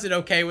I wasn't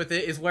okay with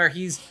it is where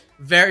he's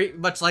very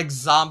much, like,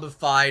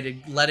 zombified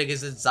and letting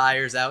his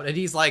desires out, and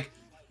he's, like,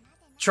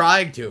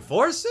 trying to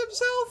force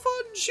himself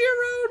on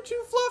Shiro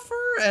to fluff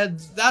her, and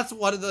that's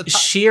one of the...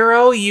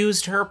 Shiro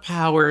used her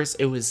powers.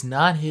 It was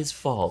not his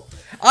fault.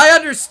 I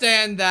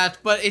understand that,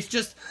 but it's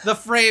just the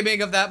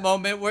framing of that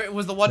moment where it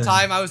was the one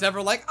time I was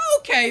ever like,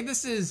 okay,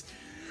 this is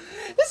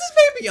is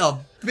maybe a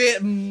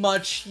bit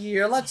much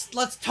here.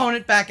 Let's tone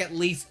it back at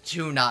least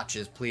 2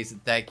 notches, please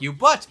and thank you.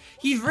 But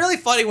he's really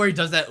funny where he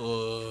does that.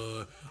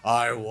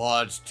 I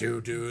want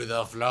to do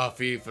the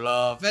fluffy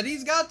fluff, and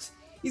he's got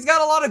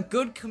a lot of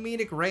good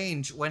comedic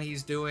range when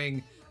he's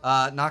doing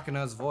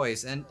Nakano's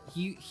voice, and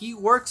he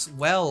works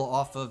well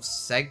off of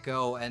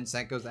Senko and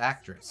Senko's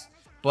actress.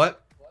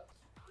 But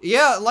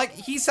yeah, like,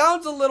 he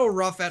sounds a little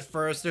rough at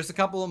first. There's a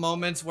couple of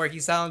moments where he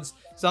sounds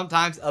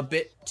sometimes a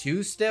bit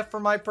too stiff for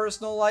my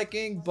personal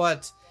liking,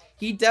 but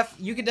you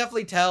can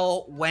definitely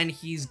tell when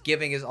he's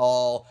giving his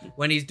all,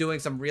 when he's doing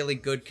some really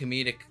good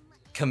comedic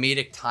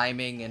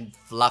timing and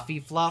fluffy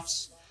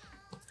fluffs.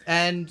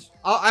 And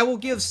I will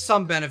give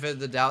some benefit of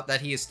the doubt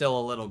that he is still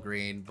a little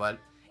green, but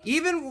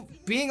even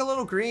being a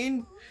little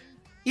green,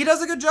 he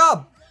does a good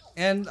job.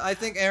 And I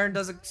think Aaron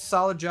does a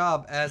solid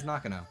job as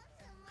Nakano.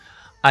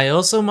 I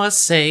also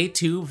must say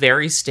 2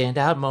 very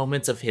standout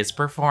moments of his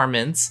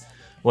performance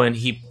when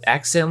he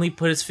accidentally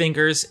put his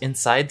fingers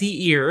inside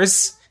the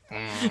ears.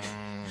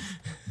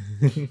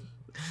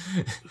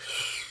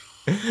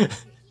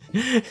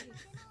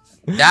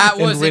 That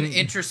was an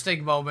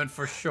interesting moment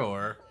for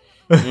sure.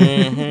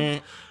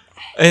 Mm-hmm.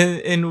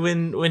 And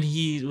when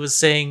he was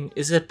saying,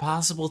 is it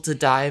possible to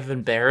die of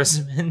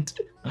embarrassment?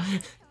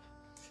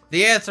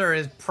 The answer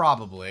is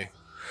probably.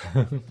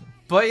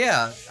 But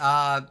yeah,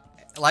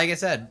 like I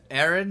said,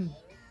 Aaron,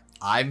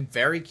 I'm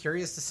very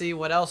curious to see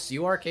what else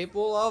you are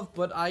capable of,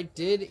 but I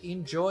did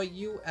enjoy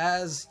you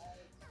as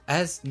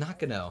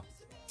Nakano.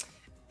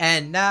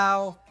 And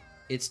now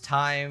it's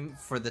time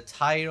for the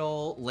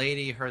title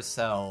lady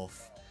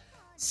herself,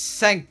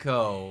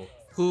 Senko,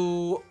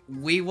 who,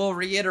 we will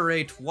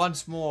reiterate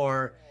once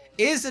more,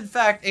 is in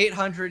fact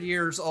 800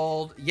 years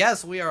old.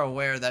 Yes, we are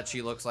aware that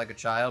she looks like a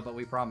child, but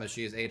we promise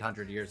she is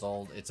 800 years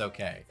old. It's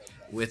okay.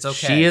 It's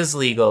okay. She is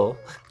legal.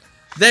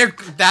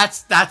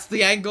 That's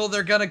the angle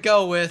they're gonna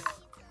go with.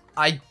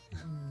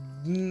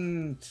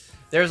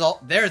 There's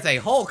a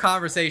whole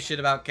conversation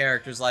about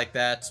characters like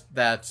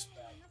that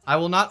I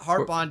will not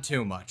harp on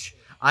too much.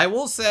 I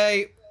will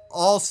say,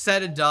 all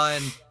said and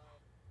done,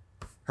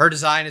 her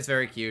design is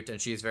very cute,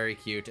 and she's very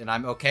cute, and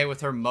I'm okay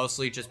with her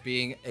mostly just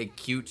being a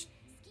cute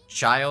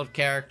child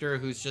character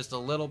who's just a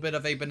little bit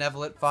of a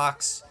benevolent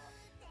fox.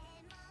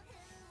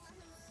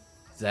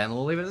 Then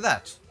we'll leave it at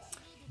that.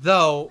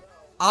 Though,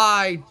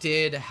 I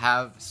did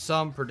have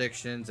some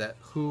predictions at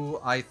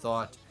who I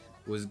thought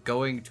was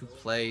going to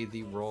play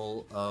the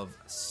role of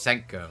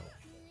Senko.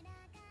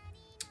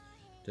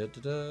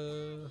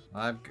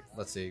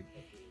 Let's see.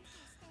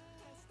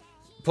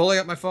 Pulling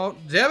up my phone.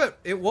 Damn it!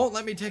 It won't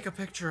let me take a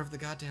picture of the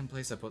goddamn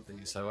place I put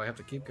these, so I have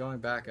to keep going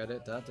back at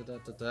it.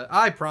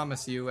 I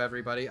promise you,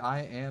 everybody,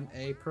 I am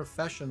a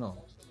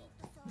professional.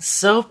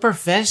 So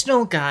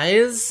professional,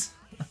 guys.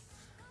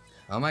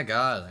 Oh my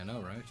god, I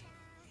know, right?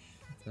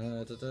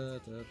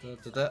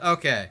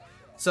 Okay,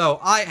 so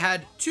I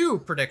had 2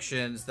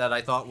 predictions that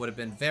I thought would have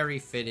been very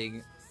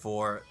fitting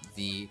for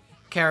the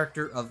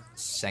character of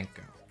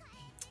Senko.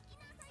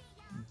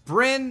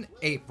 Bryn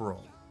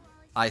April,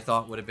 I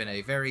thought would have been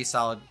a very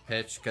solid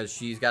pitch because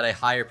she's got a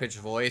higher pitched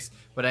voice,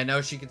 but I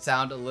know she could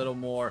sound a little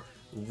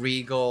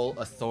regal,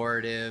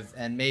 authoritative,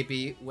 and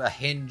maybe a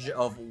hinge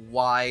of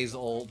wise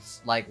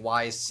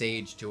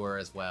sage to her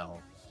as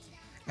well.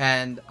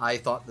 And I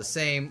thought the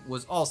same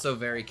was also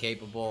very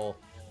capable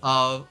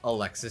of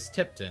Alexis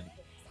Tipton.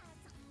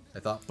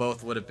 I thought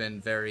both would have been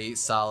very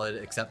solid,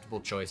 acceptable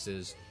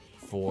choices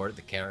for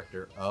the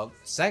character of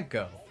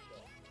Senko.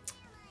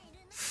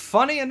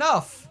 Funny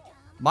enough,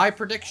 my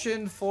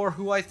prediction for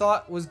who I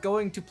thought was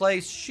going to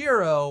play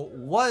Shiro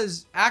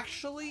was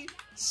actually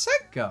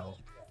Senko.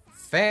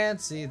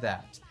 Fancy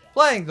that.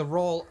 Playing the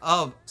role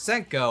of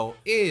Senko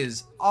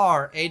is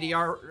our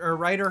ADR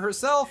writer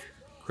herself,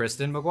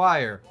 Kristen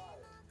McGuire.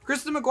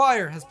 Kristen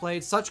McGuire has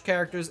played such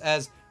characters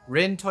as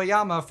Rin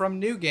Toyama from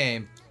New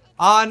Game,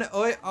 goddamn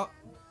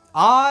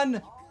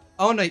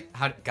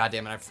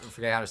it, I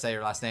forget how to say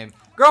your last name.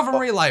 Girl from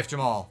Real Life,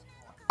 Jamal.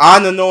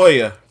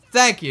 Ananoya.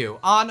 Thank you.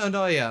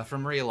 Onoya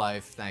from Real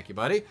Life. Thank you,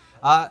 buddy.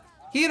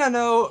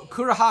 Hinano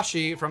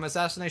Kurahashi from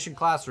Assassination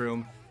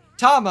Classroom.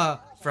 Tama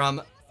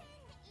from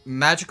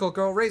Magical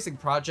Girl Racing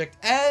Project.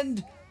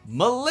 And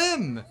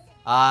Malim,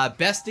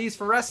 Besties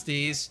for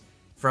Resties,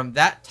 from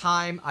That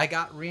Time I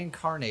Got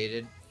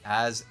Reincarnated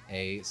as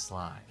a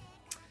Slime.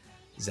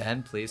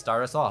 Zen, please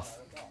start us off.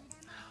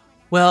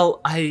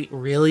 Well, I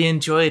really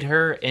enjoyed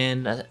her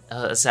in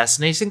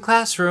Assassination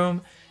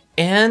Classroom,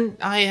 and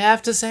I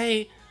have to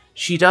say,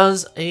 she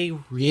does a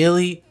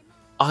really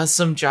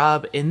awesome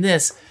job in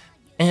this.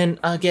 And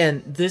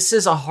again, this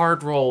is a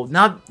hard role.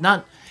 Not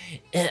a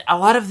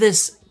lot of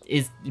this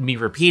is me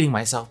repeating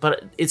myself,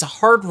 but it's a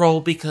hard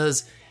role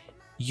because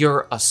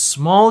you're a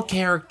small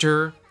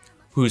character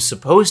who's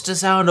supposed to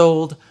sound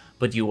old,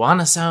 but you want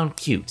to sound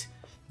cute.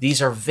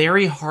 These are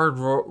very hard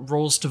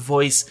roles to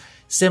voice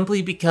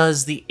simply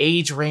because the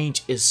age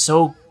range is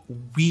so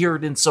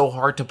weird and so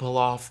hard to pull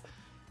off.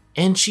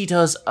 And she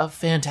does a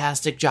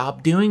fantastic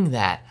job doing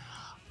that.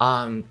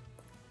 I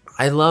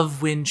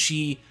love when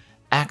she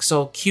acts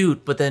all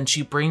cute, but then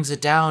she brings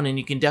it down, and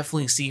you can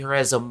definitely see her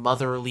as a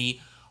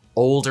motherly,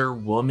 older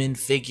woman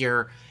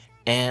figure,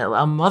 and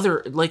a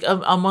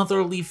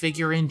motherly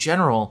figure in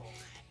general.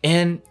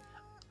 And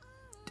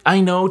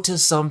I know to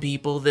some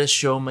people this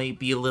show might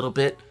be a little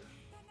bit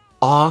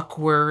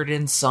awkward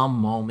in some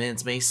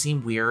moments, may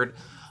seem weird,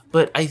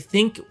 but I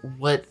think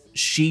what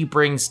she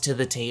brings to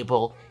the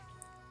table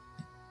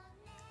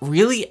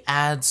really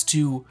adds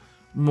to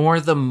more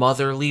the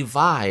motherly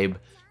vibe.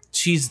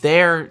 She's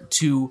there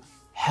to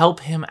help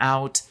him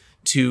out,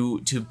 to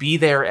be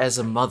there as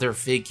a mother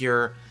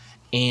figure,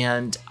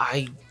 and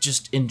I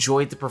just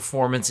enjoyed the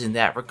performance in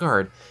that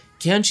regard.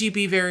 Can she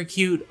be very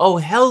cute? Oh,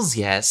 hells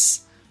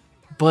yes.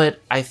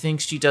 But I think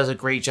she does a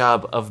great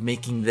job of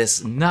making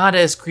this not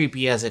as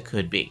creepy as it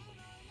could be.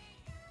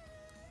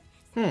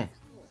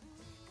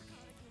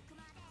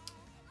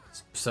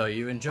 So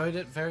you enjoyed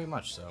it very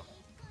much so.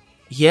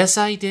 Yes,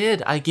 I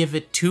did. I give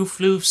it 2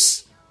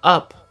 floofs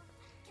up.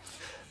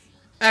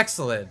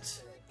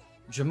 Excellent.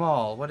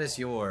 Jamal, what is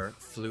your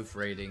floof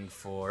rating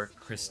for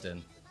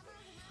Kristen?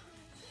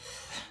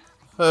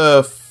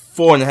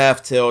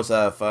 4.5 tails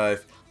out of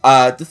 5.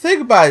 The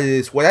thing about it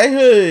is, when I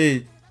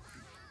heard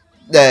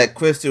that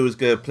Kristen was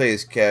gonna play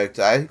his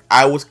character,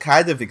 I was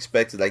kind of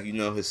expecting, like, you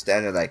know, his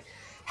standard, like,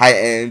 high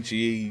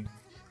energy,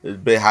 a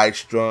bit high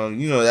strung,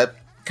 you know, that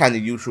kind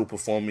of usual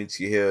performance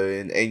you hear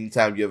in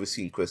anytime you ever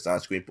seen Kristen on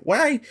screen. But when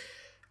I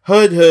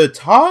heard her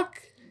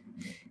talk,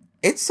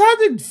 it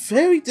sounded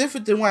very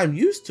different than what I'm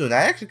used to, and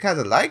I actually kind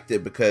of liked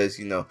it because,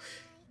 you know,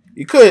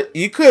 you could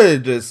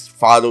have just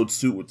followed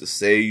suit with the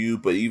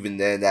Seiyu, but even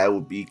then that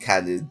would be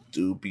kind of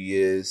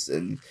dubious,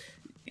 and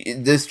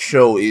this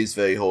show is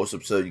very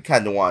wholesome, so you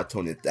kind of want to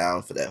tone it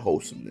down for that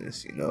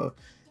wholesomeness, you know.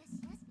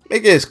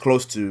 Make it as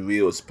close to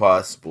real as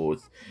possible,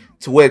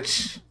 to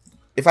which,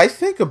 if I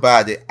think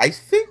about it, I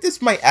think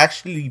this might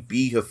actually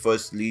be her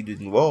first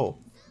leading role.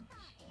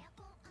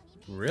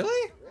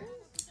 Really?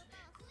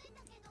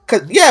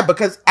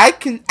 Because I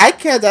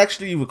can't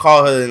actually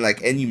recall her in,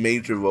 like, any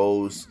major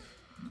roles,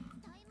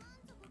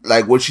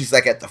 like, when she's,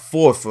 like, at the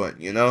forefront,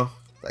 you know?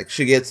 Like,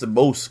 she gets the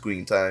most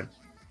screen time.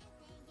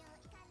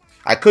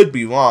 I could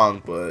be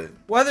wrong, but...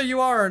 Whether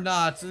you are or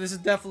not, this is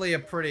definitely a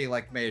pretty,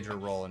 like, major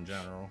role in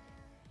general.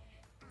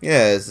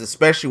 Yes,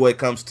 especially when it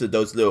comes to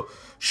those little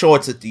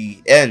shorts at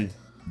the end.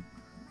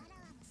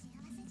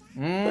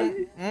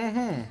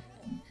 Mm-hmm.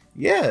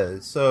 Yeah,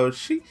 so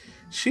she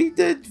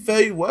did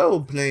very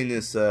well playing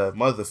this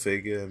mother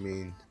figure. I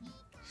mean,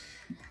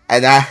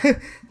 and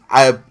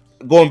I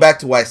going back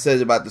to what I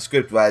said about the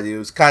script writing, it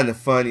was kind of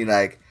funny,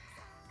 like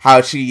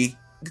how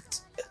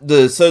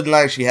the certain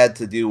lines she had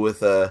to deal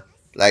with,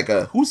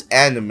 who's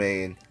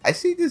animating. I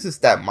see this is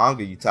that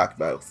manga you talked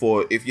about.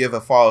 For if you ever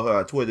follow her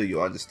on Twitter,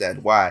 you'll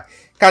understand why.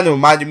 Kind of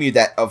reminded me of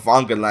that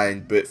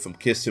Evangeline bit from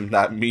Kiss Him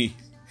Not Me.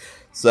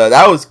 So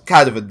that was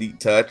kind of a neat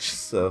touch.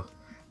 So,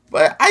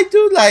 but I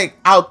do like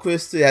how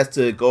Kristen has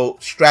to go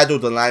straddle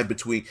the line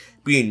between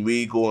being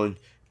regal and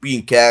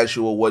being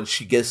casual when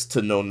she gets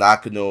to know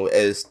Nakano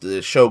as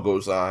the show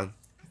goes on.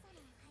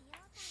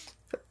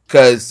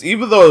 Because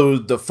even though it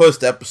was the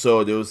first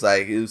episode, it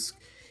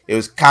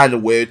was kind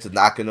of weird to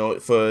Nakano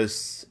at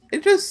first.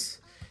 It just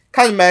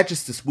kind of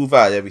manages to smooth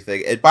out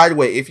everything. And by the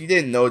way, if you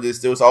didn't notice,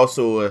 there was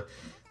also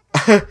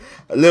a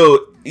little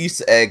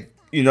Easter egg.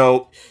 You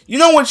know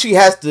when she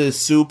has the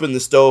soup in the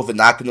stove and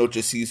Nakano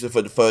just sees her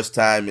for the first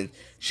time and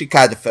she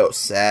kind of felt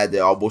sad. They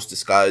almost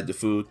discarded the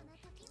food.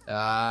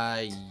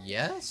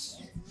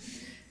 Yes.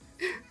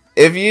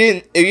 If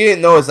you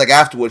didn't notice, like,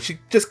 afterwards, she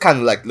just kind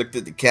of, like, looked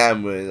at the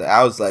camera and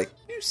I was like,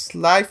 "You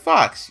sly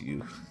fox,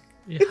 you."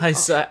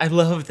 Yeah, I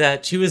love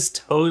that. She was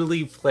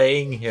totally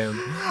playing him.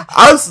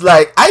 I was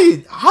like,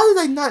 how did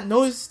I not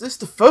notice this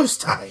the first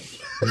time?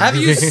 Have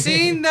you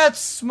seen that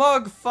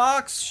smug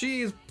fox?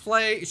 She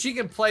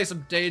can play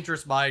some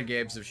dangerous mind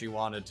games if she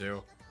wanted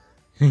to.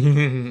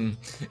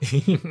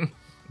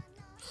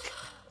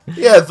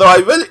 Yeah,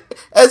 though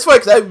that's why,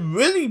 because I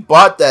really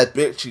bought that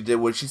bit she did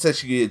when she said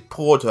she had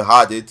poured her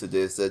heart into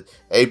this, and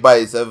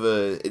anybody's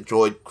ever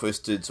enjoyed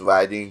Kristen's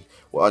writing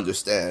will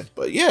understand.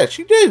 But yeah,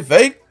 she did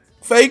very,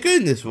 very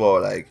good in this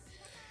role. Like,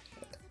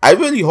 I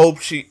really hope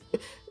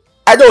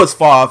I know it's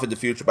far off in the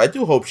future, but I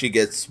do hope she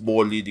gets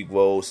more leading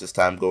roles as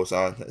time goes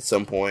on at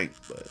some point.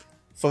 But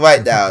for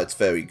right now, it's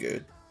very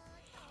good.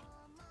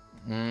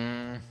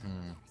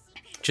 Mm-hmm.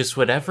 Just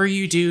whatever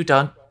you do,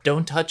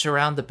 don't touch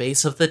around the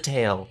base of the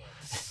tail.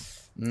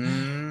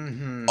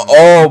 Mm-hmm.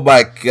 Oh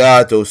my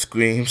god, those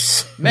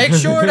screams! Make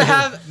sure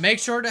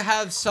to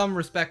have some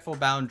respectful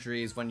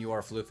boundaries when you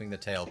are floofing the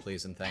tail,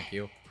 please and thank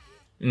you.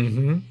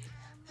 Mm-hmm.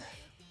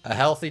 A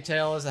healthy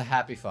tail is a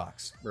happy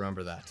fox.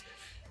 Remember that.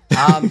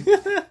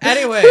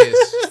 Anyways,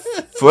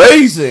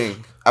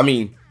 Phrasing. I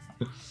mean,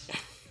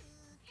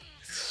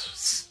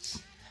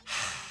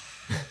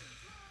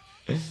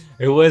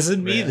 it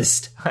wasn't me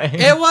this time.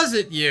 it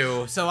wasn't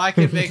you, so I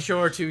can make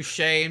sure to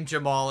shame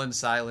Jamal in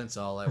silence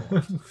all I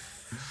want.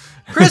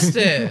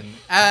 Kristen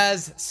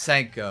as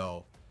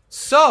Senko.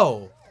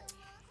 So,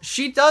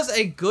 she does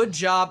a good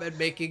job at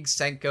making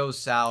Senko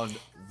sound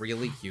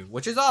really cute,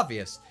 which is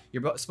obvious.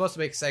 You're supposed to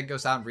make Senko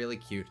sound really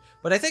cute.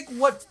 But I think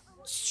what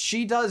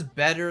she does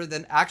better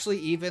than actually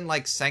even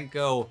like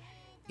Senko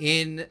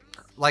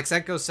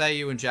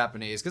Seiyu in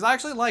Japanese, because I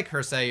actually like her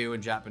Seiyu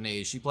in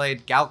Japanese. She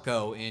played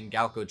Galco in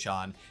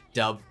Galco-chan.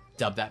 Dub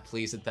that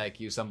please and thank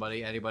you,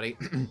 somebody, anybody.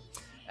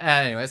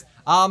 Anyways,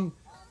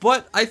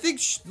 but I think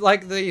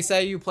like the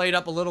Seiyu played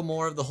up a little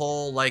more of the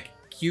whole like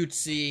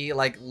cutesy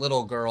like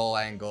little girl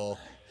angle.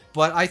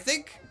 But I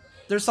think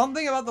there's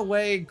something about the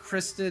way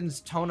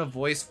Kristen's tone of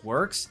voice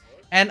works,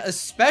 and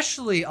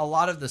especially a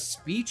lot of the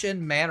speech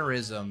and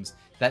mannerisms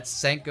that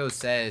Senko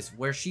says,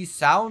 where she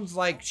sounds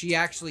like she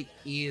actually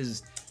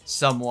is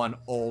someone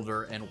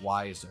older and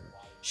wiser.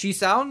 She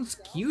sounds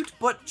cute,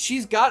 but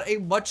she's got a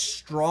much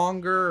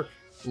stronger,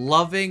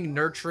 loving,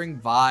 nurturing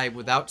vibe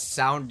without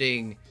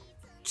sounding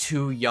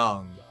too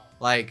young.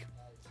 Like,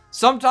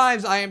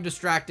 sometimes I am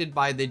distracted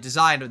by the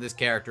design of this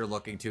character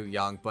looking too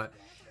young, but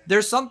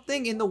there's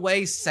something in the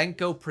way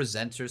Senko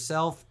presents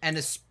herself, and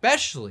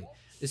especially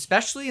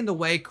in the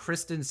way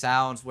Kristen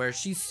sounds, where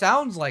she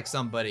sounds like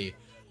somebody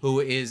who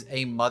is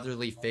a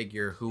motherly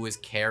figure, who is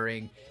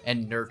caring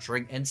and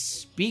nurturing, and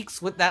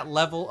speaks with that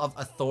level of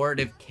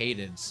authoritative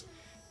cadence.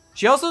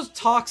 She also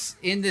talks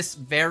in this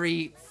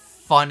very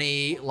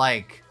funny,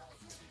 like,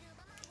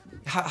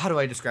 how do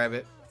I describe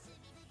it?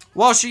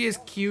 While she is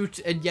cute,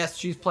 and yes,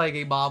 she's playing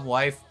a mom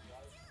wife,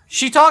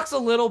 she talks a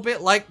little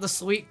bit like the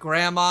sweet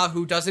grandma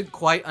who doesn't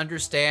quite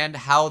understand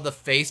how the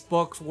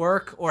Facebooks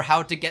work or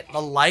how to get the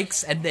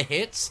likes and the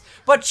hits.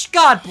 But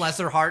God bless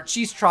her heart,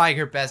 she's trying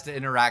her best to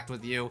interact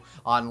with you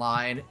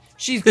online.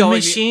 The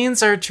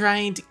machines are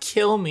trying to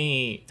kill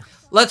me.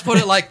 Let's put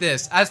it like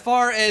this. As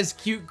far as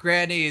cute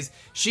grannies,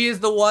 she is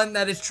the one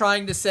that is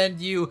trying to send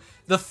you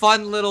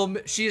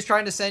she is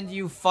trying to send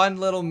you fun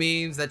little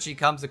memes that she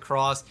comes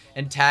across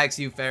and tags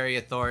you very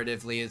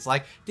authoritatively. It's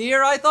like,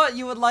 dear, I thought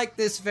you would like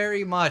this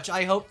very much.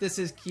 I hope this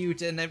is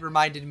cute and it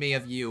reminded me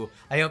of you.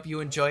 I hope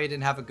you enjoy it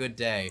and have a good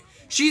day.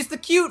 She's the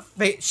cute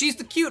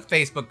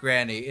Facebook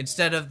granny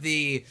instead of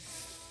the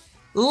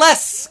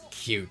less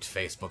cute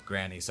Facebook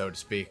granny, so to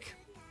speak.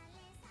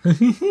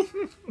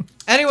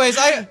 Anyways,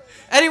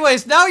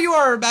 now you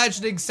are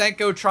imagining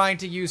Senko trying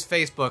to use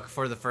Facebook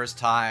for the first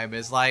time.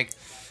 Is like,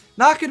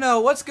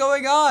 Nakano, what's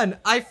going on?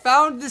 I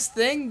found this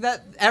thing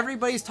that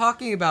everybody's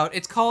talking about.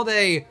 It's called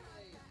a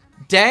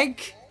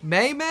Dank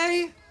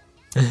Mei.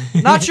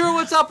 Not sure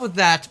what's up with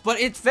that, but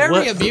it's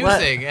very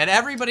amusing, and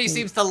everybody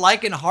seems to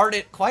like and heart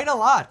it quite a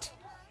lot.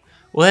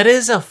 What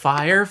is a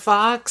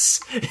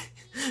Firefox?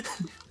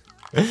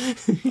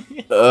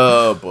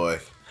 Oh boy.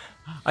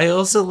 I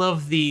also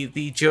love the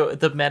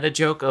meta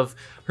joke of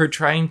her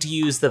trying to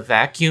use the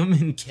vacuum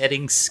and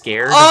getting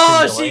scared.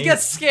 Oh, she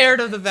gets scared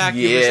of the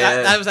vacuum.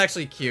 Yeah. That was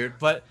actually cute.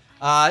 But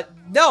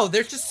no,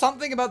 there's just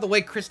something about the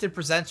way Kristen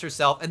presents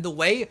herself and the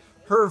way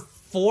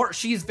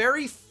she's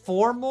very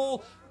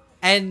formal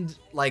and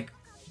like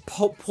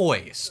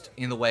poised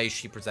in the way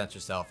she presents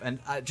herself. And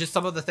just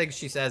some of the things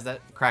she says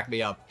that crack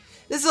me up.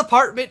 This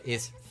apartment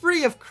is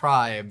free of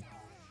crime.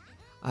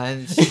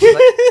 And she's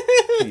like,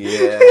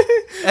 yeah.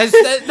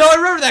 No, I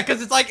remember that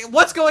because it's like,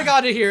 what's going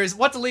on in here?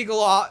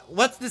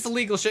 What's this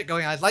illegal shit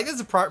going on? It's like, this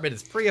apartment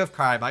is free of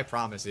crime, I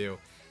promise you.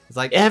 It's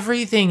like,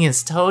 everything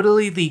is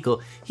totally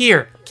legal.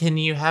 Here, can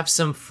you have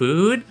some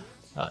food?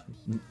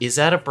 Is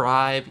that a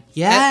bribe?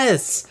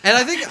 Yes. And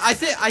I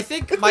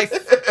think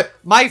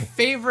my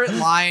favorite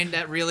line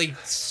that really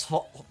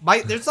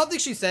there's something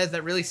she says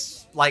that really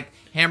like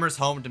hammers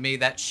home to me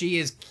that she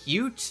is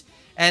cute.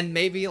 And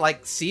maybe,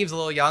 like, seems a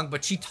little young,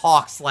 but she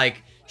talks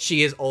like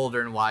she is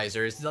older and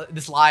wiser. It's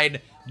this line,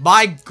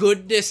 my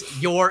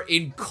goodness, you're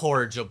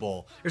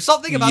incorrigible. There's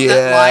something about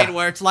that line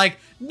where it's like,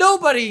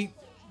 nobody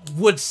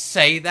would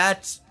say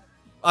that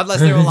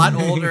unless they're a lot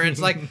older. It's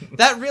like,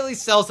 that really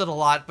sells it a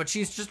lot, but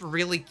she's just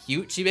really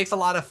cute. She makes a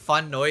lot of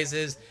fun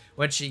noises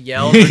when she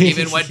yells, or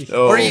even when...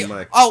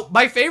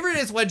 my favorite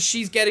is when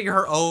she's getting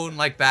her own,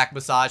 like, back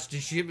massage.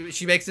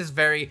 She makes this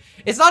very...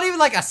 It's not even,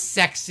 like, a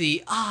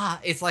sexy,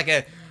 it's like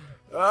a...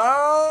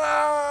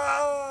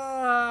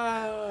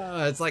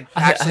 It's like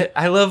actually,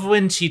 I love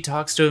when she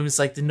talks to him. It's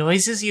like, the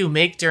noises you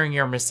make during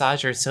your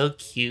massage are so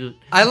cute.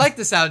 I like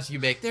the sounds you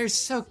make. They're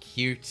so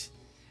cute.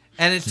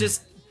 And it's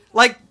just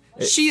like,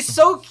 she's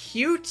so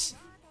cute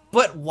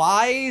but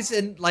wise,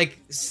 and like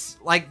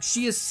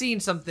she has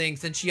seen some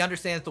things and she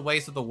understands the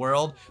ways of the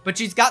world, but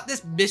she's got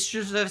this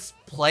mischievous,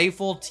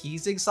 playful,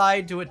 teasing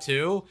side to it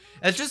too.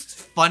 And it's just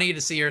funny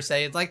to see her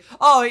say, it's like,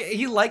 oh,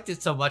 he liked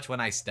it so much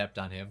when I stepped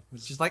on him.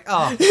 It's just like,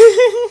 oh.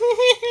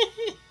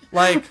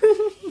 Like,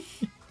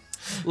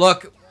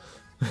 look,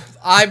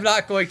 I'm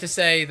not going to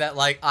say that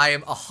like I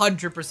am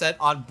 100%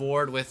 on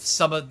board with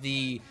some of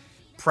the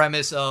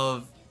premise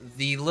of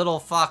the little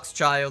fox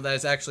child that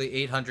is actually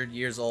 800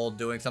 years old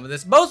doing some of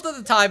this. Most of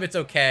the time it's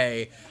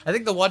okay. I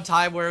think the one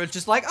time where it's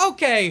just like,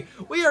 okay,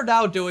 we are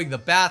now doing the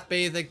bath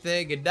bathing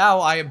thing, and now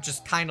I am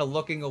just kind of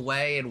looking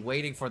away and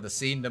waiting for the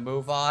scene to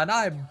move on.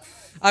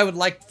 I would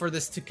like for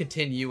this to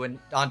continue and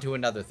onto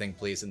another thing,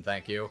 please and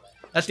thank you.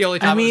 That's the only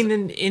time. I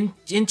mean,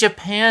 in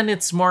Japan,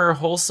 it's more a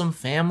wholesome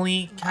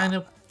family kind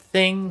of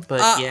thing,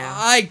 but yeah.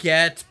 I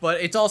get, but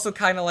it's also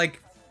kind of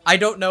like, I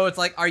don't know, it's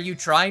like, are you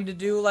trying to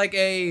do like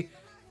a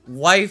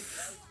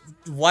wife,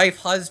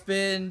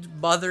 husband,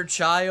 mother,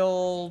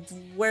 child?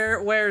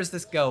 Where is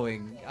this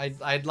going?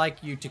 I'd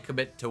like you to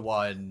commit to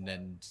one,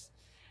 and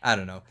I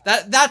don't know.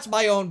 That's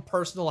my own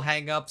personal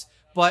hang-ups,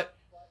 but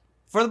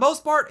for the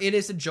most part, it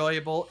is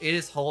enjoyable, it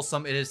is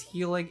wholesome, it is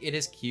healing, it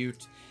is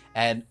cute,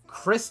 and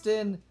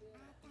Kristen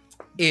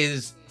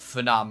is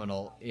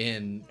phenomenal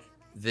in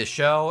this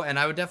show, and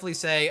I would definitely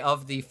say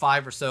of the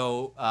 5 or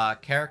so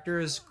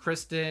characters,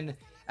 Kristen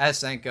as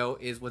Senko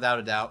is without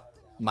a doubt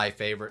my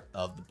favorite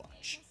of the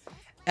bunch.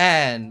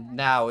 And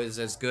now is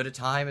as good a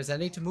time as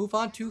any to move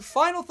on to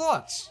final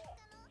thoughts.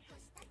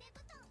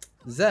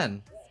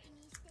 Zen.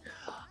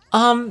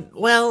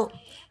 Well,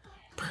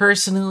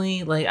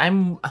 personally, like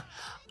I'm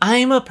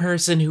a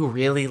person who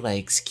really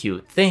likes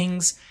cute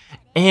things,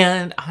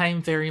 and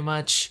I'm very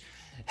much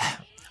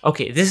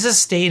okay, this is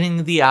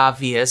stating the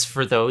obvious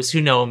for those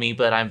who know me,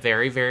 but I'm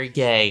very, very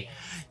gay.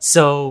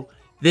 So,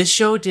 this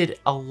show did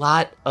a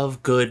lot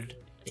of good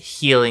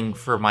healing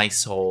for my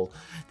soul.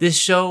 This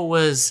show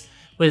was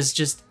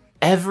just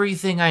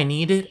everything I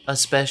needed,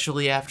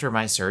 especially after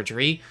my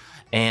surgery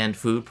and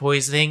food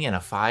poisoning and a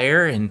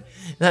fire. And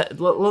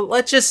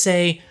let's just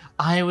say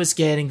I was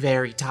getting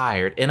very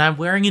tired, and I'm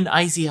wearing an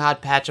icy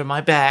hot patch on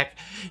my back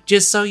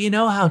just so you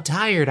know how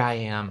tired I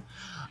am.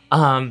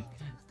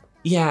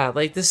 Yeah,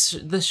 like this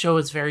show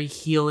is very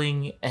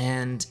healing,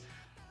 and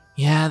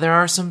yeah, there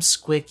are some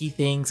squicky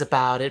things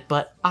about it,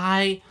 but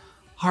I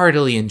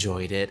heartily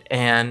enjoyed it,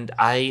 and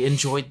I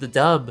enjoyed the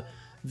dub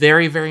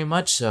very, very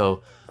much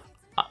so.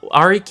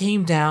 Ari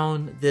came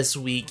down this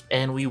week,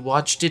 and we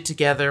watched it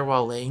together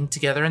while laying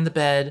together in the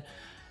bed,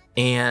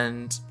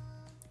 and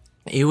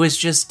it was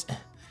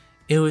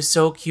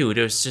so cute.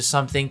 It was just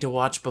something to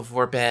watch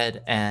before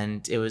bed,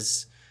 and it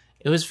was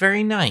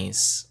very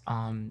nice.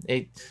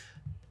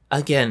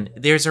 Again,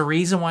 there's a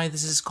reason why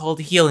this is called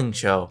a healing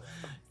show.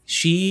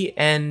 She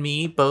and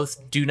me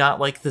both do not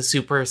like the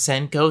Super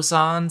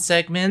Senko-san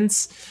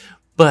segments,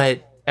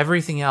 but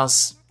everything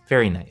else,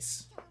 very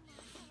nice.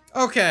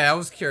 Okay, I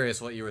was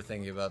curious what you were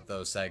thinking about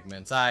those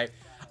segments. I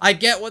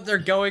get what they're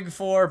going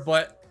for,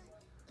 but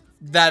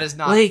that is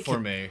not for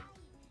me.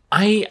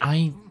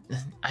 I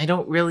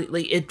don't really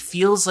like. It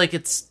feels like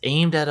it's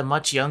aimed at a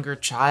much younger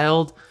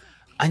child,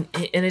 and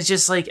it's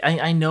just like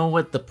I know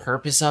what the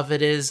purpose of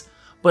it is.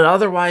 But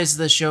otherwise,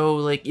 the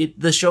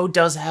show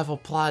does have a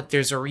plot.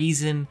 There's a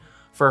reason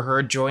for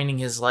her joining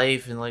his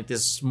life, and like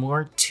there's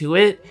more to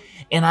it.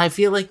 And I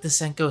feel like the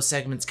Senko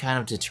segments kind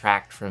of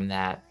detract from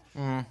that.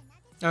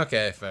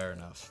 Okay, fair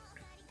enough.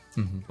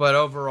 Mm-hmm. But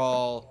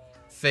overall,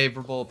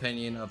 favorable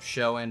opinion of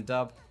show and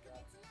dub?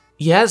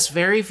 Yes,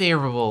 very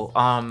favorable.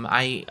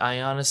 I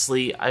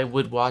honestly, I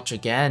would watch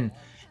again.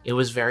 It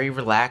was very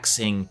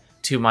relaxing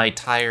to my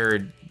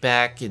tired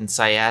back and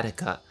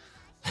sciatica.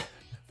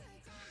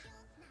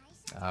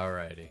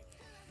 Alrighty.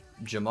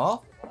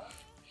 Jamal?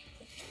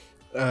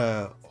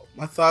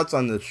 My thoughts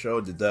on the show,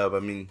 the dub. I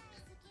mean,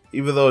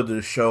 even though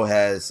the show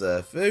has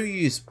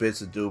various bits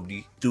of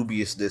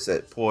dubiousness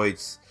at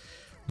points,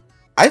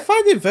 I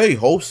find it very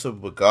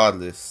wholesome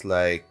regardless.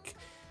 Like,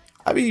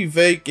 I mean,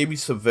 gave me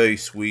some very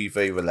sweet,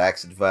 very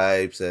relaxing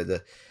vibes,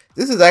 and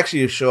this is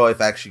actually a show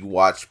I've actually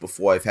watched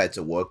before I've had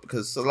to work,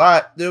 because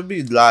there'll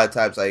be a lot of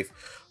times I've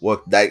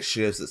worked night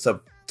shifts, and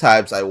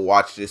sometimes I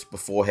watch this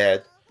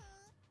beforehand.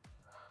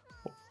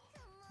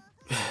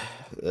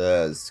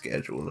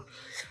 Schedule.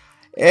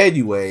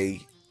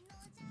 Anyway,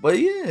 but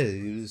yeah,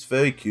 it was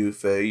very cute,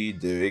 very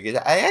endearing, and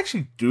I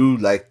actually do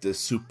like the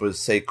Super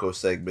Seiko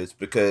segments,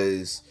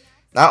 because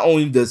not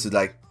only does it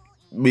like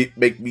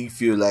make me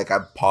feel like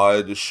I'm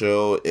part of the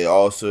show, it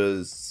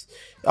also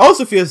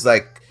feels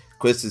like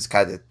Chris is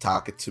kind of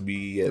talking to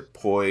me at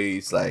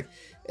points. Like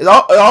it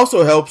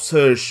also helps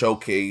her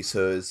showcase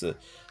her as a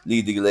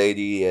leading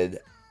lady, and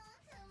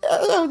I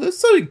don't know, there's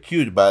something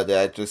cute about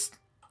that. I just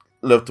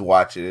love to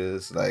watch it.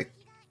 It's like,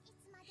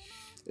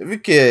 if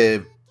it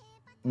can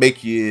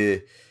make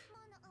you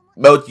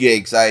melt your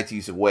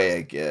anxieties away,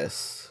 I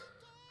guess.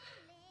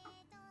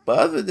 But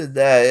other than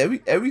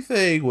that,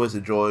 everything was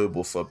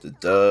enjoyable, from the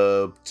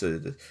dub to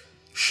the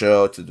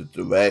show to the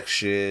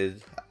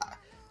direction.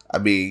 I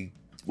mean,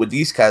 with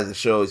these kinds of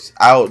shows,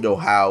 I don't know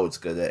how it's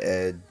gonna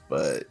end,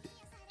 but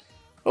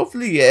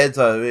hopefully it ends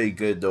on a really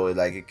good note.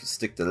 Like, it can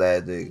stick the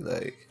landing.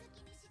 Like,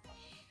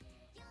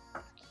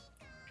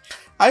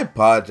 I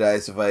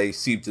apologize if I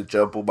seem to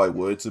jump on my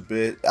words a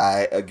bit.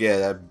 I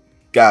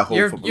got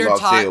home from a long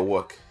day of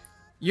work.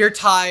 You're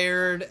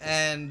tired,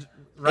 and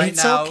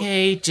it's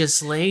okay.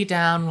 Just lay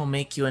down. We'll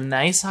make you a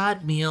nice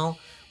hot meal.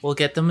 We'll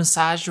get the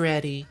massage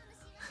ready.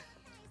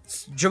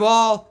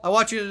 Jamal, I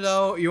want you to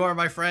know you are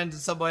my friend and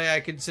somebody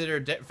I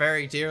consider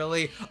very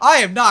dearly. I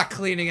am not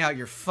cleaning out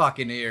your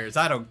fucking ears.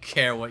 I don't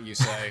care what you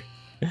say.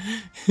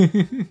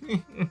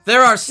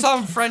 There are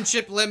some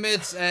friendship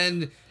limits,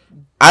 and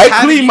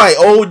I clean my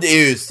own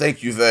ears,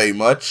 thank you very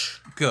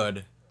much.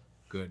 Good.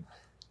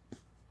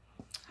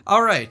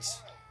 All right.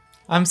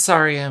 I'm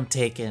sorry I'm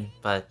taken,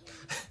 but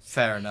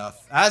Fair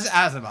enough. As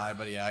am I,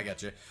 but yeah, I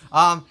get you.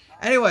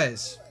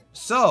 Anyways,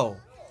 so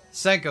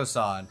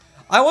Senko-san.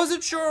 I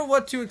wasn't sure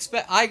what to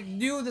expect. I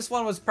knew this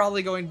one was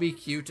probably going to be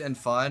cute and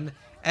fun,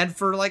 and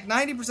for like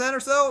 90% or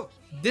so,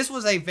 this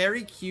was a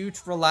very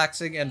cute,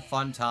 relaxing, and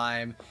fun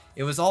time.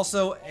 It was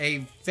also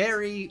a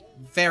very,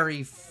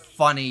 very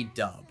funny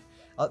dub.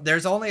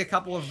 There's only a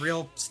couple of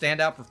real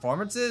standout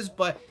performances,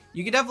 but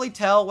you can definitely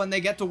tell when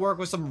they get to work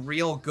with some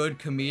real good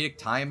comedic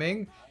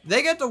timing.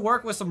 They get to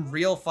work with some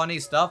real funny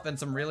stuff and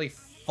some really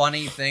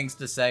funny things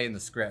to say in the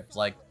script.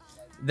 Like,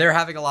 they're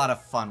having a lot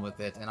of fun with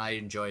it, and I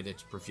enjoyed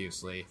it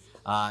profusely.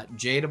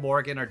 Jade and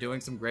Morgan are doing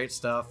some great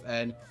stuff,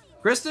 and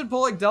Kristen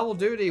pulling double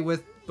duty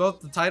with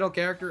both the title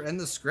character and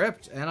the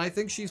script, and I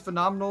think she's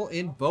phenomenal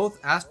in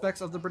both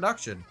aspects of the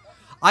production.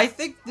 I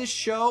think this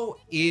show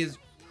is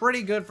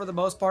pretty good for the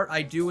most part.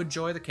 I do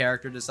enjoy the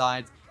character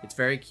designs. It's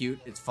very cute.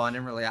 It's fun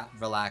and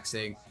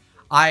relaxing.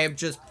 I am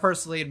just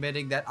personally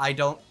admitting that I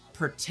don't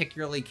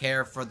particularly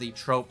care for the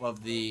trope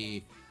of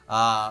the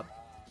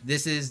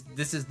this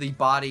is the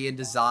body and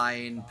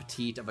design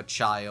petite of a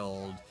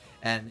child,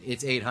 and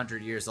it's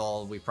 800 years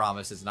old. We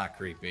promise it's not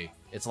creepy.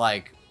 It's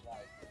like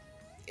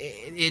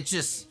it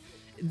just,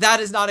 that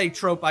is not a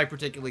trope I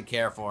particularly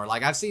care for.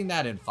 Like, I've seen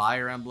that in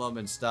Fire Emblem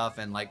and stuff,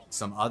 and like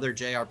some other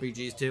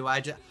JRPGs too.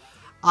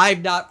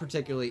 I'm not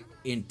particularly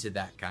into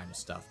that kind of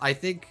stuff. I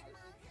think,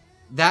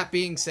 that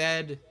being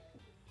said,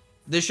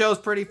 the show's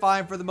pretty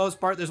fine for the most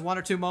part. There's one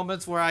or two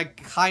moments where I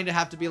kind of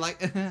have to be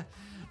like,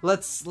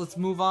 let's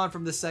move on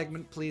from this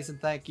segment, please and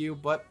thank you.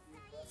 But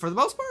for the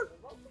most part,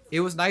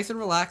 it was nice and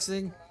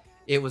relaxing.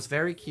 It was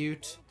very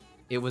cute.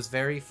 It was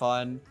very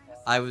fun.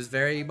 I was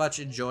very much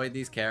enjoyed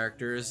these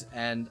characters,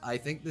 and I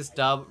think this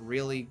dub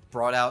really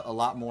brought out a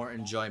lot more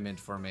enjoyment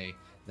for me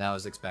than I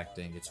was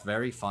expecting. It's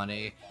very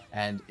funny,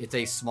 and it's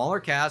a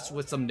smaller cast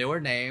with some newer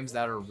names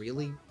that are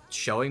really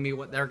showing me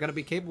what they're going to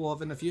be capable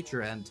of in the future,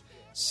 and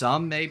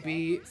some may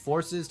be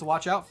forces to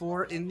watch out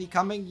for in the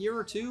coming year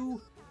or two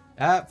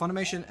at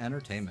Funimation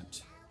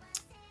Entertainment.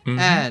 Mm-hmm.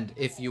 And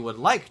if you would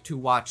like to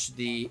watch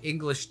the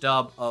English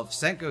dub of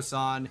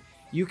Senko-san,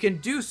 you can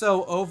do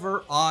so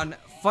over on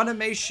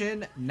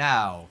Funimation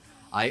Now.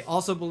 I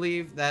also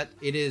believe that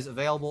it is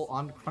available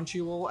on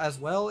Crunchyroll as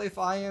well, if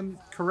I am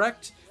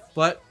correct.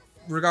 But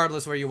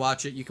regardless where you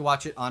watch it, you can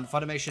watch it on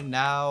Funimation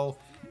Now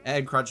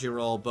and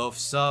Crunchyroll, both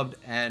subbed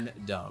and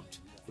dubbed.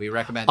 We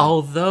recommend it.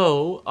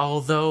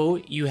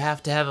 Although you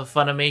have to have a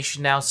Funimation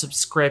Now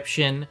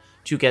subscription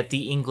to get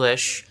the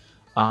English,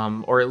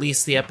 or at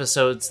least the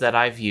episodes that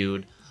I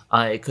viewed.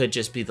 It could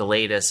just be the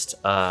latest,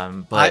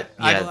 but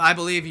yeah. I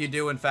believe you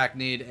do in fact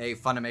need a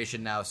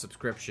Funimation Now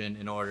subscription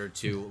in order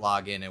to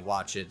log in and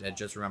watch it. And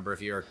just remember,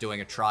 if you're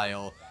doing a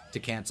trial, to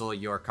cancel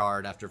your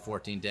card after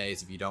 14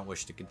 days if you don't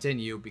wish to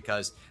continue,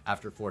 because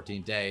after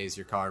 14 days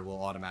your card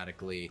will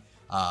automatically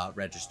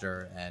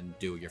register and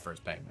do your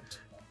first payment.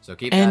 So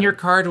keep and your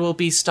card will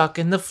be stuck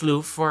in the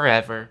floof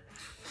forever.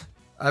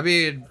 I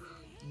mean,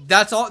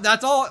 that's all.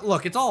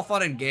 Look, it's all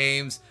fun and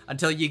games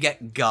until you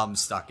get gum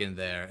stuck in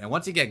there. And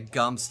once you get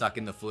gum stuck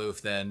in the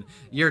floof, then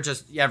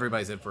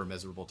everybody's in for a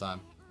miserable time.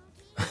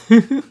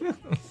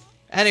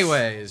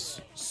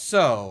 Anyways,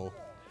 so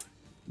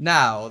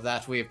now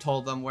that we have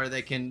told them where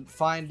they can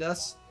find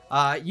us,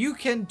 you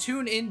can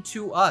tune in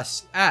to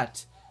us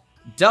at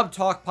Dub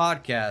Talk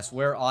Podcast.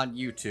 We're on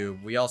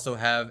YouTube. We also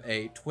have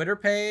a Twitter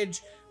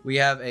page. We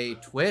have a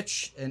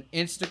Twitch, an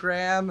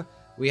Instagram.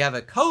 We have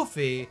a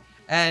Ko-fi.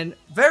 And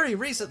very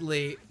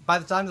recently, by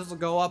the time this will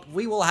go up,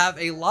 we will have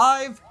a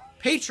live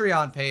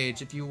Patreon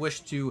page if you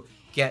wish to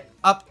get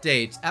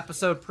updates,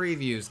 episode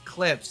previews,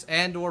 clips,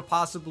 and or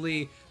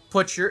possibly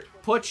put your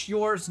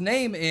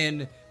name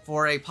in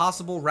for a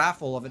possible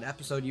raffle of an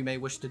episode you may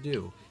wish to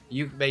do.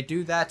 You may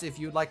do that if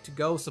you'd like to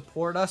go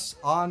support us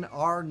on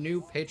our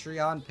new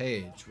Patreon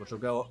page, which will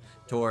go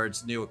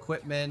towards new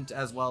equipment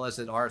as well as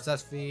an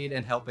RSS feed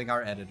and helping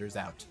our editors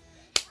out.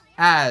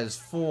 As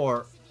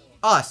for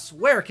us,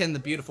 where can the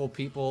beautiful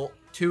people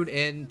tune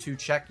in to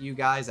check you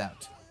guys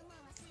out?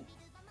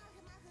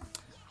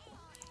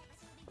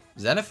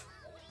 Zenith?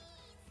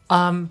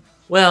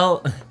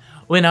 Well,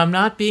 when I'm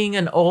not being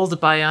an old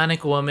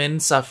bionic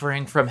woman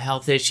suffering from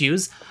health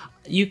issues,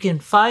 you can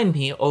find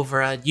me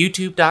over at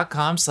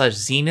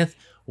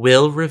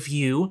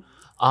youtube.com/ZenithWillReview,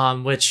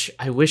 which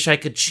I wish I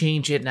could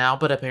change it now,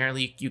 but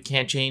apparently you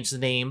can't change the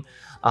name.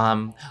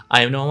 I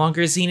am no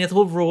longer Zenith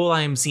Will Rule,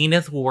 I am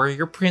Zenith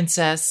Warrior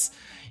Princess,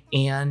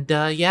 and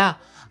that's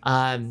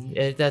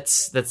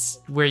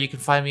where you can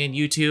find me on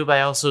YouTube.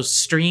 I also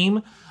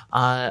stream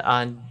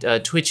on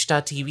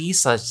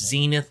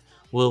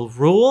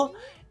twitch.tv/ZenithWillRule,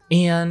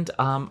 and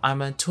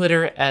I'm on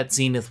Twitter at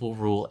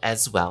ZenithWillRule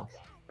as well.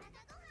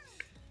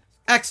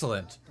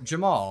 Excellent.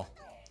 Jamal?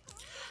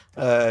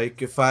 You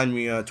can find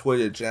me on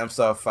Twitter at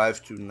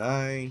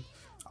Jamstar529.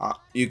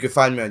 You can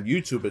find me on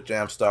YouTube at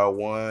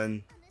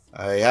Jamstar1.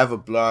 I have a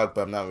blog,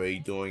 but I'm not really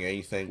doing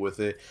anything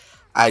with it.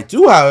 I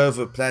do,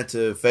 however, plan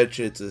to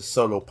venture into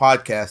solo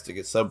podcasting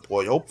at some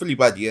point, hopefully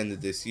by the end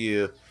of this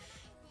year.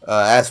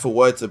 As for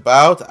what it's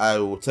about, I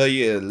will tell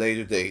you at a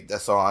later date.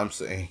 That's all I'm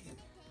saying.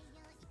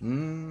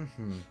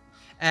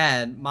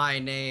 And my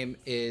name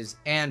is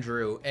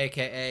Andrew,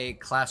 aka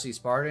Classy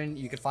Spartan.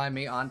 You can find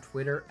me on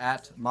Twitter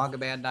at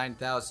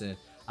MangaBand9000.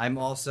 I'm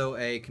also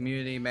a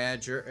community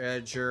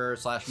manager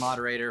 /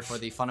 moderator for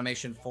the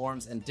Funimation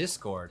forums and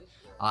Discord.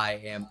 I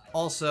am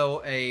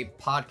also a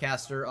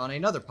podcaster on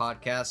another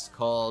podcast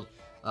called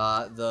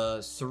the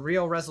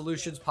Surreal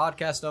Resolutions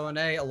Podcast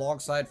O&A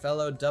alongside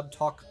fellow Dub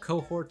Talk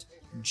cohort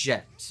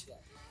Jet.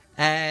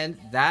 And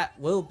that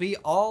will be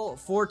all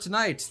for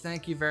tonight.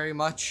 Thank you very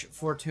much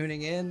for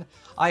tuning in.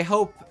 I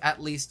hope,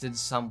 at least in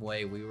some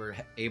way, we were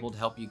able to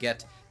help you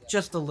get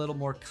just a little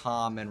more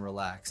calm and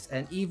relaxed.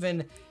 And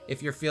even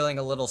if you're feeling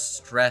a little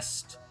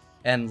stressed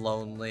and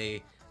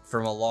lonely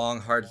from a long,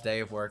 hard day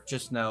of work,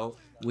 just know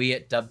we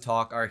at Dub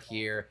Talk are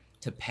here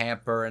to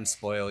pamper and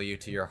spoil you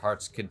to your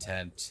heart's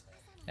content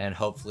and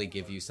hopefully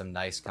give you some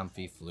nice,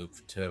 comfy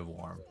floof to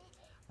warm.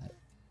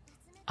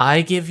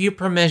 I give you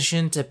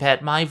permission to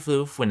pet my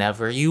floof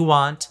whenever you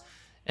want.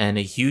 And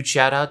a huge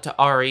shout out to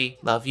Ari.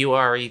 Love you,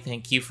 Ari.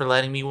 Thank you for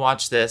letting me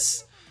watch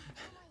this.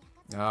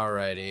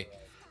 Alrighty.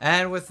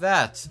 And with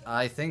that,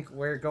 I think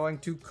we're going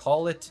to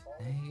call it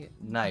a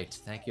night.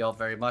 Thank you all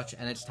very much.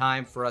 And it's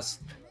time for us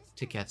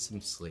to get some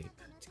sleep,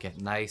 to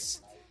get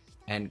nice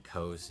and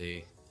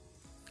cozy.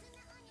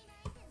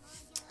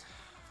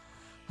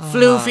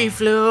 Floofy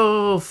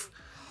floof!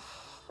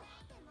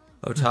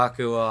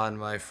 Otaku on,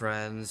 my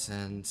friends,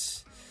 and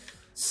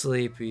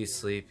sleepy,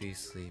 sleepy,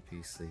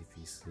 sleepy,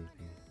 sleepy,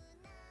 sleepy.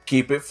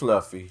 Keep it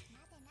fluffy.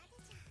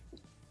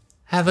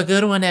 Have a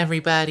good one,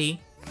 everybody.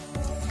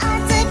 お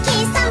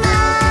月様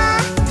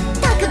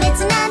特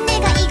別な